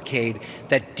motorcade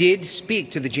that did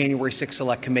speak to the January 6th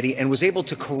Select Committee and was able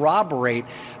to corroborate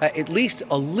at least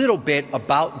a little bit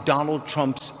about Donald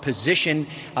Trump's position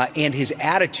and his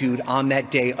attitude on that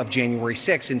day of January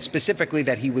 6th, and specifically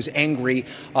that he was angry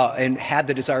and had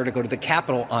the desire to go to the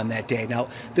Capitol on that day. Now,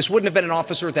 this wouldn't have been an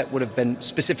officer that would have been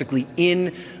specifically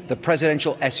in the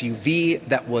presidential SUV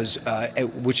that was,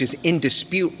 which is in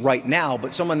dispute right now,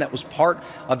 but someone that was part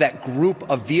of that group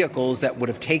of vehicles that would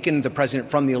have taken the president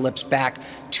from the ellipse back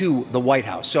to the White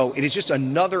House. So it is just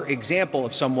another example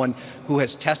of someone who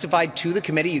has testified to the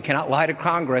committee. You cannot lie to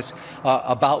Congress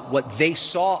about what they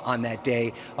saw on that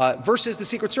day versus the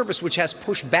Secret Service, which has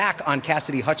pushed back on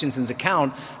Cassidy Hutchinson's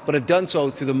account, but have done so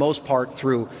through the most part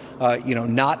through,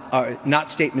 not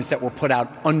statements that were put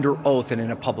out under oath and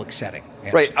in a public setting.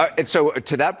 Right. So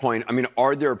to that point, I mean,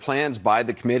 are there plans by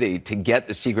the committee to get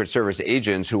the Secret Service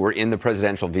agents who were in the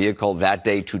presidential vehicle that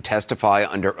day to testify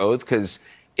under oath? Because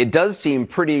it does seem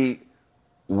pretty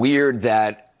weird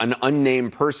that an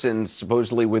unnamed person,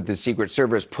 supposedly with the Secret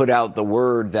Service, put out the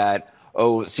word that,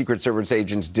 Secret Service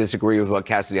agents disagree with what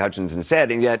Cassidy Hutchinson said,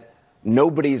 and yet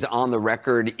nobody's on the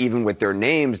record, even with their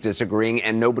names disagreeing,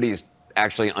 and nobody's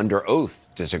actually under oath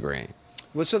disagreeing.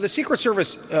 Well, so the Secret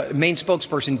Service main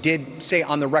spokesperson did say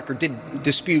on the record, did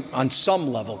dispute on some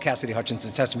level Cassidy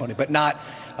Hutchinson's testimony, but not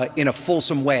in a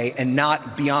fulsome way and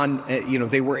not beyond,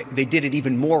 they did it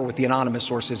even more with the anonymous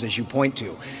sources, as you point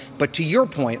to. But to your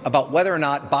point about whether or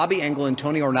not Bobby Engel and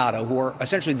Tony Ornato, who are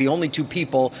essentially the only two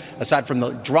people, aside from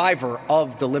the driver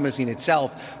of the limousine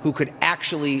itself, who could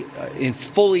actually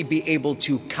fully be able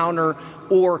to counter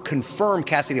or confirm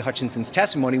Cassidy Hutchinson's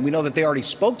testimony. We know that they already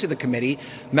spoke to the committee.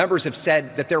 Members have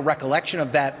said that their recollection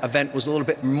of that event was a little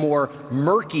bit more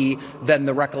murky than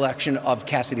the recollection of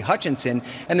Cassidy Hutchinson.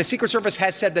 And the Secret Service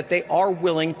has said that they are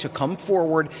willing to come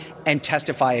forward and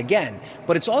testify again.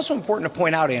 But it's also important to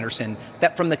point out, Anderson,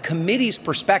 that from the committee's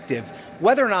perspective,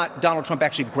 whether or not Donald Trump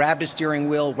actually grabbed his steering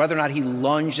wheel, whether or not he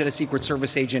lunged at a Secret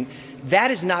Service agent, that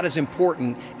is not as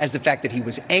important as the fact that he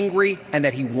was angry and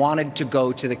that he wanted to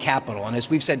go to the Capitol. And as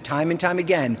we've said time and time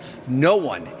again, no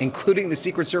one, including the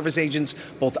Secret Service agents,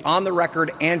 both on the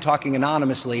record and talking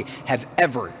anonymously, have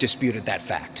ever disputed that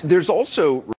fact. There's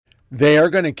also... They are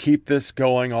going to keep this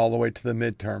going all the way to the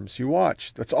midterms. You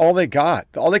watch. That's all they got.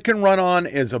 All they can run on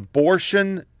is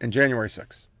abortion and January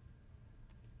 6th.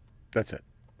 That's it.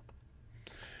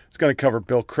 It's going to cover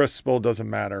Bill Kristol, doesn't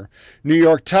matter. New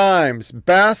York Times,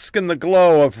 bask in the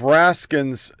glow of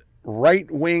Raskin's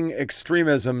right-wing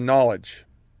extremism knowledge.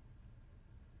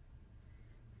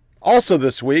 Also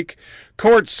this week,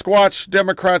 court squashed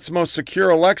Democrats' most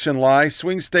secure election lie.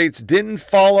 Swing states didn't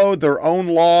follow their own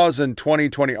laws in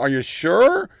 2020. Are you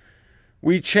sure?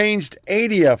 We changed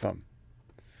 80 of them.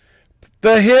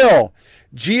 The Hill,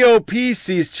 GOP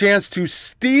sees chance to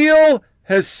steal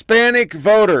Hispanic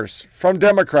voters from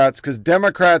Democrats because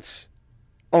Democrats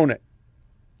own it.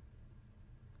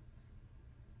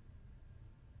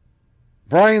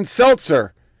 Brian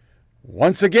Seltzer,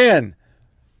 once again,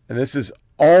 and this is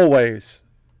always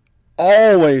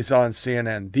on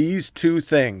CNN, these two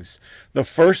things. The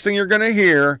first thing you're going to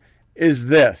hear is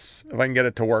this, if I can get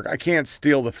it to work. I can't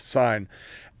steal the sign.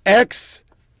 Ex-Trump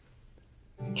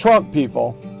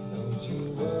people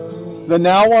that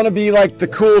now want to be like the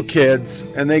cool kids,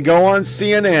 and they go on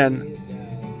CNN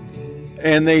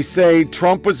and they say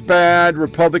Trump was bad,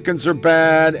 Republicans are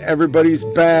bad, everybody's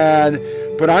bad,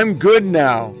 but I'm good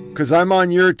now because I'm on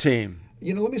your team.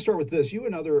 Let me start with this. You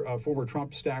and other former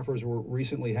Trump staffers were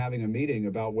recently having a meeting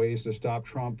about ways to stop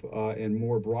Trump and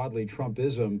more broadly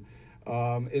Trumpism.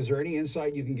 Is there any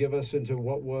insight you can give us into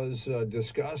what was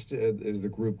discussed? Is the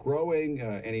group growing?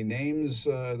 Any names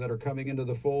that are coming into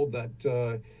the fold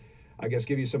that I guess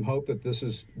give you some hope that this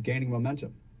is gaining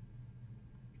momentum?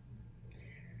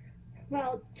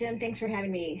 Well, Jim, thanks for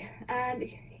having me.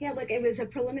 Yeah, look, it was a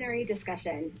preliminary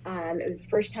discussion. It was the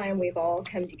first time we've all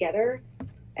come together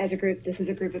as a group. This is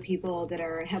a group of people that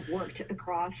have worked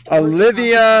across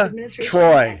Olivia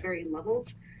Troy at varying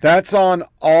levels. That's on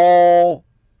all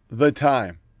the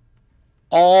time.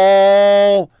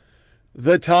 All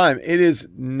the time. It is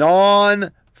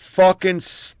non-fucking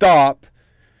stop.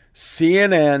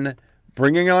 CNN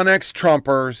bringing on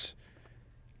ex-Trumpers.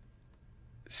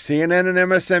 CNN and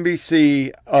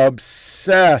MSNBC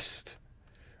obsessed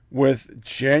with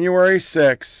January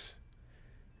 6th.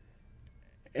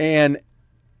 And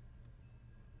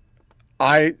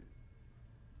I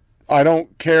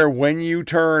don't care when you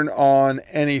turn on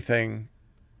anything,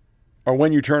 or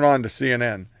when you turn on to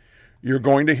CNN, you're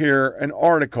going to hear an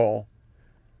article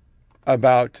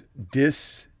about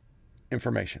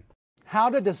disinformation. How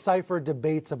to decipher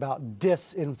debates about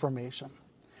disinformation.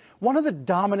 One of the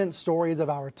dominant stories of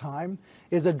our time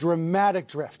is a dramatic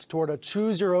drift toward a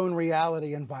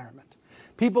choose-your-own-reality environment.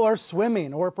 People are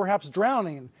swimming or perhaps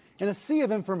drowning in a sea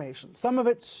of information, some of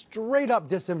it straight-up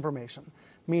disinformation,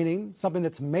 meaning something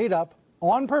that's made up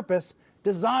on purpose,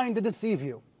 designed to deceive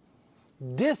you.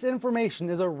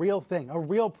 Disinformation is a real thing, a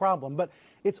real problem, but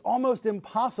it's almost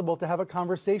impossible to have a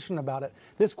conversation about it.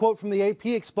 This quote from the AP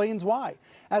explains why.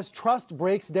 As trust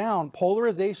breaks down,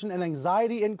 polarization and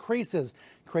anxiety increases,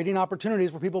 creating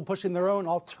opportunities for people pushing their own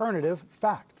alternative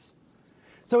facts.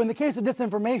 So in the case of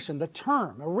disinformation, the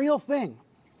term, a real thing,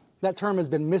 that term has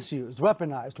been misused,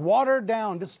 weaponized, watered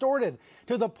down, distorted,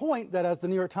 to the point that, as the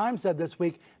New York Times said this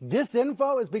week,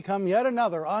 disinfo has become yet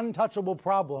another untouchable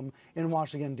problem in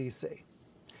Washington, D.C.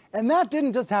 And that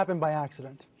didn't just happen by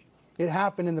accident. It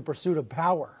happened in the pursuit of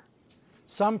power.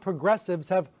 Some progressives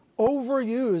have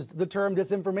overused the term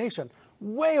disinformation,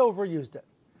 way overused it.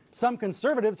 Some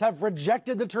conservatives have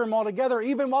rejected the term altogether,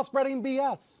 even while spreading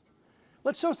BS.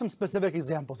 Let's show some specific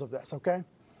examples of this, okay?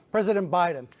 President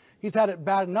Biden, he's had it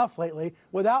bad enough lately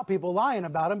without people lying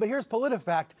about him, but here's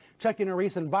PolitiFact checking a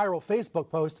recent viral Facebook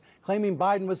post claiming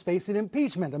Biden was facing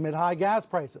impeachment amid high gas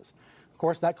prices. Of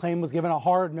course, that claim was given a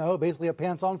hard no, basically a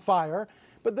pants on fire.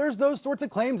 But there's those sorts of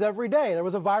claims every day. There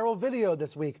was a viral video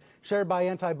this week shared by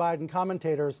anti-Biden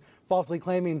commentators falsely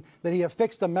claiming that he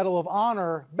affixed a Medal of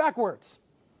Honor backwards.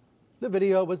 The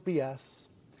video was BS.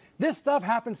 This stuff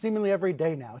happens seemingly every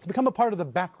day now. It's become a part of the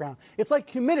background. It's like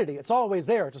humidity. It's always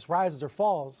there. It just rises or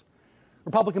falls.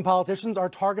 Republican politicians are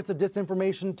targets of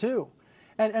disinformation too.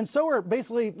 And so are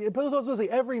basically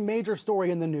every major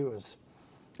story in the news.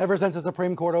 Ever since the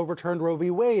Supreme Court overturned Roe v.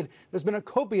 Wade, there's been a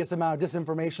copious amount of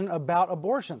disinformation about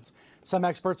abortions. Some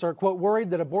experts are, quote,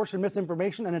 worried that abortion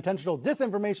misinformation and intentional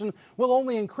disinformation will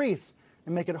only increase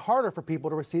and make it harder for people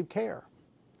to receive care.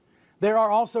 There are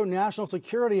also national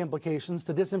security implications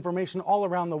to disinformation all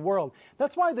around the world.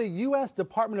 That's why the U.S.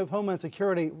 Department of Homeland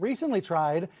Security recently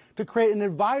tried to create an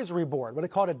advisory board, what it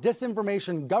called a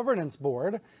Disinformation Governance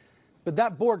Board. But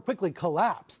that board quickly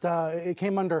collapsed. It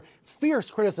came under fierce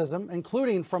criticism,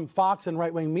 including from Fox and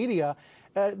right-wing media.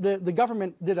 The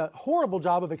government did a horrible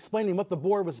job of explaining what the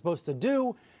board was supposed to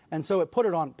do, and so it put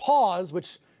it on pause,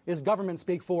 which is government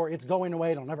speak for it's going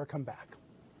away, it'll never come back.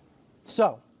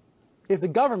 So, if the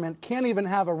government can't even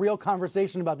have a real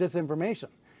conversation about disinformation,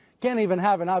 can't even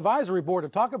have an advisory board to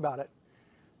talk about it,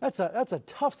 that's a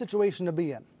tough situation to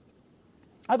be in.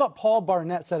 I thought Paul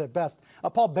Barrett said it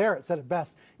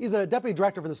best. He's a deputy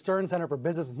director for the Stern Center for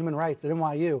Business and Human Rights at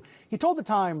NYU. He told the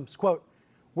Times, quote,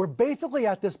 "We're basically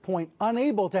at this point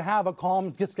unable to have a calm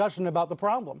discussion about the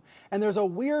problem. And there's a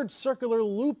weird circular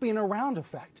looping around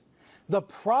effect. The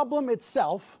problem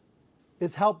itself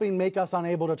is helping make us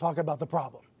unable to talk about the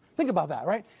problem." Think about that,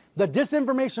 right? The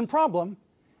disinformation problem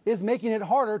is making it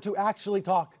harder to actually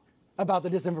talk about the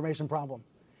disinformation problem.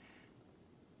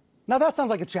 Now that sounds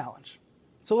like a challenge.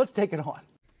 So let's take it on.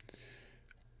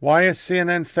 Why is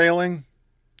CNN failing?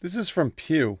 This is from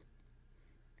Pew.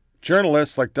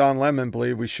 Journalists like Don Lemon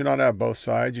believe we should not have both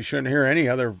sides. You shouldn't hear any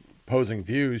other opposing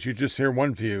views. You just hear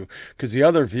one view because the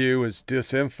other view is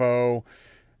disinfo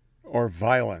or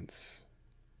violence.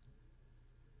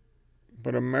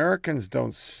 But Americans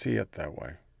don't see it that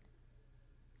way.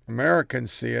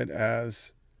 Americans see it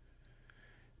as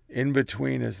in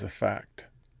between is the fact.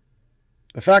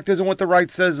 The fact isn't what the right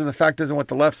says, and the fact isn't what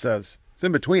the left says. It's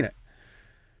in between it.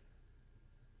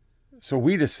 So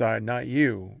we decide, not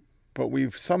you. But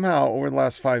we've somehow, over the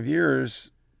last 5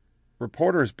 years,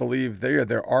 reporters believe they are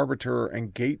their arbiter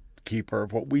and gatekeeper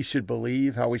of what we should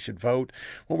believe, how we should vote,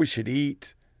 what we should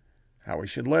eat, how we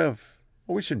should live,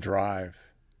 what we should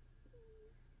drive.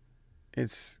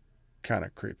 It's kind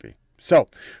of creepy. So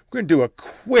we're going to do a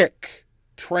quick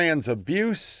trans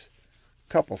abuse,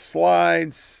 couple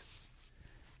slides,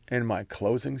 and my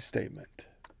closing statement.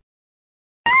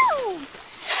 Hey,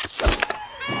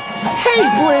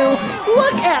 Blue,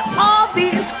 look at all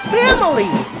these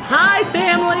families. Hi,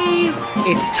 families.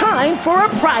 It's time for a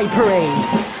pride parade.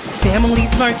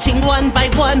 Families marching one by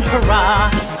one, hurrah,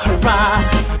 hurrah.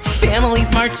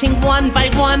 Families marching one by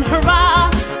one,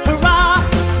 hurrah, hurrah.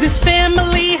 This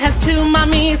family has two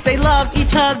mommies. They love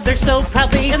each other so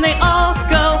proudly, and they all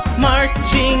go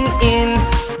marching in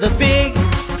the big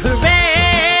parade.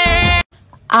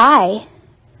 I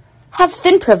have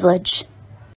thin privilege.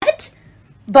 What?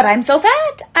 But I'm so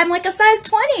fat. I'm like a size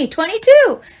 20,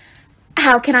 22.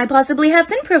 How can I possibly have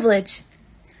thin privilege?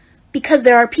 Because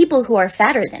there are people who are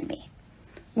fatter than me.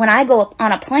 When I go up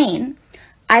on a plane,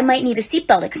 I might need a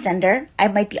seatbelt extender. I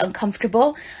might be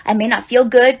uncomfortable. I may not feel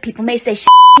good. People may say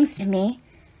things to me.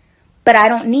 But I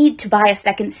don't need to buy a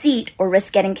second seat or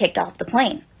risk getting kicked off the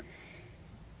plane.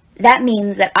 That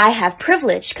means that I have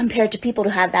privilege compared to people who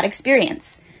have that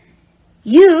experience.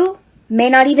 You may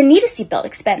not even need a seatbelt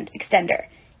extender.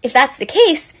 If that's the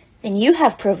case, then you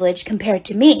have privilege compared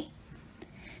to me.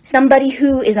 Somebody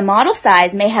who is a model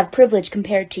size may have privilege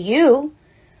compared to you,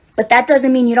 but that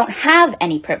doesn't mean you don't have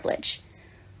any privilege.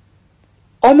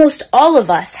 Almost all of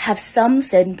us have some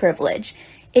thin privilege.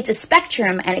 It's a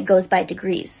spectrum and it goes by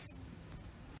degrees.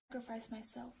 Sacrifice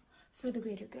myself for the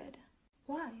greater good.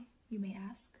 Why, you may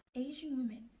ask? Asian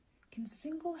women can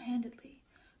single-handedly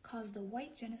cause the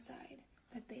white genocide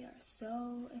that they are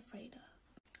so afraid of.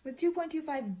 With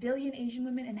 2.25 billion Asian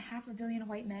women and 500 million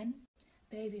white men,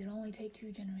 baby, it'll only take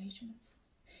 2 generations.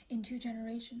 In 2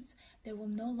 generations, there will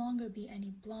no longer be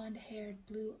any blonde-haired,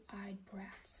 blue-eyed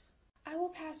brats. I will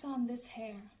pass on this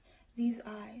hair, these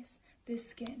eyes, this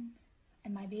skin,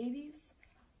 and my babies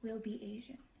will be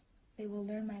Asian. They will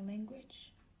learn my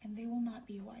language, and they will not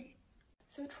be white.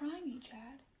 So try me,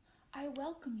 Chad. I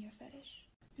welcome your fetish,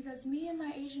 because me and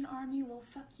my Asian army will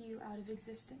fuck you out of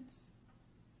existence.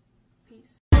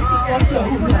 Peace.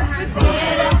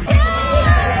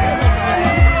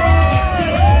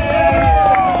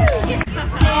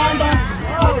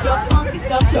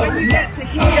 So we get to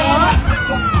hear.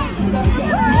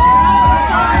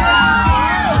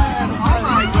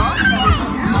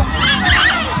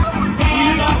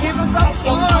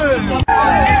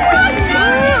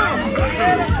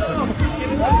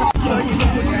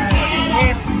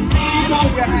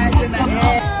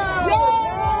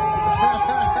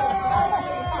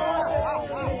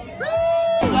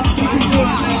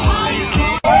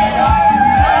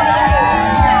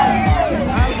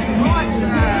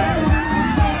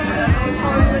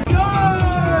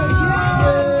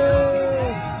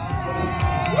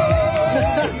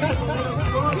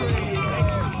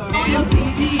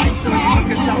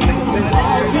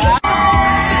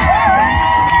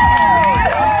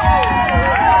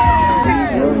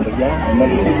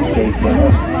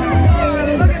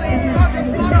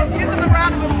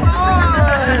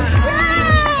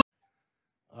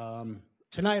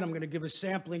 Tonight, I'm going to give a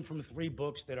sampling from 3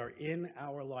 books that are in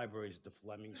our libraries, the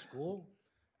Fleming School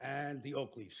and the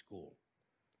Oak Leaf School.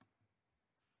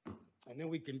 And then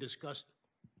we can discuss,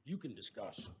 you can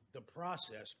discuss the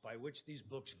process by which these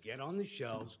books get on the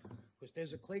shelves, because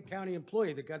there's a Clay County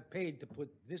employee that got paid to put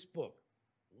this book,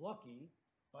 Lucky,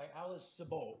 by Alice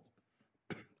Sebold.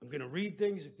 I'm going to read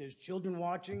things. If there's children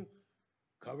watching,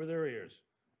 cover their ears.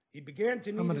 He began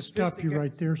to need I'm going to stop you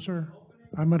right there, sir.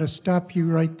 I'm going to stop you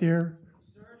right there.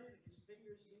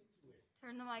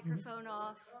 Turn the microphone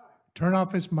off. Turn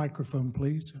off his microphone,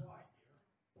 please.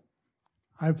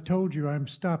 I've told you I'm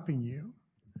stopping you.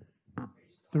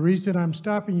 The reason I'm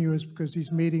stopping you is because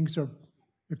these meetings are,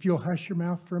 if you'll hush your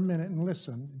mouth for a minute and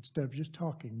listen instead of just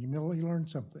talking, you may learn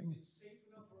something.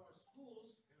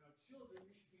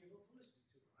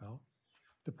 Well,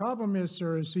 the problem is,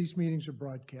 sir, is these meetings are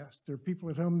broadcast. There are people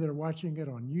at home that are watching it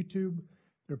on YouTube.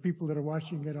 There are people that are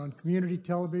watching it on community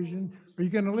television. Are you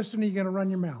going to listen or are you going to run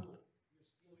your mouth?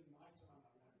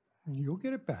 And you'll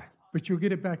get it back. But you'll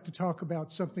get it back to talk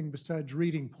about something besides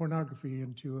reading pornography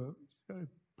into a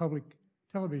public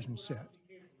television set.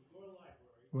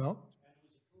 Well,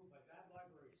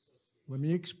 let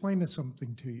me explain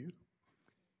something to you.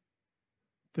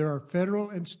 There are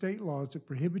federal and state laws that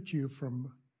prohibit you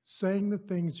from saying the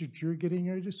things that you're getting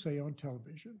ready to say on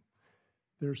television.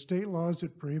 There are state laws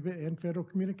that prohibit, and federal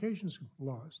communications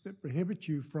laws that prohibit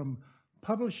you from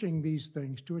publishing these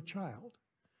things to a child.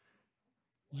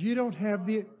 You don't have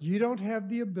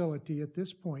the ability at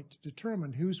this point to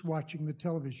determine who's watching the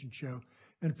television show,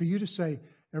 and for you to say,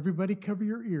 everybody cover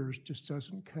your ears, just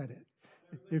doesn't cut it.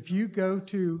 If you go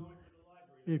to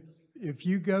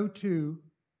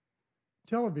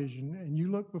television and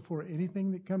you look before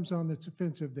anything that comes on that's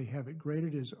offensive, they have it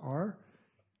graded as R,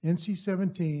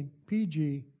 NC-17,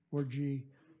 PG, or G,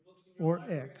 or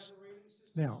X.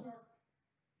 Now,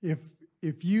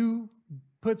 if you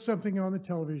put something on the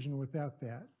television without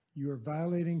that, you are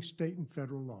violating state and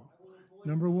federal law.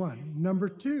 Number one. Number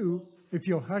two, if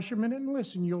you'll hush a minute and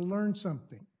listen, you'll learn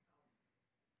something.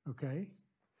 Okay?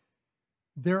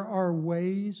 There are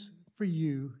ways for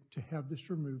you to have this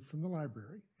removed from the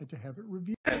library and to have it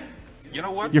reviewed. You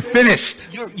know what? You're finished.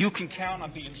 You can count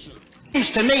on being sued.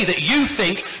 Seems to me that you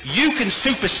think you can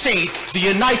supersede the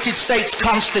United States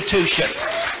Constitution.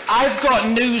 I've got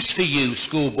news for you,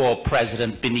 School Board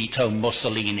President Benito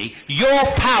Mussolini. Your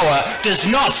power does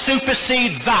not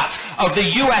supersede that of the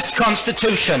U.S.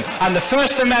 Constitution and the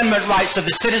First Amendment rights of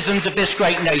the citizens of this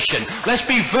great nation. Let's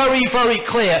be very, very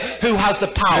clear who has the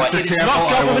power. Mr. It is Campbell,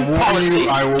 not government policy.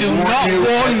 Do not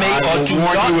warn me or do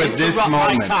not interrupt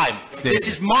my time. This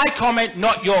is my comment,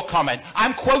 not your comment.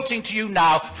 I'm quoting to you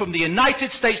now from the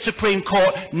United States Supreme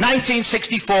Court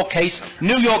 1964 case,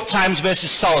 New York Times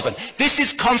versus Sullivan. This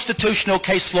is constitutional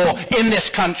case law in this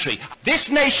country.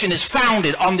 This nation is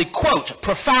founded on the, quote,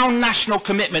 profound national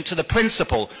commitment to the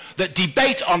principle that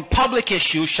debate on public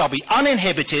issues shall be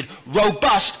uninhibited,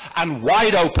 robust, and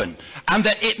wide open, and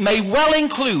that it may well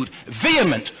include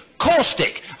vehement,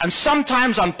 caustic, and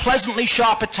sometimes unpleasantly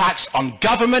sharp attacks on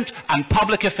government and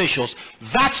public officials.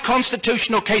 That's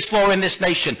constitutional case law in this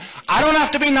nation. I don't have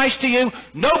to be nice to you.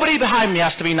 Nobody behind me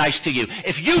has to be nice to you.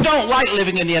 If you don't like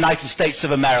living in the United States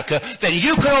of America, then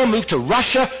you can all move to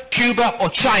Russia, Cuba, or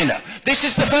China. This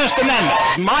is the First Amendment.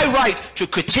 My right to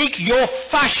critique your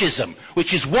fascism,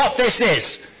 which is what this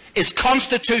is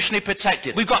constitutionally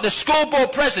protected. We've got the school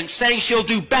board president saying she'll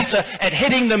do better at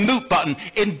hitting the mute button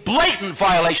in blatant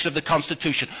violation of the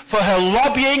Constitution for her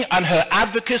lobbying and her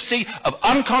advocacy of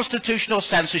unconstitutional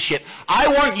censorship. I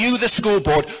want you, the school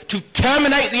board, to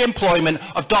terminate the employment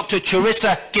of Dr.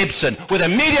 Charissa Gibson with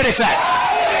immediate effect.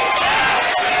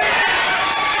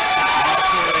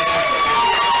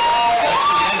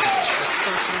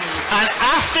 And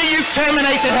after you've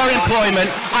terminated her employment,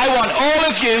 I want all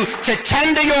of you to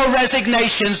tender your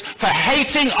resignations for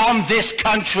hating on this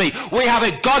country. We have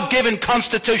a God-given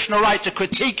constitutional right to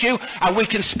critique you, and we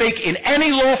can speak in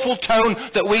any lawful tone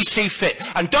that we see fit.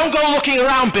 And don't go looking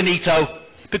around, Benito,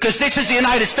 because this is the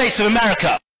United States of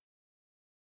America.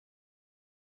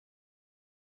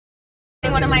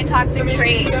 One of my toxic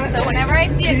traits. So whenever I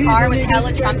see a car with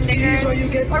hella Trump stickers,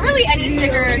 or really any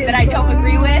sticker that I don't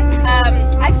agree with,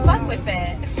 I fuck with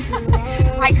it.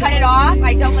 I cut it off,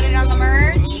 I don't let it on the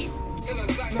merge,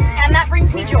 and that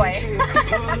brings me joy.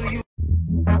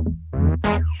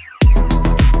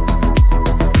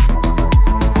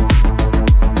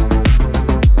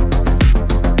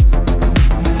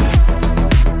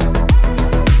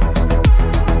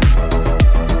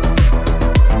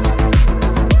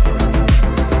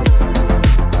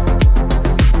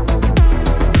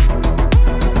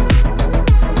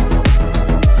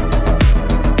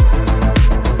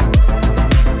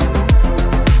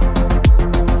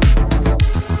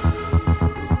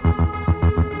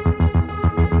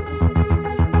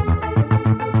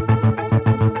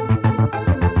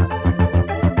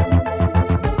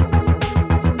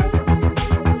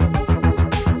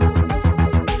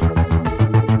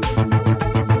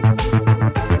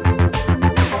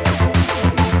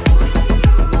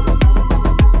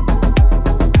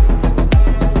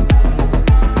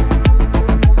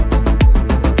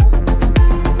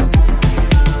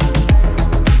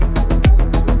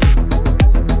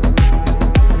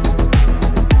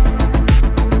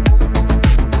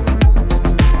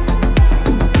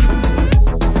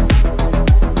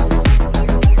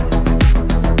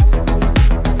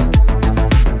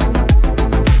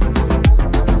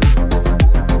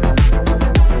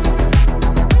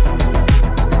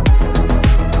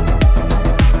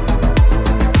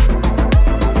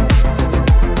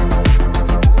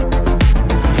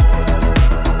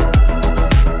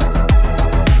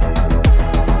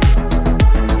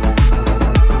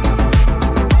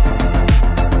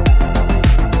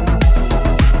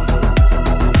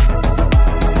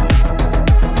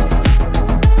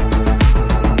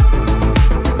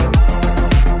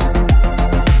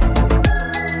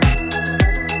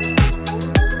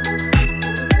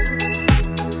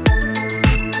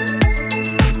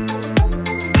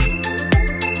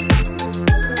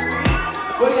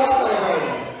 What are y'all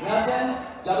celebrating? Nothing?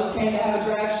 Y'all just came to have a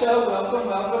drag show? Welcome,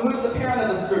 welcome. Who's the parent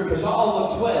of this group? Because y'all all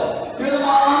look 12. You're the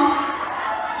mom?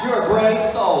 You're a brave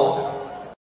soul.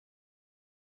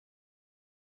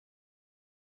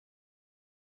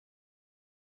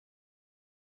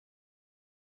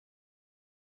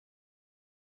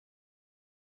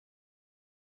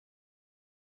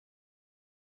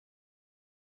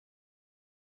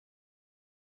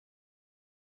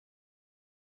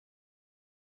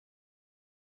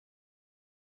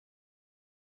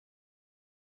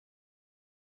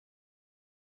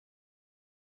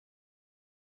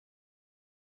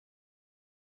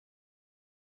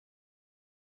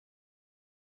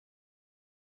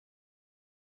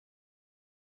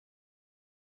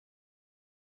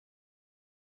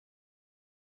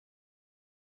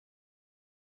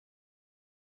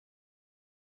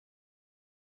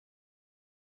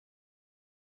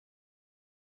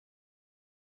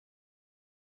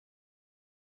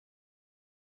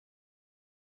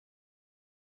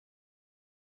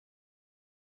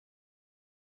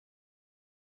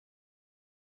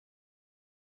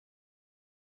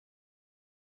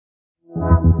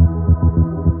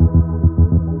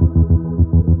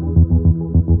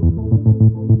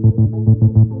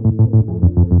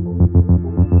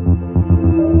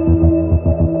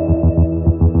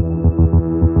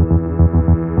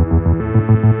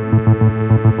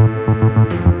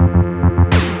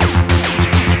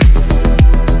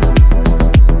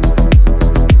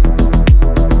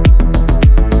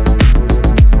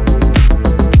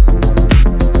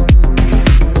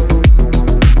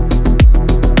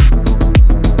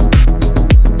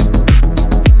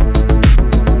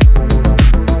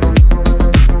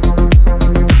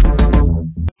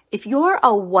 If you're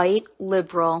a white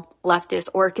liberal leftist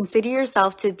or consider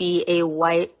yourself to be a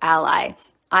white ally,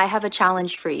 I have a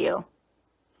challenge for you.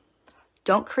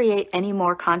 Don't create any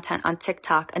more content on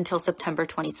TikTok until September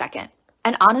 22nd.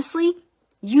 And honestly,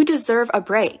 you deserve a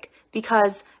break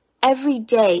because every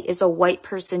day is a white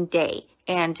person day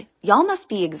and y'all must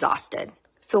be exhausted.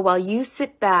 So while you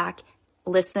sit back,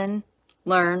 listen,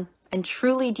 learn, and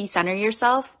truly decenter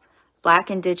yourself, Black,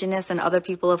 Indigenous, and other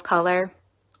people of color,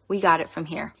 we got it from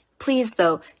here. Please,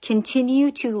 though,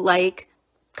 continue to like,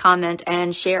 comment,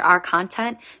 and share our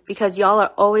content because y'all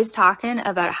are always talking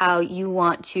about how you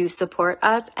want to support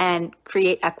us and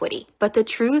create equity. But the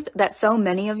truth that so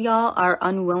many of y'all are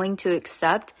unwilling to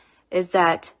accept is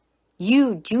that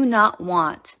you do not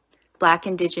want Black,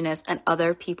 Indigenous, and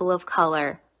other people of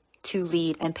color to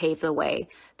lead and pave the way.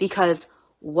 Because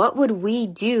what would we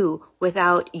do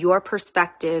without your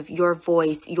perspective, your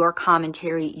voice, your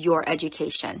commentary, your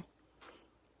education?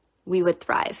 We would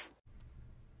thrive.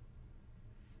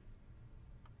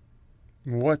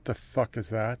 What the fuck is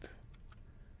that?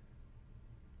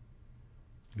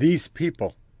 These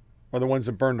people are the ones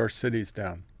that burned our cities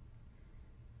down.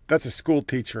 That's a school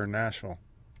teacher in Nashville.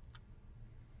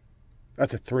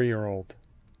 That's a 3-year-old.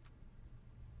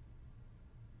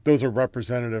 Those are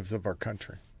representatives of our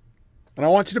country. And I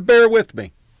want you to bear with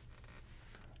me.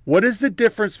 What is the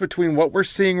difference between what we're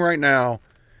seeing right now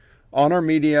on our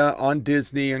media, on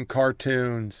Disney and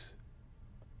cartoons,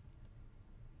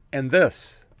 and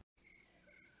this?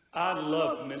 I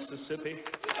love Mississippi.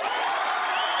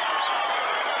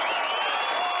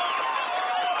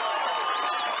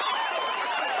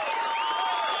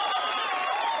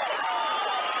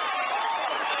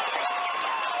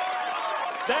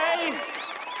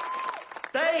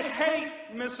 They hate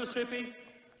Mississippi.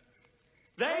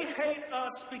 They hate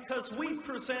us because we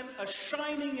present a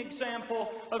shining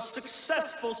example of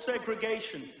successful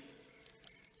segregation.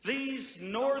 These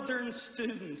northern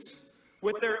students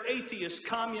with their atheist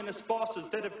communist bosses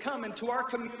that have come into our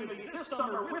community this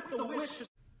summer with the wish to...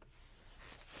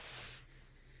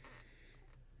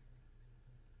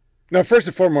 Now, first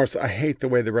and foremost, I hate the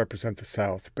way they represent the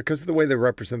South. Because of the way they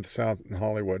represent the South in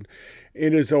Hollywood,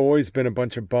 it has always been a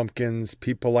bunch of bumpkins,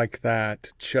 people like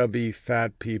that, chubby,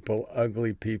 fat people,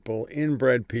 ugly people,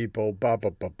 inbred people, blah, blah,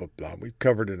 blah, blah, blah. We've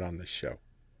covered it on this show.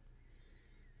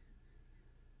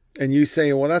 And you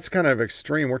say, well, that's kind of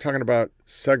extreme. We're talking about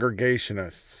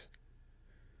segregationists.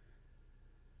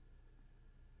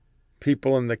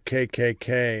 People in the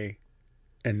KKK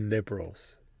and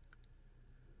liberals.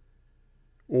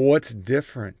 What's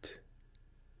different?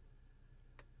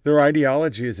 Their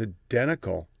ideology is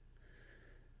identical.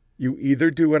 You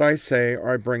either do what I say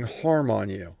or I bring harm on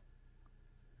you.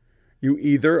 You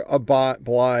either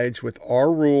oblige with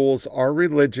our rules, our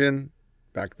religion.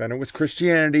 Back then it was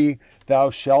Christianity. Thou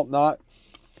shalt not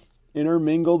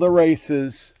intermingle the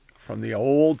races. From the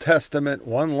Old Testament,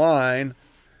 one line.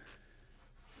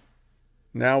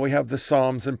 Now we have the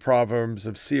Psalms and Proverbs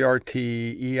of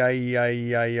CRT,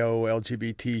 EIEIEIO,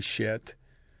 LGBT shit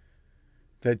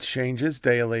that changes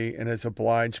daily and is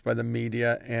obliged by the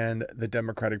media and the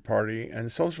Democratic Party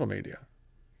and social media.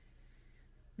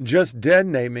 Just dead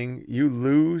naming, you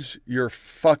lose your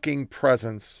fucking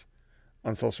presence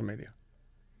on social media.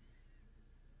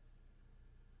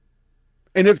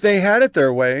 And if they had it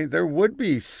their way, there would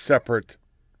be separate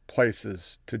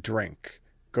places to drink,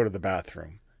 go to the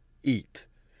bathroom, eat.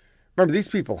 Remember, these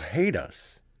people hate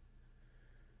us.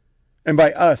 And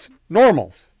by us,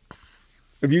 normals.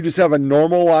 If you just have a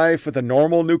normal life with a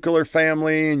normal nuclear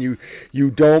family and you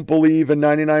don't believe in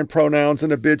 99 pronouns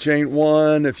and a bitch ain't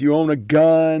one, if you own a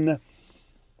gun,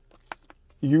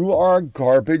 you are a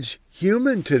garbage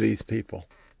human to these people.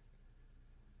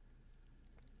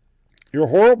 You're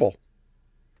horrible.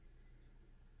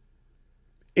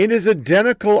 It is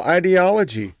identical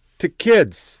ideology to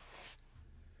kids.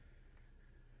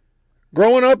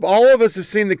 Growing up, all of us have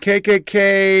seen the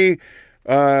KKK,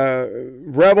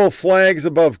 rebel flags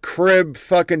above crib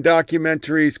fucking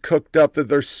documentaries cooked up that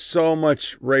there's so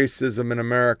much racism in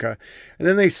America. And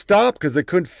then they stopped because they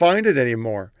couldn't find it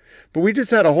anymore. But we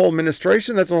just had a whole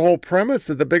administration. That's a whole premise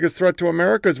that the biggest threat to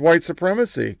America is white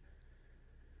supremacy.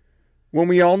 When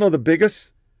we all know the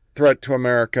biggest threat to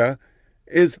America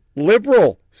is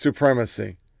liberal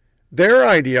supremacy. Their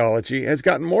ideology has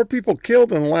gotten more people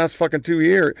killed in the last fucking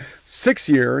 6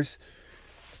 years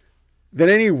than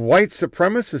any white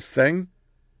supremacist thing.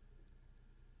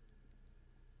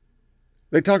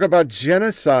 They talk about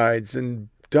genocides and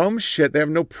dumb shit. They have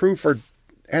no proof or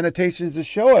annotations to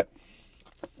show it.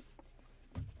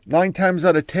 9 times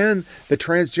out of 10, the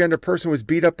transgender person was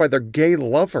beat up by their gay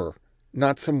lover,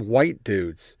 not some white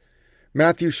dudes.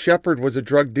 Matthew Shepard was a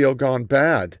drug deal gone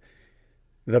bad.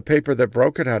 The paper that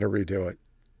broke it had to redo it.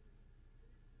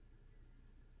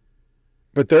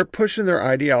 But they're pushing their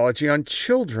ideology on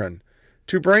children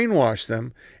to brainwash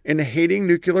them into hating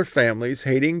nuclear families,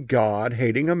 hating God,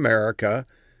 hating America,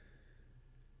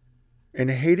 and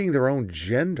hating their own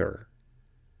gender.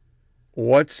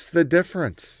 What's the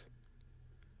difference?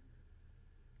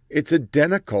 It's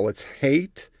identical. It's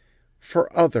hate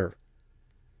for other.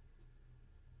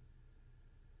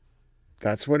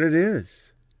 That's what it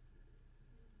is.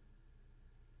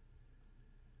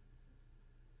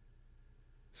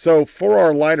 So for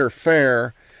our lighter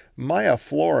fare, Maya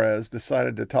Flores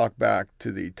decided to talk back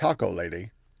to the taco lady,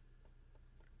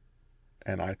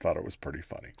 and I thought it was pretty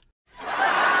funny.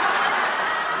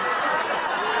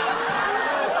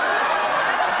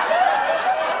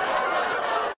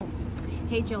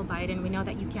 Hey, Joe Biden, we know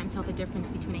that you can't tell the difference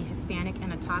between a Hispanic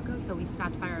and a taco, so we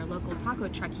stopped by our local taco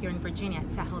truck here in Virginia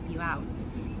to help you out.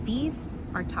 These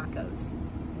are tacos.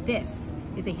 This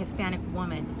is a Hispanic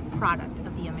woman, product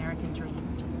of the American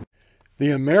dream.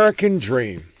 The American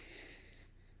dream.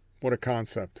 What a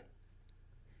concept.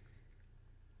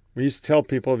 We used to tell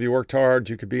people if you worked hard,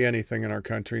 you could be anything in our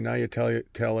country. Now you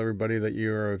tell everybody that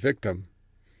you're a victim.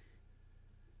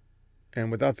 And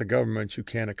without the government, you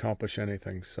can't accomplish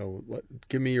anything. So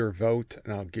give me your vote,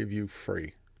 and I'll give you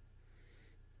free.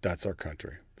 That's our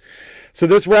country. So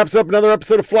this wraps up another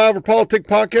episode of Flyover Politic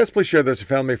Podcast. Please share this with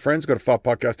family and friends. Go to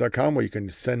fopodcast.com where you can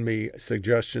send me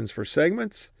suggestions for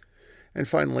segments and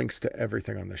find links to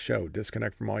everything on the show.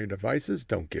 Disconnect from all your devices.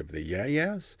 Don't give the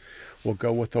yeah-yeahs. We'll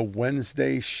go with a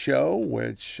Wednesday show,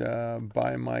 which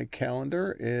by my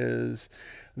calendar is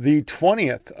the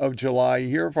 20th of July,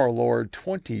 year of our Lord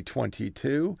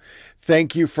 2022.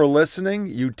 Thank you for listening.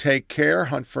 You take care.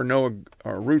 Root for Noah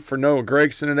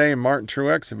Gragson today and Martin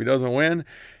Truex. If he doesn't win,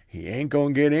 he ain't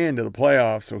going to get into the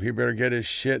playoffs, so he better get his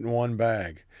shit in one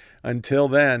bag. Until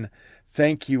then,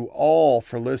 thank you all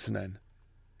for listening,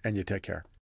 and you take care.